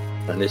vous,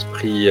 un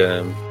esprit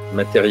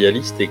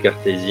matérialiste et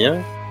cartésien,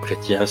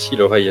 prêtiez ainsi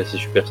l'oreille à ces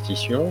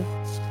superstitions,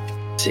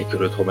 c'est que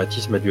le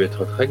traumatisme a dû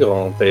être très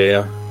grand,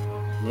 père.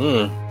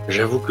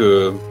 J'avoue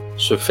que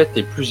ce fait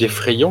est plus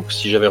effrayant que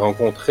si j'avais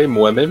rencontré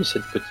moi-même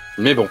cette petite...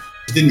 Mais bon.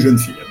 C'était une jeune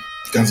fille,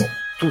 15 ans.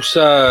 Tout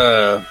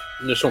ça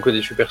ne sont que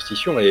des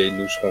superstitions et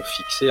nous serons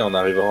fixés en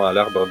arrivant à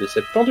l'arbre des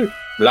 7 pendus.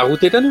 La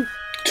route est à nous.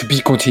 To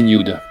be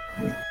continued.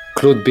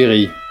 Claude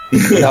Berry,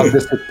 l'arbre des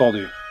 7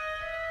 pendus.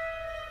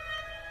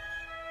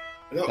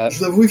 Alors, je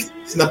vous avoue que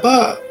ça n'a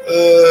pas...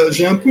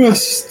 j'ai un peu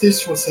insisté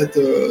sur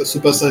ce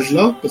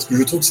passage-là, parce que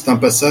je trouve que c'est un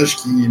passage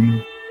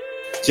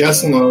qui a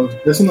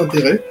son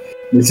intérêt,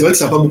 mais c'est vrai que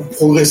ça n'a pas beaucoup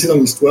progressé dans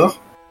l'histoire,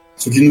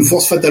 ce qui nous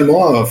force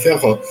fatalement à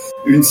faire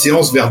une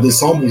séance vers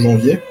décembre ou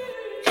janvier,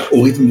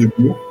 au rythme de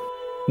l'humour.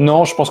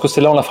 Non, je pense que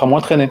celle-là, on la fera moins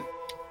traîner.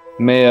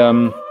 Mais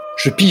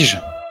je pige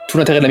tout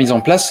l'intérêt de la mise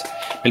en place.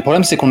 Mais le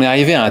problème, c'est qu'on est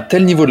arrivé à un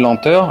tel niveau de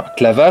lenteur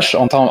que la vache,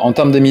 en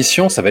termes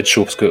d'émission, ça va être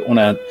chaud. Parce que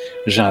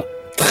j'ai un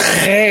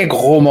très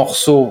gros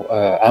morceau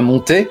à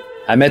monter,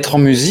 à mettre en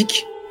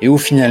musique, et où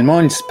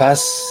finalement, il se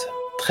passe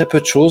très peu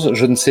de choses.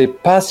 Je ne sais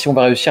pas si on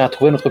va réussir à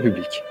trouver notre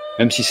public,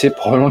 même si c'est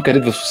probablement le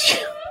cadet de vos soucis,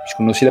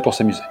 puisqu'on est aussi là pour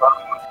s'amuser.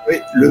 Oui,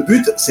 le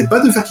but, c'est pas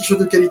de faire quelque chose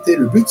de qualité.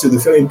 Le but, c'est de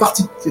faire une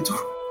partie, c'est tout.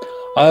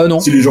 Ah non.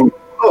 Si les gens...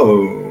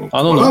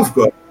 non, grave,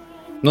 quoi.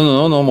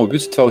 Non, mon but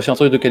c'est de faire aussi un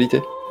truc de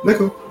qualité.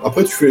 D'accord.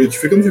 Après, tu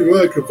fais comme tu veux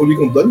avec le produit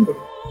qu'on te donne.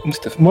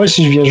 Moi,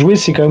 si je viens jouer,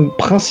 c'est quand même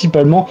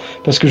principalement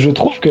parce que je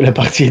trouve que la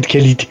partie est de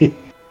qualité.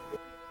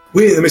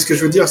 Oui, mais ce que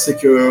je veux dire, c'est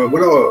que,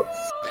 voilà,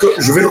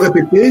 je vais le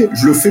répéter,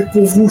 je le fais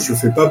pour vous, je le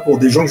fais pas pour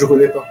des gens que je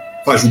connais pas.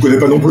 Enfin, je vous connais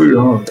pas non plus,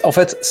 hein. En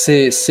fait,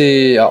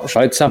 alors, je vais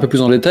arrêter ça un peu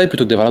plus en détail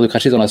plutôt que d'avoir l'air de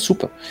cracher dans la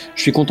soupe.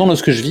 Je suis content de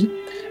ce que je vis,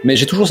 mais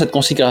j'ai toujours cette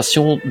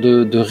considération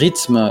de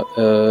rythme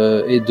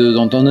et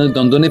d'en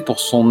donner pour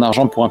son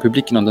argent pour un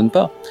public qui n'en donne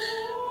pas.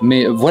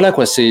 Mais voilà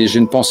quoi, j'ai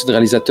une pensée de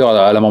réalisateur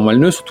à la mort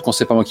moelle, surtout quand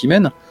c'est pas moi qui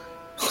mène.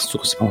 Surtout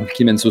quand c'est pas moi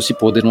qui mène, c'est aussi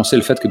pour dénoncer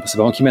le fait que c'est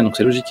pas moi qui mène, donc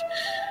c'est logique.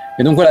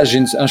 Et donc voilà,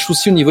 j'ai un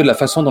souci au niveau de la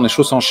façon dont les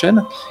choses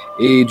s'enchaînent,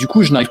 et du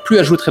coup je n'arrive plus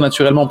à jouer très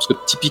naturellement, parce que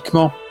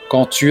typiquement,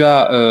 quand tu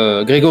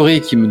as Grégory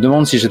qui me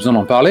demande si j'ai besoin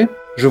d'en parler,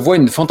 je vois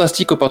une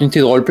fantastique opportunité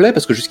de roleplay,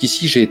 parce que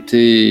jusqu'ici j'ai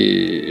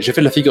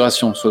fait de la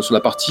figuration sur la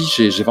partie,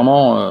 j'ai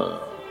vraiment...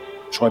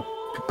 j'aurais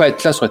pu pas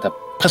être là, ça aurait été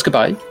presque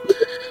pareil.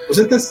 Vous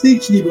êtes assez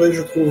équilibré,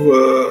 je trouve.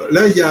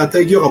 Là, il y a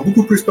Tiger a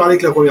beaucoup plus parlé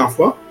que la première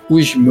fois.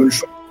 Oui.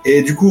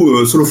 Et du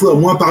coup, Solofo a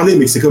moins parlé,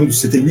 mais c'est comme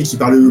c'était lui qui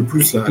parlait le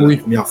plus la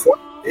première fois.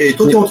 Et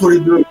toi, t'es entre les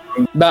deux.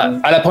 Bah,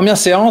 à la première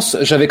séance,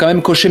 j'avais quand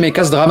même coché mes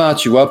cases drama,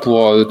 tu vois,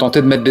 pour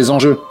tenter de mettre des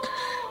enjeux.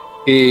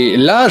 Et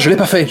là, je l'ai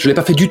pas fait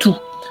du tout.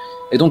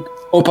 Et donc,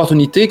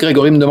 opportunité,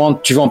 Grégory me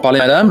demande, tu veux en parler,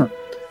 madame?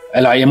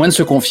 Alors, il y a moyen de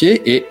se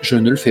confier, et je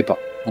ne le fais pas.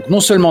 Donc, non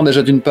seulement,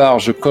 déjà, d'une part,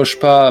 je coche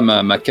pas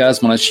ma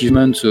case, mon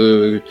achievement,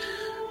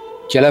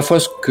 qui est à la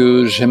fois ce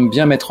que j'aime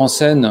bien mettre en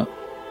scène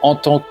en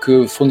tant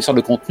que fournisseur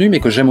de contenu, mais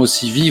que j'aime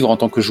aussi vivre en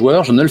tant que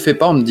joueur. Je ne le fais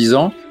pas en me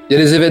disant, il y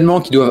a des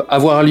événements qui doivent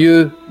avoir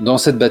lieu dans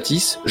cette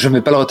bâtisse, je ne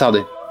vais pas le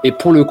retarder. Et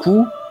pour le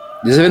coup,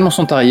 des événements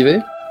sont arrivés,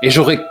 et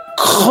j'aurais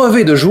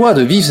crevé de joie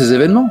de vivre ces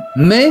événements,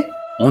 mais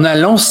on a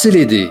lancé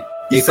les dés.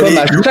 Et comme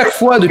à chaque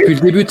fois depuis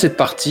le début de cette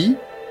partie,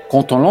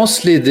 quand on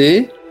lance les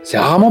dés, c'est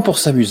rarement pour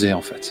s'amuser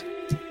en fait.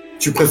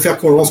 Tu préfères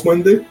qu'on lance moins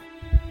de dés ?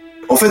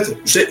 En fait,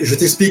 je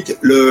t'explique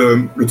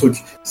le truc.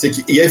 C'est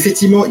qu'il y a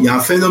effectivement un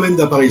phénomène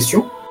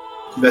d'apparition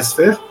qui va se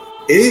faire,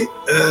 et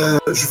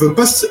je veux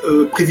pas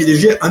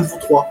privilégier un de vous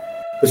trois,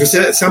 parce que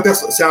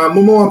c'est un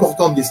moment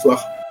important de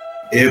l'histoire,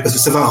 et parce que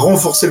ça va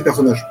renforcer le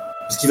personnage,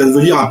 parce qu'il va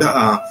devenir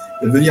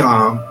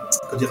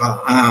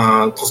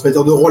un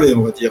transmetteur de relais,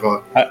 on va dire.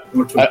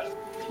 Donc,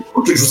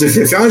 je vous ai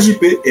fait faire un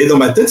JP, et dans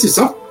ma tête, c'est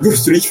ça.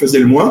 Celui qui faisait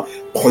le moins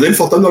prenait le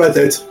fantôme dans la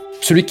tête.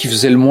 Celui qui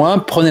faisait le moins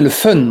prenait le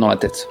fun dans la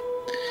tête.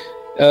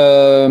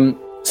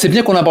 C'est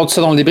bien qu'on aborde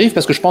ça dans le débrief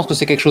parce que je pense que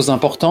c'est quelque chose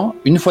d'important.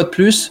 Une fois de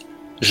plus,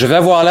 je vais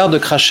avoir l'air de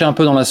cracher un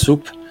peu dans la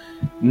soupe,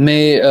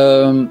 mais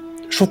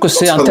je trouve que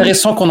c'est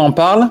intéressant qu'on en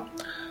parle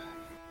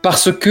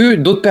parce que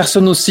d'autres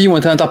personnes aussi ont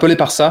été interpellées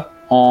par ça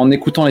en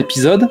écoutant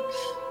l'épisode.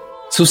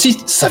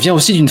 Ça vient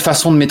aussi d'une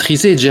façon de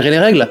maîtriser et de gérer les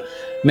règles.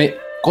 Mais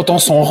quand on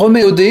s'en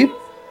remet au dé,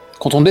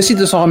 quand on décide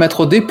de s'en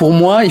remettre au dé, pour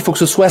moi, il faut que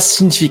ce soit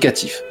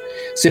significatif.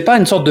 C'est pas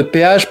une sorte de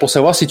péage pour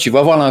savoir si tu vas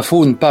avoir l'info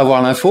ou ne pas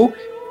avoir l'info.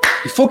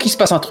 Il faut qu'il se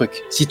passe un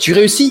truc. Si tu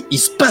réussis, il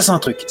se passe un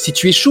truc. Si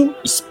tu échoues,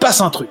 il se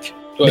passe un truc.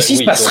 Toi, mais s'il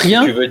se passe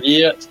rien... Ce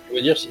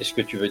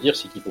que tu veux dire,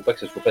 c'est qu'il faut pas que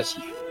ce soit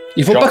passif.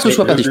 Il faut pas que ce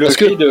soit passif.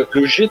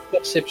 Le jet de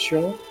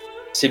perception,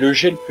 c'est le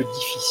jet le plus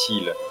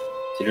difficile.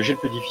 C'est le jet le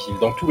plus difficile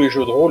dans tous les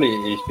jeux de rôle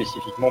et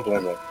spécifiquement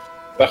Donjon.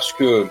 Parce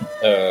que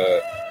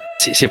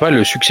c'est pas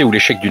le succès ou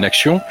l'échec d'une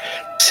action,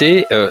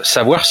 c'est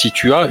savoir si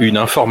tu as une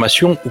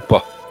information ou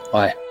pas.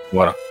 Ouais.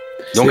 Voilà.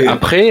 Donc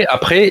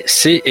après,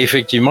 c'est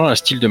effectivement un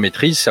style de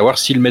maîtrise, savoir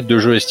si le maître de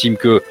jeu estime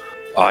que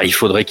il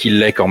faudrait qu'il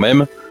l'ait quand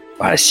même.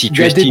 Si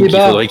tu estimes qu'il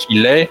faudrait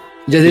qu'il l'ait.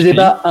 Il y a des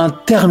débats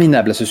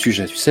interminables à ce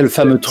sujet. Tu sais, le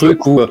fameux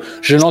truc où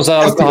je lance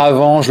derrière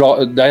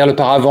le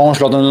paravent, je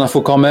leur donne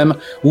l'info quand même,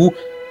 ou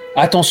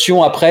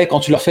attention après, quand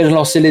tu leur fais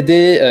lancer les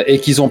dés et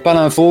qu'ils n'ont pas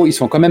l'info, ils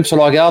sont quand même sur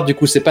leur garde, du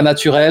coup c'est pas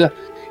naturel.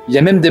 Il y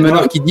a même des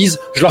meneurs qui disent,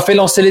 je leur fais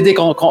lancer les dés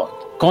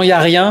quand il y a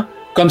rien.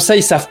 Comme ça,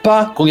 ils savent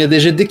pas quand il y a des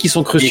jets de dés qui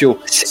sont cruciaux.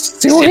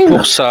 C'est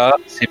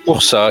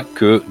pour ça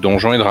que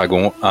Donjons et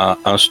Dragons a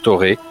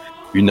instauré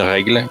une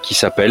règle qui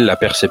s'appelle la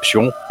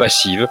perception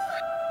passive,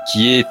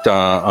 qui est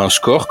un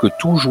score que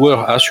tout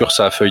joueur a sur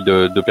sa feuille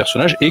de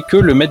personnage et que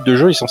le maître de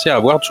jeu est censé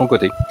avoir de son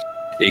côté.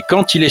 Et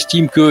quand il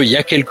estime qu'il y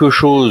a quelque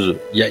chose,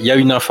 il y a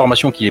une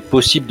information qu'il est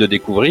possible de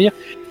découvrir,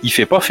 il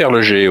fait pas faire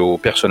le jet au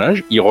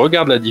personnage, il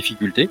regarde la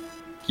difficulté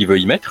qu'il veut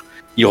y mettre,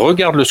 il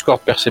regarde le score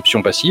de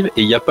perception passive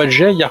et il n'y a pas de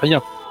jet, il n'y a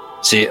rien.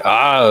 C'est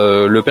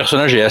le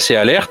personnage est assez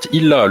alerte,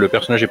 il l'a. Le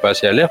personnage est pas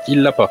assez alerte,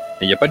 il l'a pas.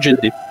 Et il n'y a pas de jet de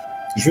dés.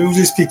 Je vais vous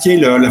expliquer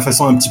la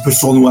façon un petit peu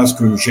sournoise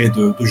que j'ai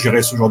de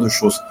gérer ce genre de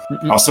choses.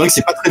 Alors c'est vrai que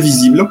c'est pas très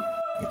visible,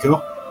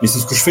 d'accord, mais c'est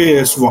ce que je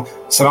fais souvent.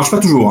 Ça marche pas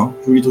toujours, hein.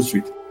 Je vous le dis tout de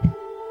suite.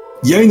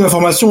 Il y a une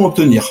information à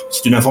obtenir.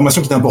 C'est une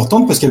information qui est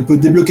importante parce qu'elle peut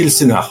débloquer le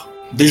scénar.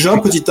 Déjà,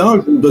 petit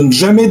 1, je ne donne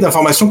jamais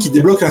d'informations qui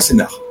débloquent un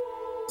scénar.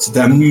 C'est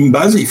une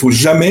base. Il faut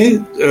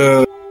jamais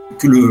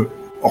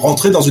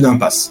rentrer dans une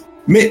impasse.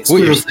 Mais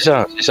Oui, c'est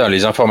ça.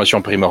 Les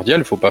informations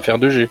primordiales, faut pas faire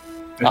de G.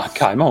 Ah,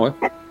 carrément, ouais.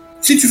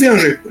 si tu fais un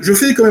jet, je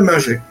fais quand même un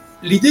jet.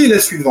 L'idée est la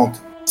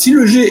suivante. Si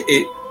le jet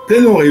est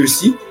pleinement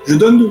réussi, je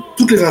donne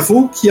toutes les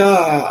infos qu'il y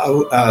a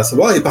à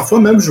savoir et parfois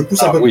même je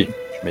pousse un peu. Oui,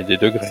 je mets des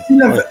degrés. Si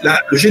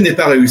le jet n'est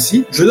pas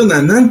réussi, je donne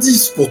un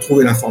indice pour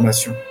trouver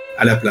l'information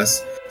à la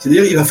place.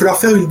 C'est-à-dire il va falloir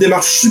faire une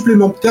démarche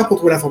supplémentaire pour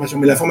trouver l'information.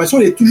 Mais l'information,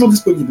 elle est toujours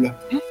disponible.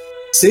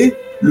 C'est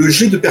le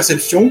jet de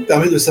perception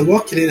permet de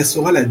savoir quelle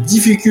sera la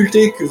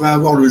difficulté que va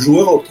avoir le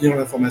joueur à obtenir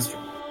l'information.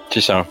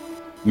 C'est ça.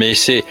 Mais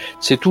c'est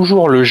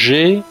toujours le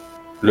jet,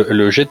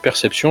 le jet de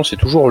perception, c'est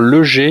toujours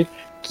le jet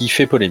qui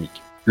fait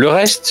polémique. Le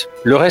reste,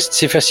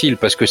 c'est facile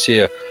parce que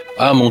c'est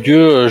ah mon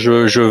Dieu,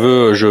 je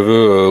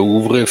veux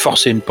ouvrir,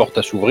 forcer une porte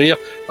à s'ouvrir.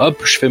 Hop,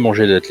 je fais mon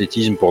jet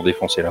d'athlétisme pour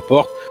défoncer la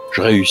porte.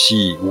 Je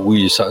réussis,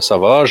 oui, ça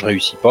va. Je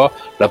réussis pas,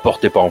 la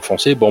porte est pas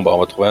enfoncée. Bon, bah on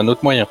va trouver un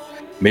autre moyen.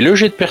 Mais le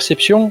jet de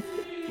perception,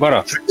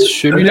 voilà,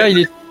 celui-là,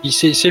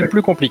 c'est le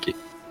plus compliqué.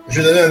 Je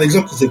vais donner un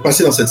exemple qui s'est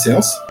passé dans cette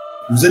séance.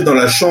 Vous êtes dans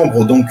la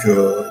chambre, donc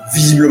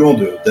visiblement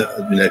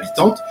d'une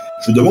habitante.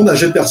 Je demande un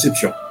jet de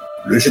perception.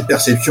 Le jet de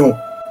perception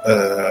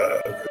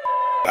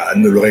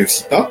ne le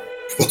réussit pas.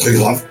 C'est pas très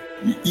grave.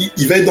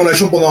 Il va être dans la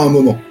chambre pendant un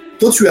moment.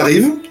 Toi, tu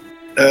arrives,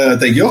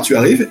 Tiger, tu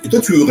arrives, et toi,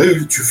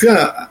 tu fais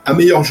un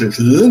meilleur jet. Je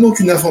te donne donc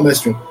une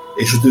information.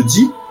 Et je te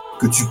dis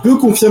que tu peux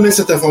confirmer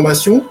cette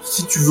information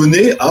si tu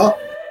venais à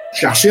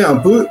chercher un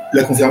peu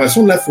la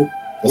confirmation de l'info.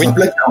 Dans un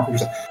placard, un peu comme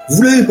ça.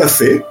 Vous l'avez pas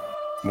fait.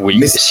 Oui,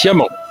 mais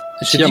sciemment.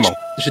 J'ai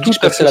dit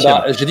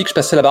que je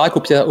passais la baraque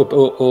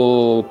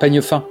au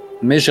peigne fin,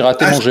 mais j'ai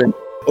raté mon jet.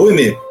 Oui,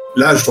 mais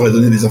là, je t'aurais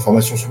donné des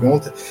informations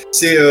supplémentaires.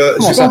 J'ai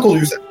pas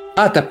entendu ça.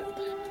 Ah,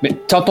 mais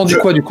t'as entendu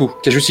quoi du coup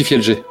qui a justifié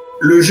le jet?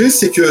 Le jet,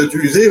 c'est que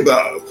tu disais,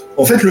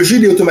 en fait, le jet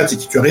il est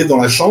automatique. Tu arrives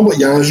dans la chambre, il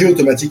y a un jet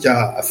automatique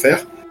à faire.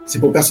 C'est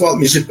pour percevoir.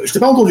 Mais je t'ai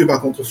pas entendu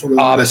par contre sur le.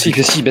 Ah bah si,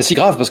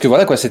 grave, parce que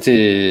voilà quoi,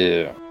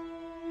 c'était.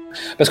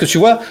 Parce que tu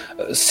vois,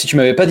 si tu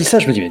m'avais pas dit ça,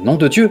 je me dis mais nom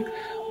de Dieu.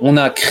 On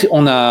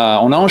a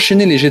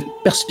enchaîné les jets de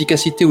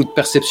perspicacité ou de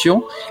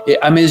perception, et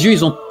à mes yeux,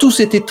 ils ont tous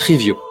été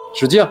triviaux.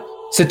 Je veux dire,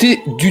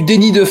 c'était du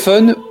déni de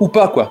fun ou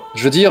pas, quoi.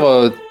 Je veux dire,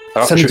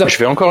 alors, je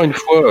vais encore une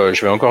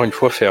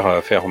fois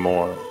faire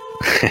mon.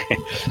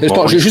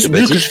 Juste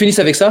que je finisse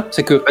avec ça,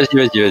 c'est que.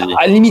 Vas-y.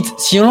 À la limite,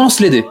 si on lance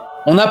les dés,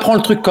 on apprend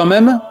le truc quand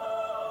même,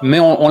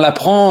 mais on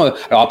l'apprend.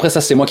 Alors après,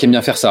 ça, c'est moi qui aime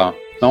bien faire ça. Hein.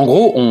 Mais en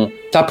gros, on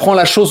t'apprend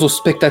la chose au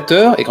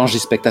spectateur, et quand je dis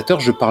spectateur,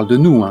 je parle de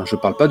nous, hein, je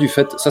parle pas du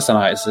fait, ça c'est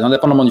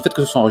indépendamment du fait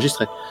que ce soit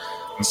enregistré.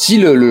 Si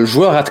le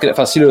joueur rate,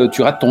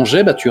 tu rates ton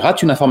jet, tu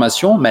rates une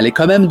information, mais elle est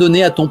quand même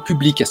donnée à ton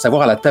public, à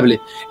savoir à la tablée.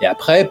 Et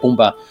après,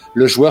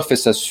 le joueur fait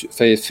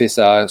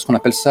ce qu'on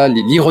appelle ça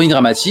l'ironie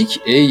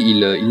dramatique, et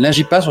il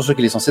n'agit pas sur ce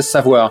qu'il est censé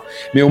savoir.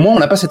 Mais au moins, on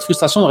n'a pas cette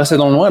frustration de rester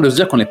dans le noir et de se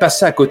dire qu'on est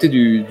passé à côté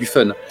du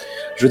fun.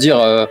 Je veux dire,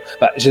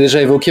 j'ai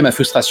déjà évoqué ma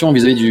frustration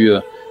vis-à-vis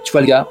tu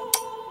vois le gars,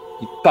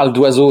 il parle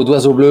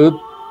d'oiseau bleu,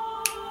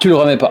 tu le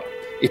remets pas.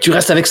 Et tu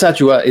restes avec ça,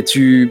 tu vois, et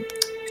tu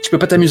peux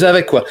pas t'amuser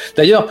avec, quoi.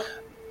 D'ailleurs,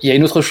 il y a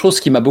une autre chose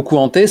qui m'a beaucoup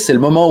hanté, c'est le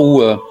moment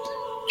où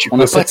tu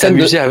peux pas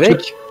t'amuser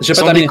avec,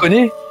 sans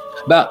déconner.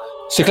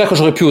 C'est clair que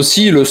j'aurais pu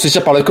aussi le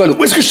saisir par le col.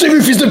 Où est-ce que je t'ai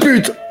vu, fils de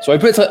pute? Ça aurait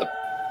pu être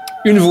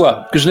une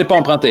voix que je n'ai pas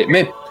empruntée.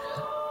 Mais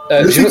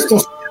le fait que ton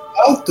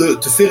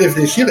te fait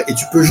réfléchir et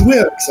tu peux jouer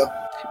avec ça.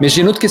 Mais j'ai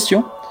une autre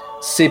question.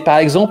 C'est par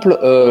exemple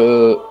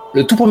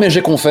le tout premier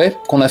jet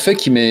qu'on a fait,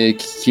 qui m'est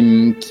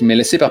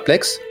laissé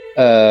perplexe.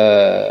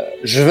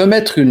 Je veux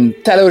mettre une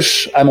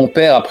taloche à mon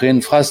père après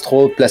une phrase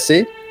trop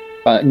placée,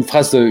 enfin une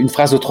phrase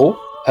de trop.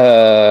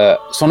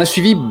 S'en a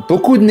suivi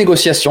beaucoup de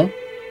négociations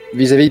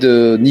vis-à-vis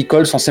de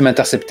Nicole censée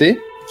m'intercepter.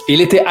 Et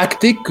il était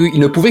acté qu'il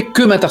ne pouvait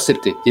que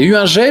m'intercepter. Il y a eu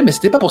un jet, mais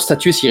c'était pas pour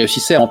statuer s'il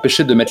réussissait à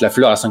empêcher de mettre la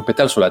fleur à 5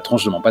 pétales sur la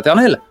tronche de mon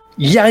paternel.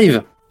 Il y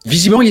arrive.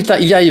 Visiblement,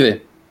 il y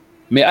arrivait.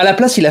 Mais à la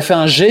place, il a fait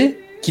un jet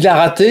qu'il a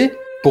raté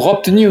pour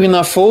obtenir une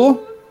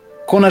info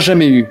qu'on n'a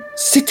jamais eue.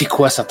 C'était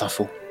quoi cette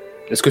info?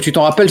 Est-ce que tu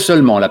t'en rappelles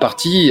seulement? La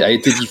partie a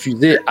été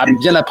diffusée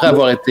bien après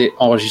avoir été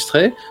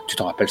enregistrée. Tu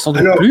t'en rappelles sans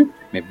doute plus,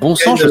 mais bon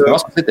sang, je veux savoir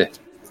ce que c'était.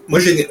 Moi,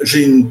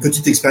 j'ai une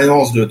petite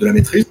expérience de la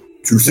maîtrise.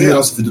 Tu le sais,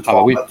 ça fait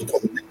 2-3 années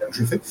que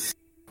je le fais.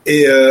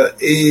 Et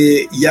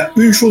il y a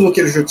une chose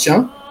auquel je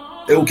tiens,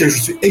 et auquel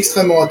je suis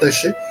extrêmement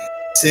attaché,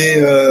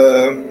 c'est,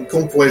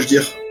 comment pourrais-je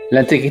dire?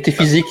 L'intégrité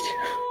physique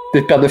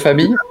des pères de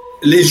famille.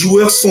 Les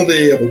joueurs sont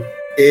des héros.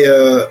 Et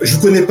je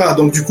connais pas,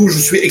 donc du coup, je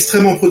suis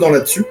extrêmement prudent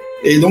là-dessus.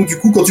 Et donc du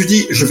coup, quand tu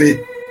dis, je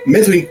vais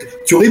mettre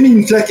tu aurais mis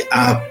une claque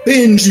à un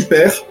PNJ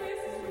père,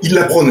 il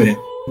la prenait,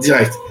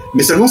 direct.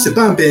 Mais seulement, c'est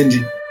pas un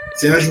PNJ,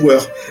 c'est un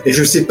joueur. Et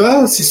je sais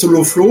pas si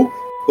Solo Flow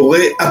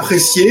aurait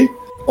apprécié,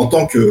 en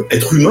tant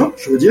qu'être humain,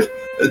 je veux dire,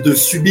 de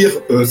subir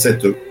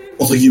cette,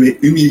 entre guillemets,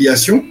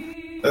 humiliation,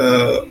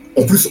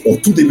 en plus, en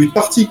tout début de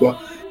partie, quoi.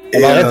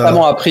 On a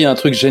récemment appris un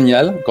truc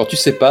génial. Quand tu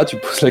sais pas, tu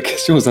poses la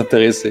question aux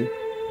intéressés.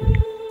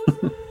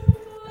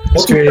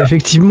 Parce que,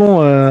 effectivement,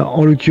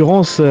 en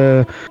l'occurrence,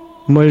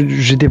 moi,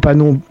 j'étais pas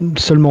non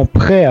seulement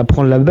prêt à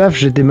prendre la baffe,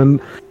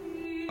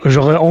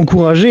 j'aurais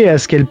encouragé à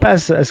ce qu'elle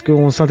passe, à ce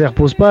qu'on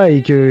s'interpose pas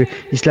et qu'ils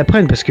se la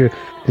prennent, parce que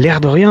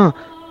l'air de rien,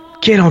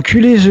 quel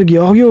enculé ce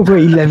Giorgio, quoi.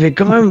 Il l'avait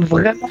quand même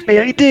vraiment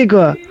mérité,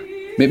 quoi.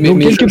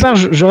 Donc quelque part,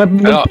 j'aurais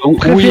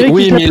préféré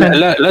oui, mais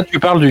là, tu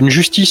parles d'une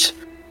justice.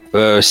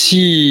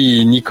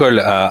 Si Nicole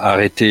a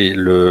arrêté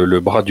le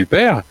bras du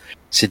père,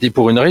 c'était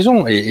pour une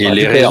raison. Et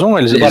les raisons,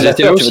 elles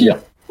étaient là aussi.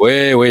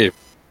 Oui.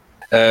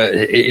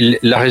 Et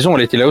la raison,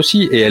 elle était là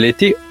aussi. Et elle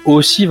était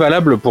aussi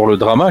valable pour le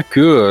drama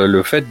que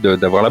le fait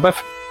d'avoir la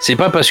baffe. C'est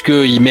pas parce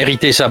qu'il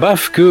méritait sa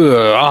baffe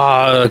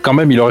que, quand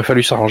même, il aurait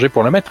fallu s'arranger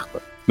pour la mettre,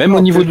 quoi. Même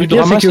au niveau du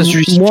drama, ça se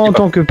justifie. Moi, en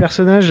tant que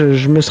personnage,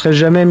 je me serais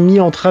jamais mis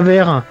en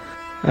travers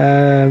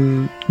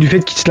du fait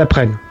qu'il se la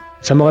prenne.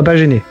 Ça m'aurait pas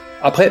gêné.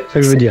 Après, c'est ça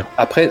que je veux dire.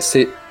 Après,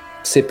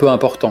 c'est peu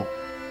important.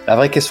 La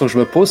vraie question que je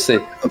me pose, c'est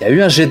il y a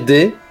eu un jet de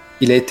dés,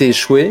 il a été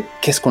échoué,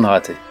 qu'est-ce qu'on a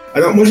raté?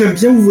 Alors moi j'aime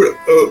bien,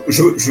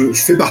 je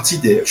fais partie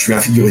je suis un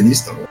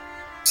figuriniste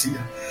aussi.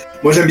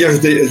 Moi j'aime bien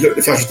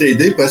faire jeter les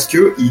dés parce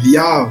que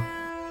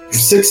je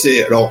sais que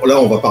c'est, alors là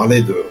on va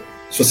parler de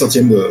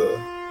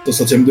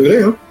 60e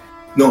degré, hein.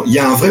 Non, il y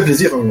a un vrai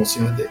plaisir à lancer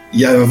un dé.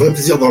 Il y a un vrai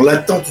plaisir dans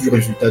l'attente du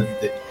résultat du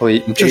dé.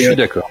 Oui, je suis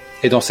d'accord.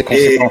 Et dans ses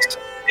conséquences.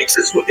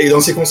 Et dans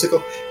ses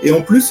conséquences. Et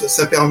en plus,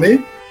 ça permet,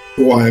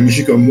 pour un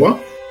MJ comme moi,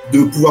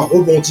 de pouvoir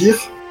rebondir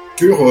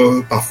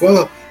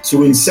parfois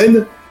sur une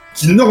scène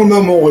qui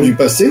normalement aurait dû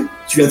passer.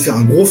 Tu viens de faire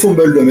un gros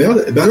fumble de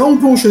merde. Et ben là, on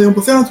peut enchaîner, on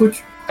peut faire un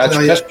truc.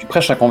 Tu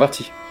prêches un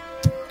converti.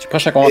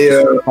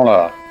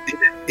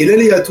 Et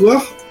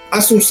l'aléatoire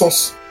a son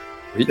sens.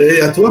 Oui.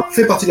 L'aléatoire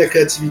fait partie de la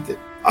créativité.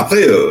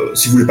 Après,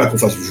 si vous voulez pas qu'on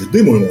fasse du jeu de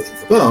dés, moi, je ne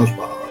fais pas. Hein, je suis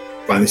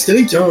pas un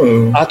hystérique. Hein.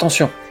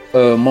 Attention.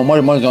 Moi,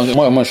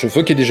 je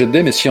veux qu'il y ait des jets de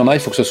dés, mais s'il y en a, il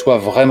faut que ce soit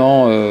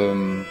vraiment,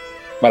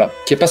 qu'il n'y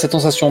ait pas cette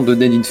sensation de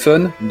dé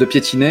fun, de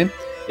piétiner,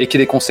 et qu'il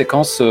y ait des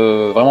conséquences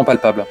vraiment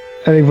palpables.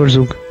 Avec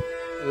Volzog.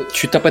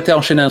 Tu t'apprêtais à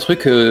enchaîner un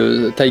truc,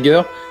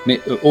 Tiger, mais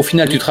au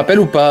final, tu te rappelles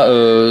ou pas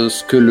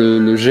ce que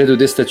le jet de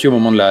dé statue au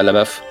moment de la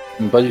baffe?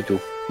 Pas du tout.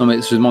 Non, mais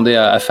je demandais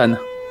à Fan,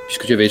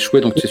 puisque tu avais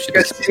échoué, donc tu sais.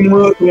 C'est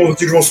moi, comment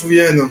veux-tu que je m'en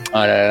souvienne?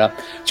 Ah là.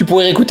 Tu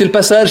pourrais réécouter le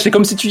passage, c'est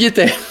comme si tu y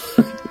étais.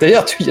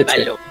 D'ailleurs, tu y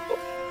étais. Alors.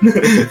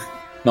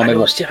 Non, mais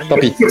bon, tant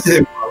pis.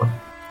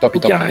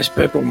 Aucun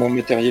respect pour mon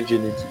matériel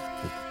génétique.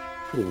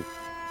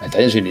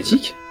 Matériel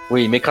génétique?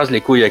 Oui, il m'écrase les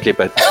couilles avec les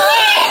pattes.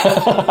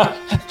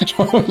 J'ai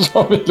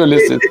envie de le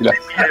laisser, celui-là.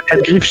 Pas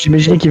de griffes,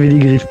 j'imaginais qu'il y avait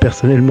des griffes,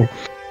 personnellement.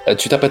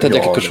 Tu t'apprêtes à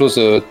dire quelque chose,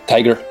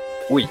 Tiger?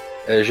 Oui,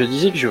 je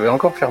disais que je vais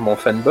encore faire mon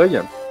fanboy.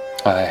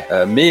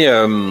 Ouais. Mais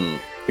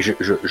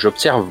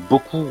j'observe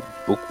beaucoup,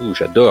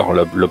 j'adore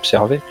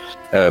l'observer.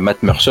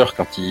 Matt Mercer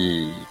quand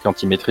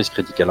il maîtrise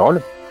Critical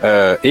Role.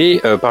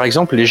 Par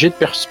exemple, les jets de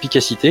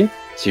perspicacité,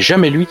 c'est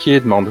jamais lui qui les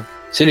demande,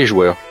 c'est les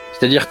joueurs.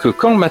 C'est-à-dire que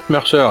quand Matt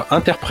Mercer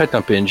interprète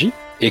un PNJ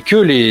et que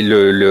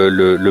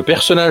le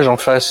personnage en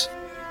face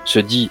se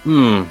dit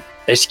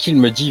est-ce qu'il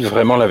me dit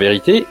vraiment la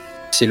vérité,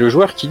 c'est le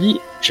joueur qui dit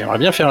j'aimerais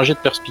bien faire un jet de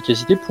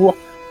perspicacité pour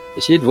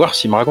essayer de voir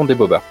s'il me raconte des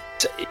bobards.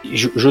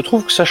 Je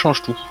trouve que ça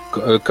change tout.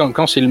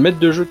 Quand c'est le maître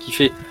de jeu qui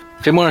fait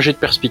fais-moi un jet de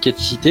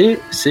perspicacité,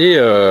 c'est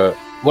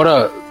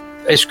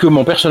est-ce que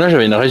mon personnage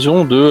avait une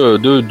raison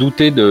de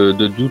douter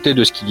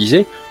de ce qu'il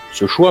disait?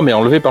 Ce choix m'est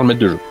enlevé par le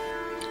maître de jeu.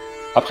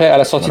 Après, à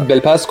la sortie de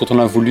Belpass, quand on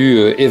a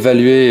voulu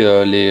évaluer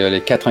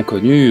les 4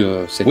 inconnus,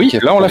 c'est oui,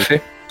 là on l'a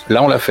fait.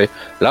 Là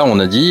on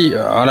a dit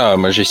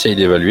moi j'essaye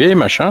d'évaluer,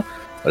 machin.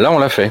 Là on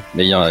l'a fait,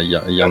 mais il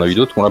y en a eu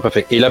d'autres qu'on l'a pas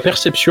fait. Et la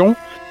perception,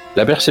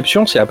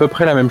 c'est à peu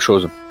près la même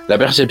chose. La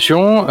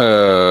perception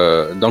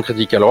dans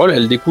Critical Role,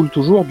 elle découle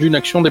toujours d'une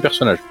action des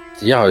personnages.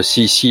 C'est-à-dire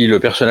si le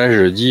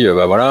personnage dit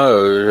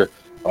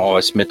on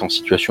va se mettre en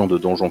situation de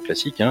donjon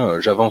classique, hein,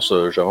 j'avance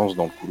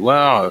dans le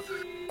couloir,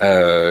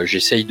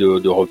 j'essaye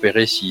de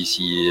repérer s'il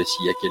y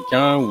a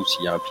quelqu'un ou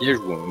s'il y a un piège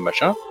ou un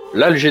machin.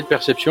 Là, le jet de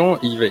perception,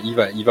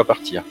 il va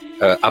partir.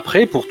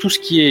 Après, pour tout ce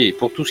qui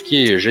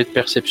est jet de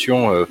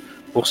perception,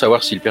 pour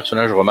savoir si le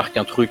personnage remarque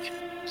un truc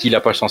qu'il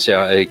a pas cherché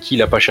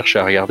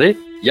à regarder,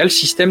 il y a le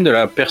système de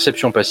la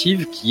perception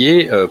passive qui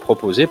est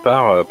proposé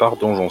par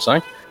Donjon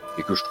 5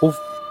 et que je trouve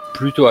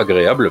plutôt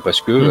agréable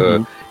parce que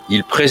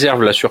il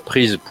préserve la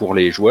surprise pour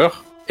les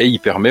joueurs et il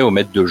permet au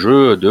maître de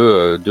jeu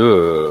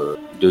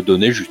de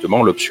donner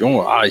justement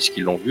l'option est-ce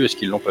qu'ils l'ont vu, est-ce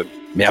qu'ils l'ont pas vu.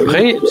 Mais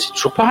après, c'est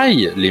toujours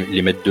pareil.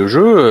 Les maîtres de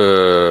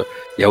jeu,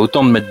 il y a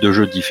autant de maîtres de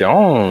jeu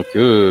différents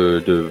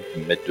que de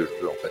maîtres de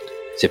jeu en fait.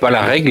 C'est pas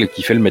la règle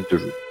qui fait le maître de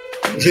jeu.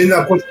 J'ai une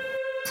approche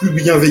plus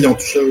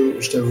bienveillante,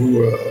 je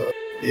t'avoue.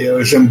 Et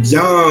j'aime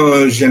bien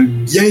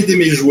aider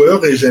mes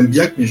joueurs et j'aime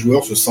bien que mes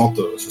joueurs se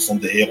sentent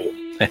des héros.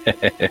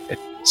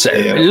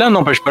 L'un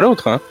n'empêche pas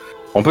l'autre. Hein.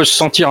 On peut se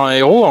sentir un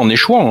héros en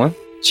échouant. Hein.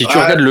 Si tu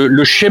regardes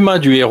le schéma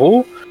du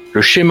héros,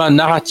 le schéma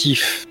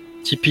narratif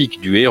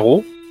typique du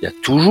héros, il y a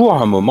toujours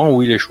un moment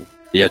où il échoue.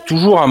 Et il y a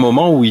toujours un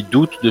moment où il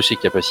doute de ses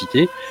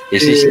capacités. Et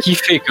c'est ce qui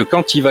fait que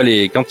quand il va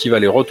les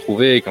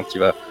retrouver, quand il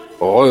va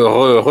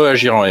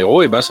réagir en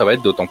héros, et ben ça va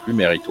être d'autant plus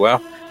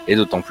méritoire et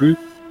d'autant plus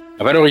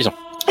valorisant.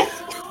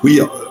 Oui,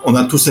 on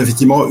a tous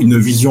effectivement une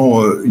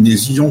vision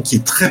qui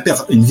est très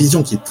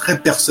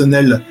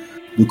personnelle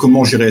de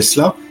comment gérer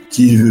cela,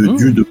 qui est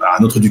due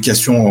à notre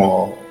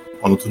éducation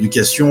en notre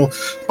éducation.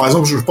 Par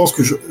exemple, je pense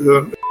que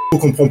on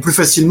comprend plus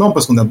facilement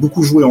parce qu'on a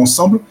beaucoup joué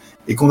ensemble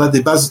et qu'on a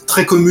des bases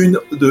très communes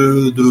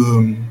de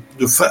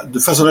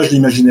façonnage de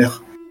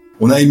l'imaginaire.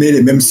 On a aimé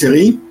les mêmes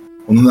séries,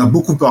 on en a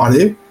beaucoup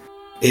parlé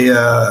et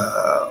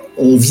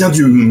on vient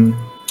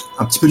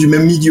un petit peu du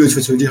même milieu, tu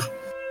vois ce que je veux dire.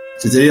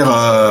 C'est-à-dire,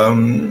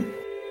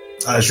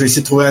 je vais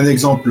essayer de trouver un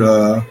exemple.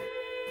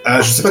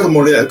 Je sais pas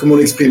comment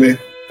l'exprimer.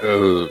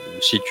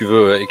 Si tu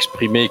veux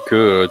exprimer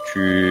que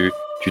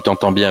tu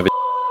t'entends bien avec...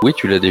 Oui,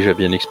 tu l'as déjà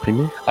bien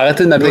exprimé.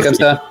 Arrêtez de m'appeler comme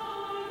ça.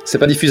 C'est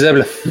pas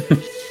diffusable.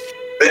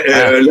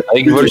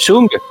 Avec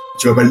Volsung.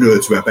 Tu vas pas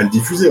le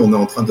diffuser. On est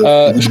en train de.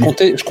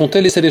 Je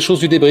comptais laisser les choses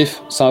du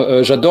débrief.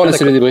 J'adore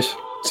laisser les débriefs.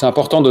 C'est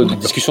important de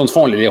discussions de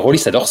fond. Les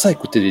rôlistes adorent ça.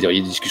 Écouter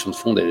des discussions de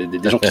fond,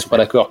 des gens qui sont pas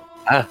d'accord.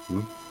 Ah,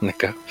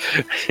 d'accord.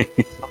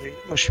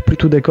 Moi, je suis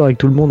plutôt d'accord avec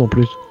tout le monde en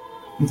plus.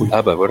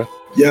 Ah bah voilà.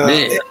 Il y a un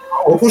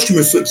reproche qui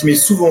m'est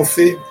souvent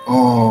fait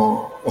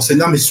en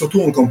scénar, mais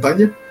surtout en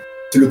campagne,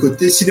 c'est le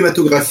côté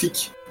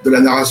cinématographique de la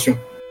narration,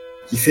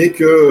 qui fait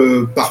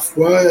que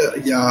parfois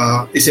il y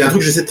a, et c'est un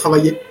truc que j'essaie de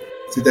travailler,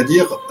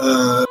 c'est-à-dire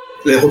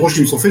les reproches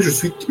qui me sont faits,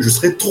 je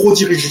serais trop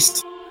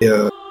dirigiste.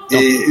 Dans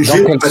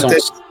quel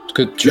sens?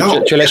 Parce que tu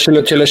as lâché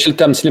le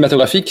terme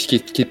cinématographique,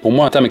 qui est pour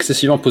moi un terme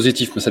excessivement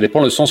positif, mais ça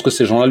dépend le sens que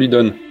ces gens-là lui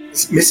donnent.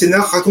 Mes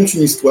scénars racontent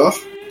une histoire,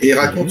 et ils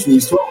racontent une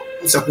histoire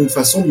d'une certaine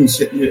façon,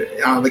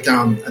 avec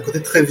un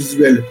côté très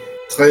visuel,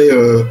 très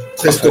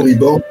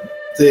storyboard.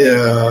 Mais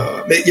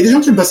il y a des gens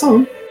qui aiment pas ça.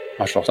 Hein.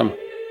 Ah, je forcément.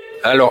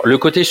 Alors, le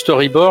côté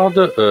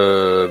storyboard,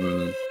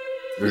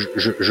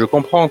 je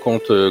comprends qu'on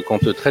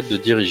te traite de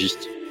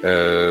dirigiste.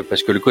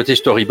 Parce que le côté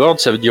storyboard,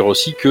 ça veut dire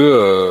aussi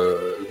que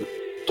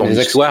ton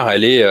histoire,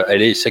 elle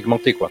est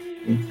segmentée, quoi.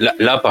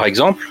 Là, par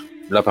exemple,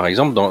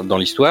 dans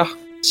l'histoire,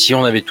 si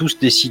on avait tous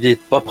décidé de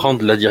pas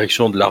prendre la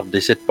direction de l'arbre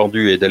des 7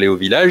 pendus et d'aller au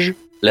village,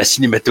 la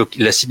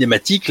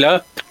cinématique,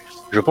 là,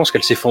 je pense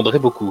qu'elle s'effondrait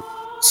beaucoup.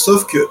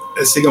 Sauf que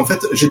c'est qu'en fait,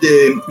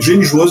 j'ai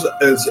une joueuse,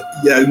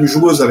 il y a une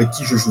joueuse avec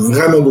qui je joue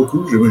vraiment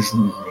beaucoup,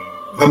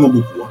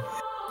 hein.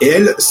 Et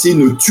elle, c'est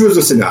une tueuse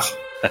de scénar.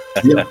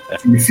 C'est-à-dire,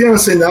 tu lui fais un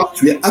scénar,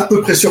 tu es à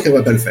peu près sûr qu'elle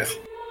va pas le faire.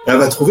 Elle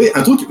va trouver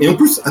un truc, et en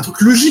plus, un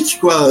truc logique,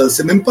 quoi.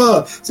 C'est même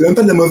pas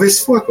de la mauvaise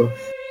foi, quoi.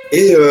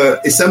 Et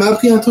ça m'a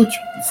appris un truc.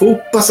 Il faut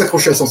pas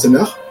s'accrocher à son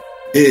scénar.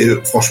 Et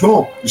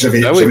franchement,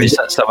 mais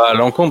ça va à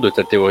l'encontre de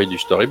ta théorie du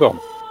storyboard.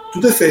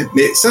 Tout à fait.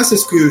 Mais ça, c'est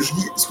ce que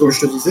je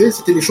te disais,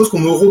 c'était les choses qu'on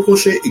me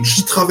reprochait et que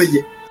j'y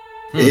travaillais.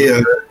 Et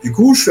du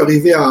coup, je suis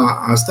arrivé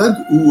à un stade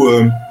où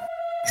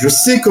je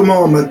sais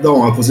comment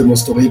maintenant imposer mon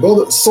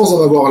storyboard sans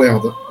en avoir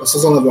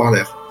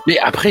l'air. Mais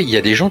après, il y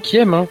a des gens qui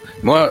aiment. Hein.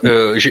 Moi,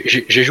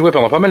 j'ai joué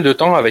pendant pas mal de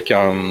temps avec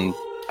un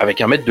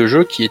maître de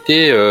jeu qui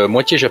était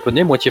moitié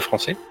japonais, moitié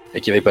français,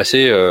 et qui avait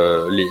passé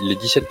les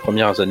 17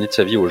 premières années de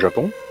sa vie au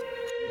Japon,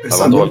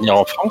 avant de revenir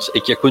en France,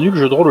 et qui a connu le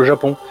jeu de rôle au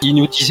Japon. Il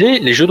nous disait,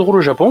 les jeux de rôle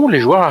au Japon, les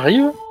joueurs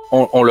arrivent,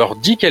 on leur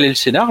dit quel est le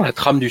scénar, la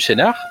trame du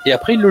scénar, et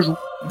après ils le jouent.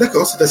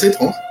 D'accord, c'est assez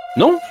étrange.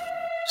 Non,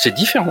 c'est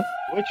différent.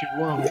 Ouais, tu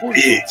joues un rôle.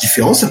 Et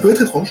différent, ça peut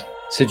être étrange.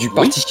 C'est du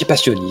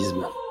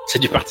participationnisme. C'est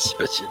du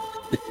participationnisme.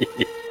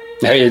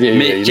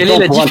 Mais quelle est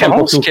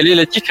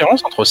la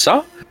différence entre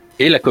ça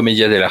et la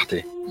commedia dell'arte?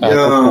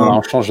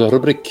 On change de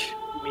rubrique.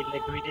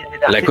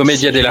 La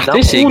commedia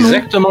dell'arte, c'est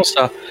exactement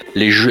ça.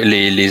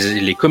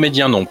 Les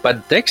comédiens n'ont pas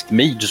de texte,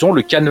 mais ils ont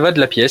le canevas de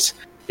la pièce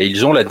et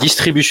ils ont la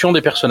distribution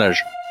des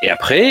personnages. Et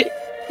après,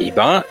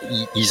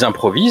 ils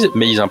improvisent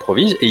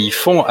et ils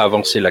font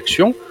avancer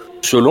l'action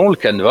selon le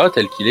canevas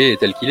tel qu'il est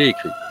écrit.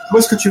 Je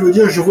vois ce que tu veux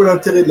dire, je vois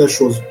l'intérêt de la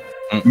chose,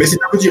 mais c'est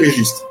un peu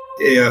dirigiste.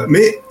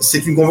 Mais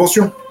c'est une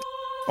convention.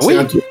 Oui.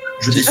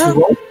 Je dis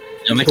souvent.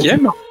 Il y en a qui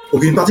aiment. Pour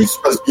qu'une partie se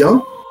passe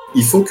bien,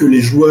 il faut que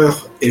les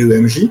joueurs et le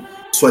MJ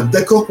soient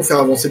d'accord pour faire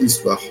avancer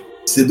l'histoire.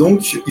 C'est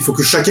donc, il faut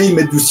que chacun y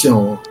mette du sien,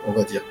 on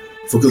va dire.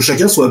 Il faut que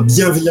chacun soit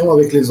bienveillant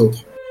avec les autres.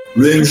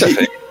 Le MJ,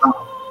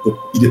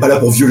 il n'est pas là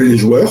pour violer les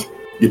joueurs,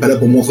 il n'est pas là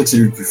pour montrer que c'est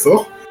lui le plus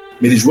fort,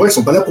 mais les joueurs, ils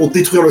sont pas là pour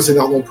détruire le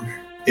scénar non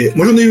plus. Et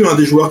moi, j'en ai eu un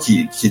des joueurs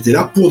qui était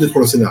là pour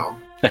détruire le scénar.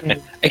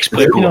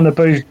 Exprès. Il n'en a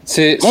pas eu.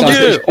 Mon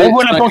Dieu, on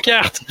voit la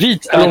pancarte,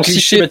 vite. Allons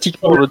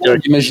systématiquement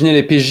imaginer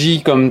les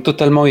PJ comme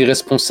totalement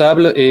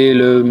irresponsables et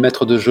le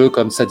maître de jeu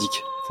comme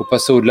sadique. Faut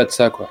passer au-delà de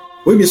ça, quoi.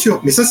 Oui, bien sûr,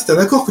 mais ça, c'est un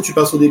accord que tu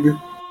passes au début.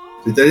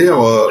 C'est-à-dire...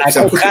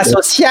 un contrat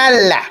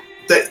social.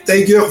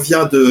 Tiger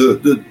vient de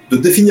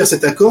définir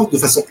cet accord de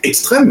façon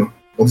extrême,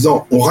 en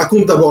disant, on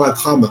raconte d'abord la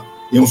trame,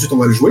 et ensuite on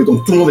va le jouer,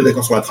 donc tout le monde est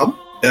d'accord sur la trame.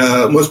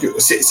 Moi,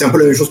 c'est un peu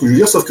la même chose que je veux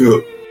dire, sauf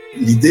que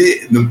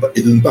l'idée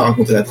est de ne pas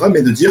raconter la trame,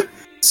 mais de dire,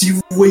 si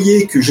vous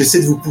voyez que j'essaie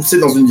de vous pousser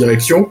dans une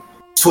direction,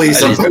 soyez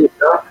sympa,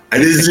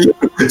 allez-y.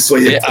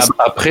 Soyez.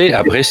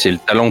 Après, c'est le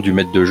talent du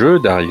maître de jeu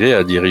d'arriver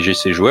à diriger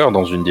ses joueurs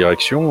dans une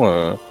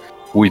direction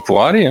où il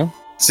pourra aller. Hein.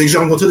 C'est que j'ai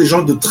rencontré des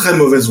gens de très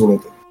mauvaise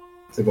volonté.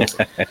 C'est pour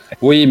ça.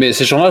 Oui, mais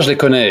ces gens-là, je les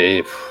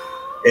connais.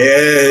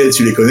 Et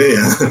tu les connais,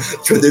 hein.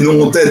 Tu as des noms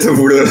en tête,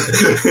 vous le.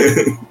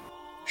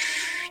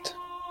 Chut.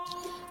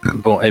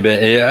 Bon,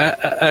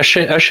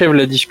 achève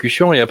la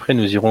discussion et après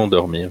nous irons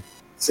dormir.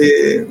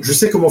 Je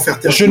sais comment faire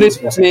taire. Je n'ai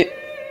jamais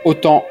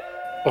autant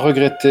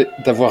regretté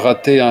d'avoir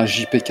raté un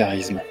JP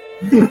charisme.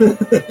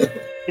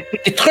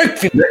 Tes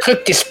trucs,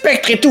 tes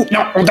spectres et tout. Non,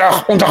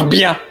 on dort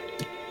bien.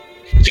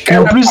 Et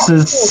en plus,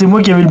 c'est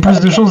moi qui avais le plus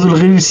de chances de le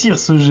réussir,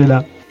 ce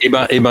jet-là.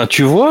 Eh ben,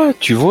 tu vois,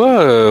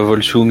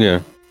 Volsung,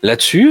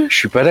 là-dessus, je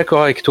suis pas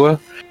d'accord avec toi.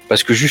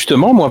 Parce que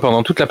justement, moi,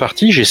 pendant toute la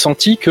partie, j'ai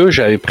senti que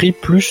j'avais pris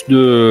plus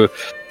de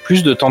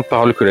temps de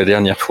parole que la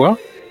dernière fois.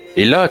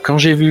 Et là, quand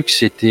j'ai vu que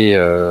c'était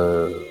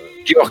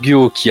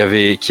Giorgio qui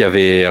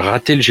avait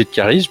raté le jet de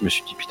charisme, je me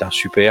suis dit, putain,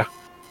 super,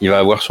 il va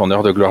avoir son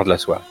heure de gloire de la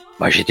soirée.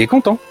 Bah, j'étais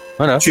content.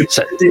 Voilà.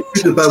 Ça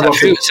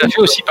fait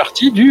aussi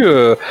partie du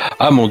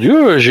ah mon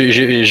Dieu,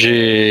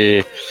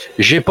 j'ai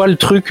pas le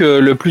truc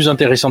le plus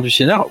intéressant du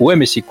scénar. Ouais,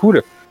 mais c'est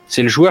cool.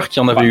 C'est le joueur qui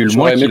en avait eu le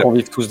moins. J'aurais aimé qu'on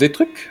vive tous des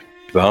trucs.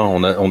 Ben,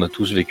 on a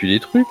tous vécu des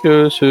trucs.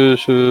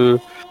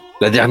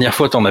 La dernière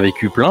fois, t'en as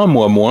vécu plein,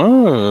 moi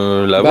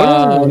moins. Là,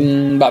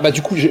 voilà.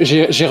 Du coup,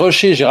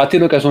 j'ai raté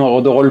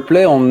l'occasion de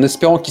roleplay en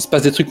espérant qu'il se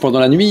passe des trucs pendant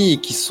la nuit et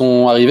qui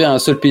sont arrivés à un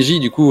seul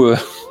PJ. Du coup,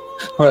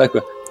 voilà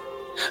quoi.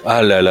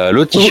 Ah là là,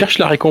 l'autre il cherche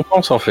la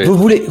récompense en fait. Vous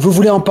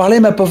voulez en parler,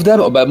 ma pauvre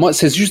dame? Moi,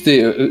 c'est juste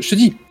je te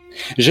dis,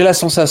 j'ai la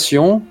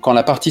sensation quand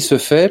la partie se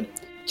fait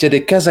qu'il y a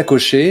des cases à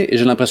cocher et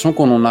j'ai l'impression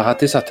qu'on en a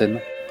raté certaines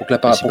pour que la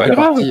partie.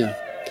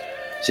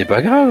 C'est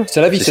pas grave.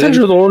 C'est la vie, c'est le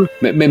jeu de rôle.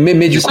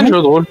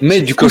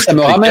 Mais du coup, ça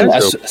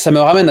me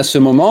ramène à ce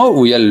moment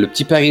où il y a le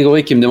petit père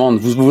Grégory qui me demande,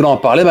 vous voulez en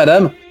parler,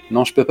 madame?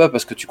 Non, je peux pas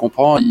parce que tu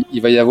comprends,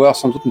 il va y avoir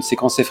sans doute une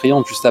séquence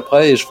effrayante juste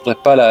après et je voudrais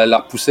pas la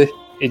repousser.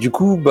 Et du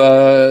coup,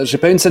 j'ai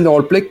pas eu une scène de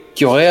roleplay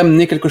qui aurait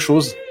amené quelque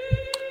chose.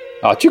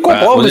 Alors tu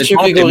comprends, monsieur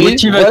Grégory,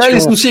 voilà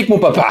les soucis avec mon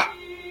papa.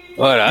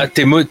 Voilà,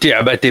 tes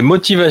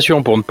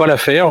motivations pour ne pas la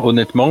faire,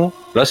 honnêtement,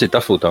 là c'est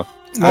ta faute. Hein.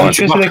 Je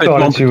suis d'accord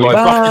là-dessus.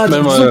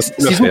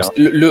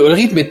 Le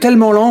rythme est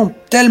tellement lent,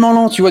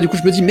 tu vois, du coup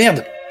je me dis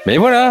merde. Mais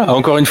voilà,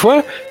 encore une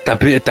fois,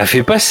 t'as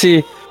fait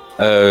passer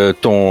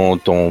ton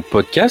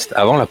podcast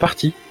avant la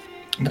partie.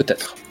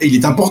 Peut-être. Et il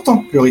est important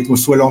que le rythme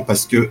soit lent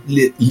parce que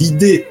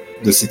l'idée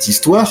de cette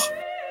histoire,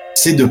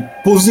 c'est de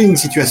poser une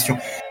situation.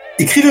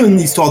 Écrire une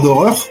histoire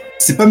d'horreur,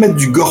 c'est pas mettre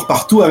du gore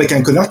partout avec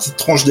un connard qui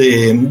tranche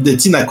des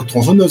tines à coups de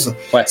tronçonneuse.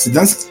 Ouais. C'est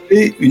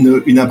d'instiller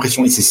une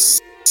impression. Et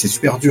c'est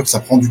super dur,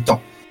 ça prend du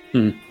temps.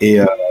 Et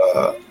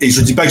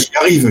je dis pas que j'y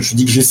arrive, je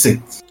dis que j'essaie.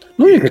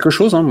 Non, il y a quelque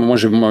chose. Hein. Moi,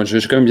 j'ai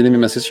quand même bien aimé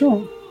ma session.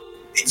 Hein.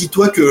 Et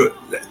dis-toi que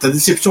ta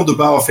déception de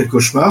pas avoir fait le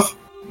cauchemar,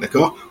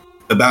 d'accord,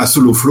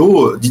 Solo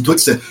Flow, dis-toi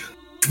que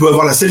tu peux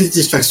avoir la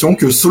satisfaction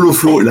que Solo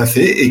Flow l'a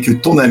fait et que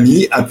ton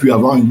ami a pu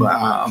avoir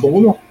un bon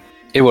moment.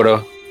 Et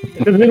voilà.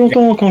 Ça faisait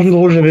longtemps qu'en jeu de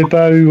rôle, j'avais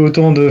pas eu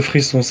autant de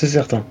frissons, c'est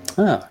certain.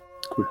 Ah,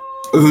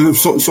 cool.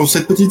 Sur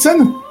cette petite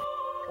scène ?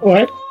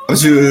 Ouais.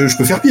 Je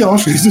peux faire pire, hein,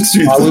 je suis tout de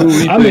suite.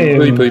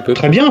 Il peut.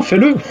 Très bien,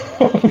 fais-le.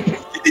 Il y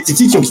a des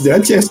titis qui ont quitté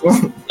la pièce. Hein.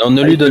 Non,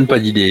 ne lui donne pas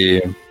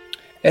d'idée.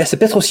 C'est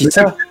peut-être aussi de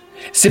ça.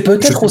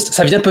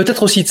 Ça vient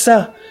peut-être aussi de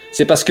ça.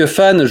 C'est parce que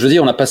fan, je veux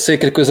dire, on a passé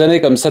quelques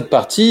années comme ça de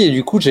partie et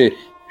du coup, j'ai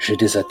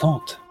des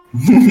attentes.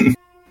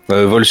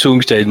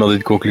 Volsung, je t'avais demandé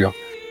de conclure.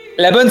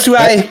 La bonne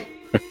soirée.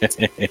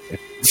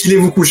 Filez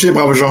vous coucher,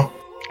 braves gens.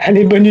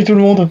 Allez, bonne nuit tout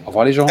le monde. Au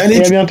revoir les gens.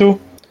 Allez, à bientôt.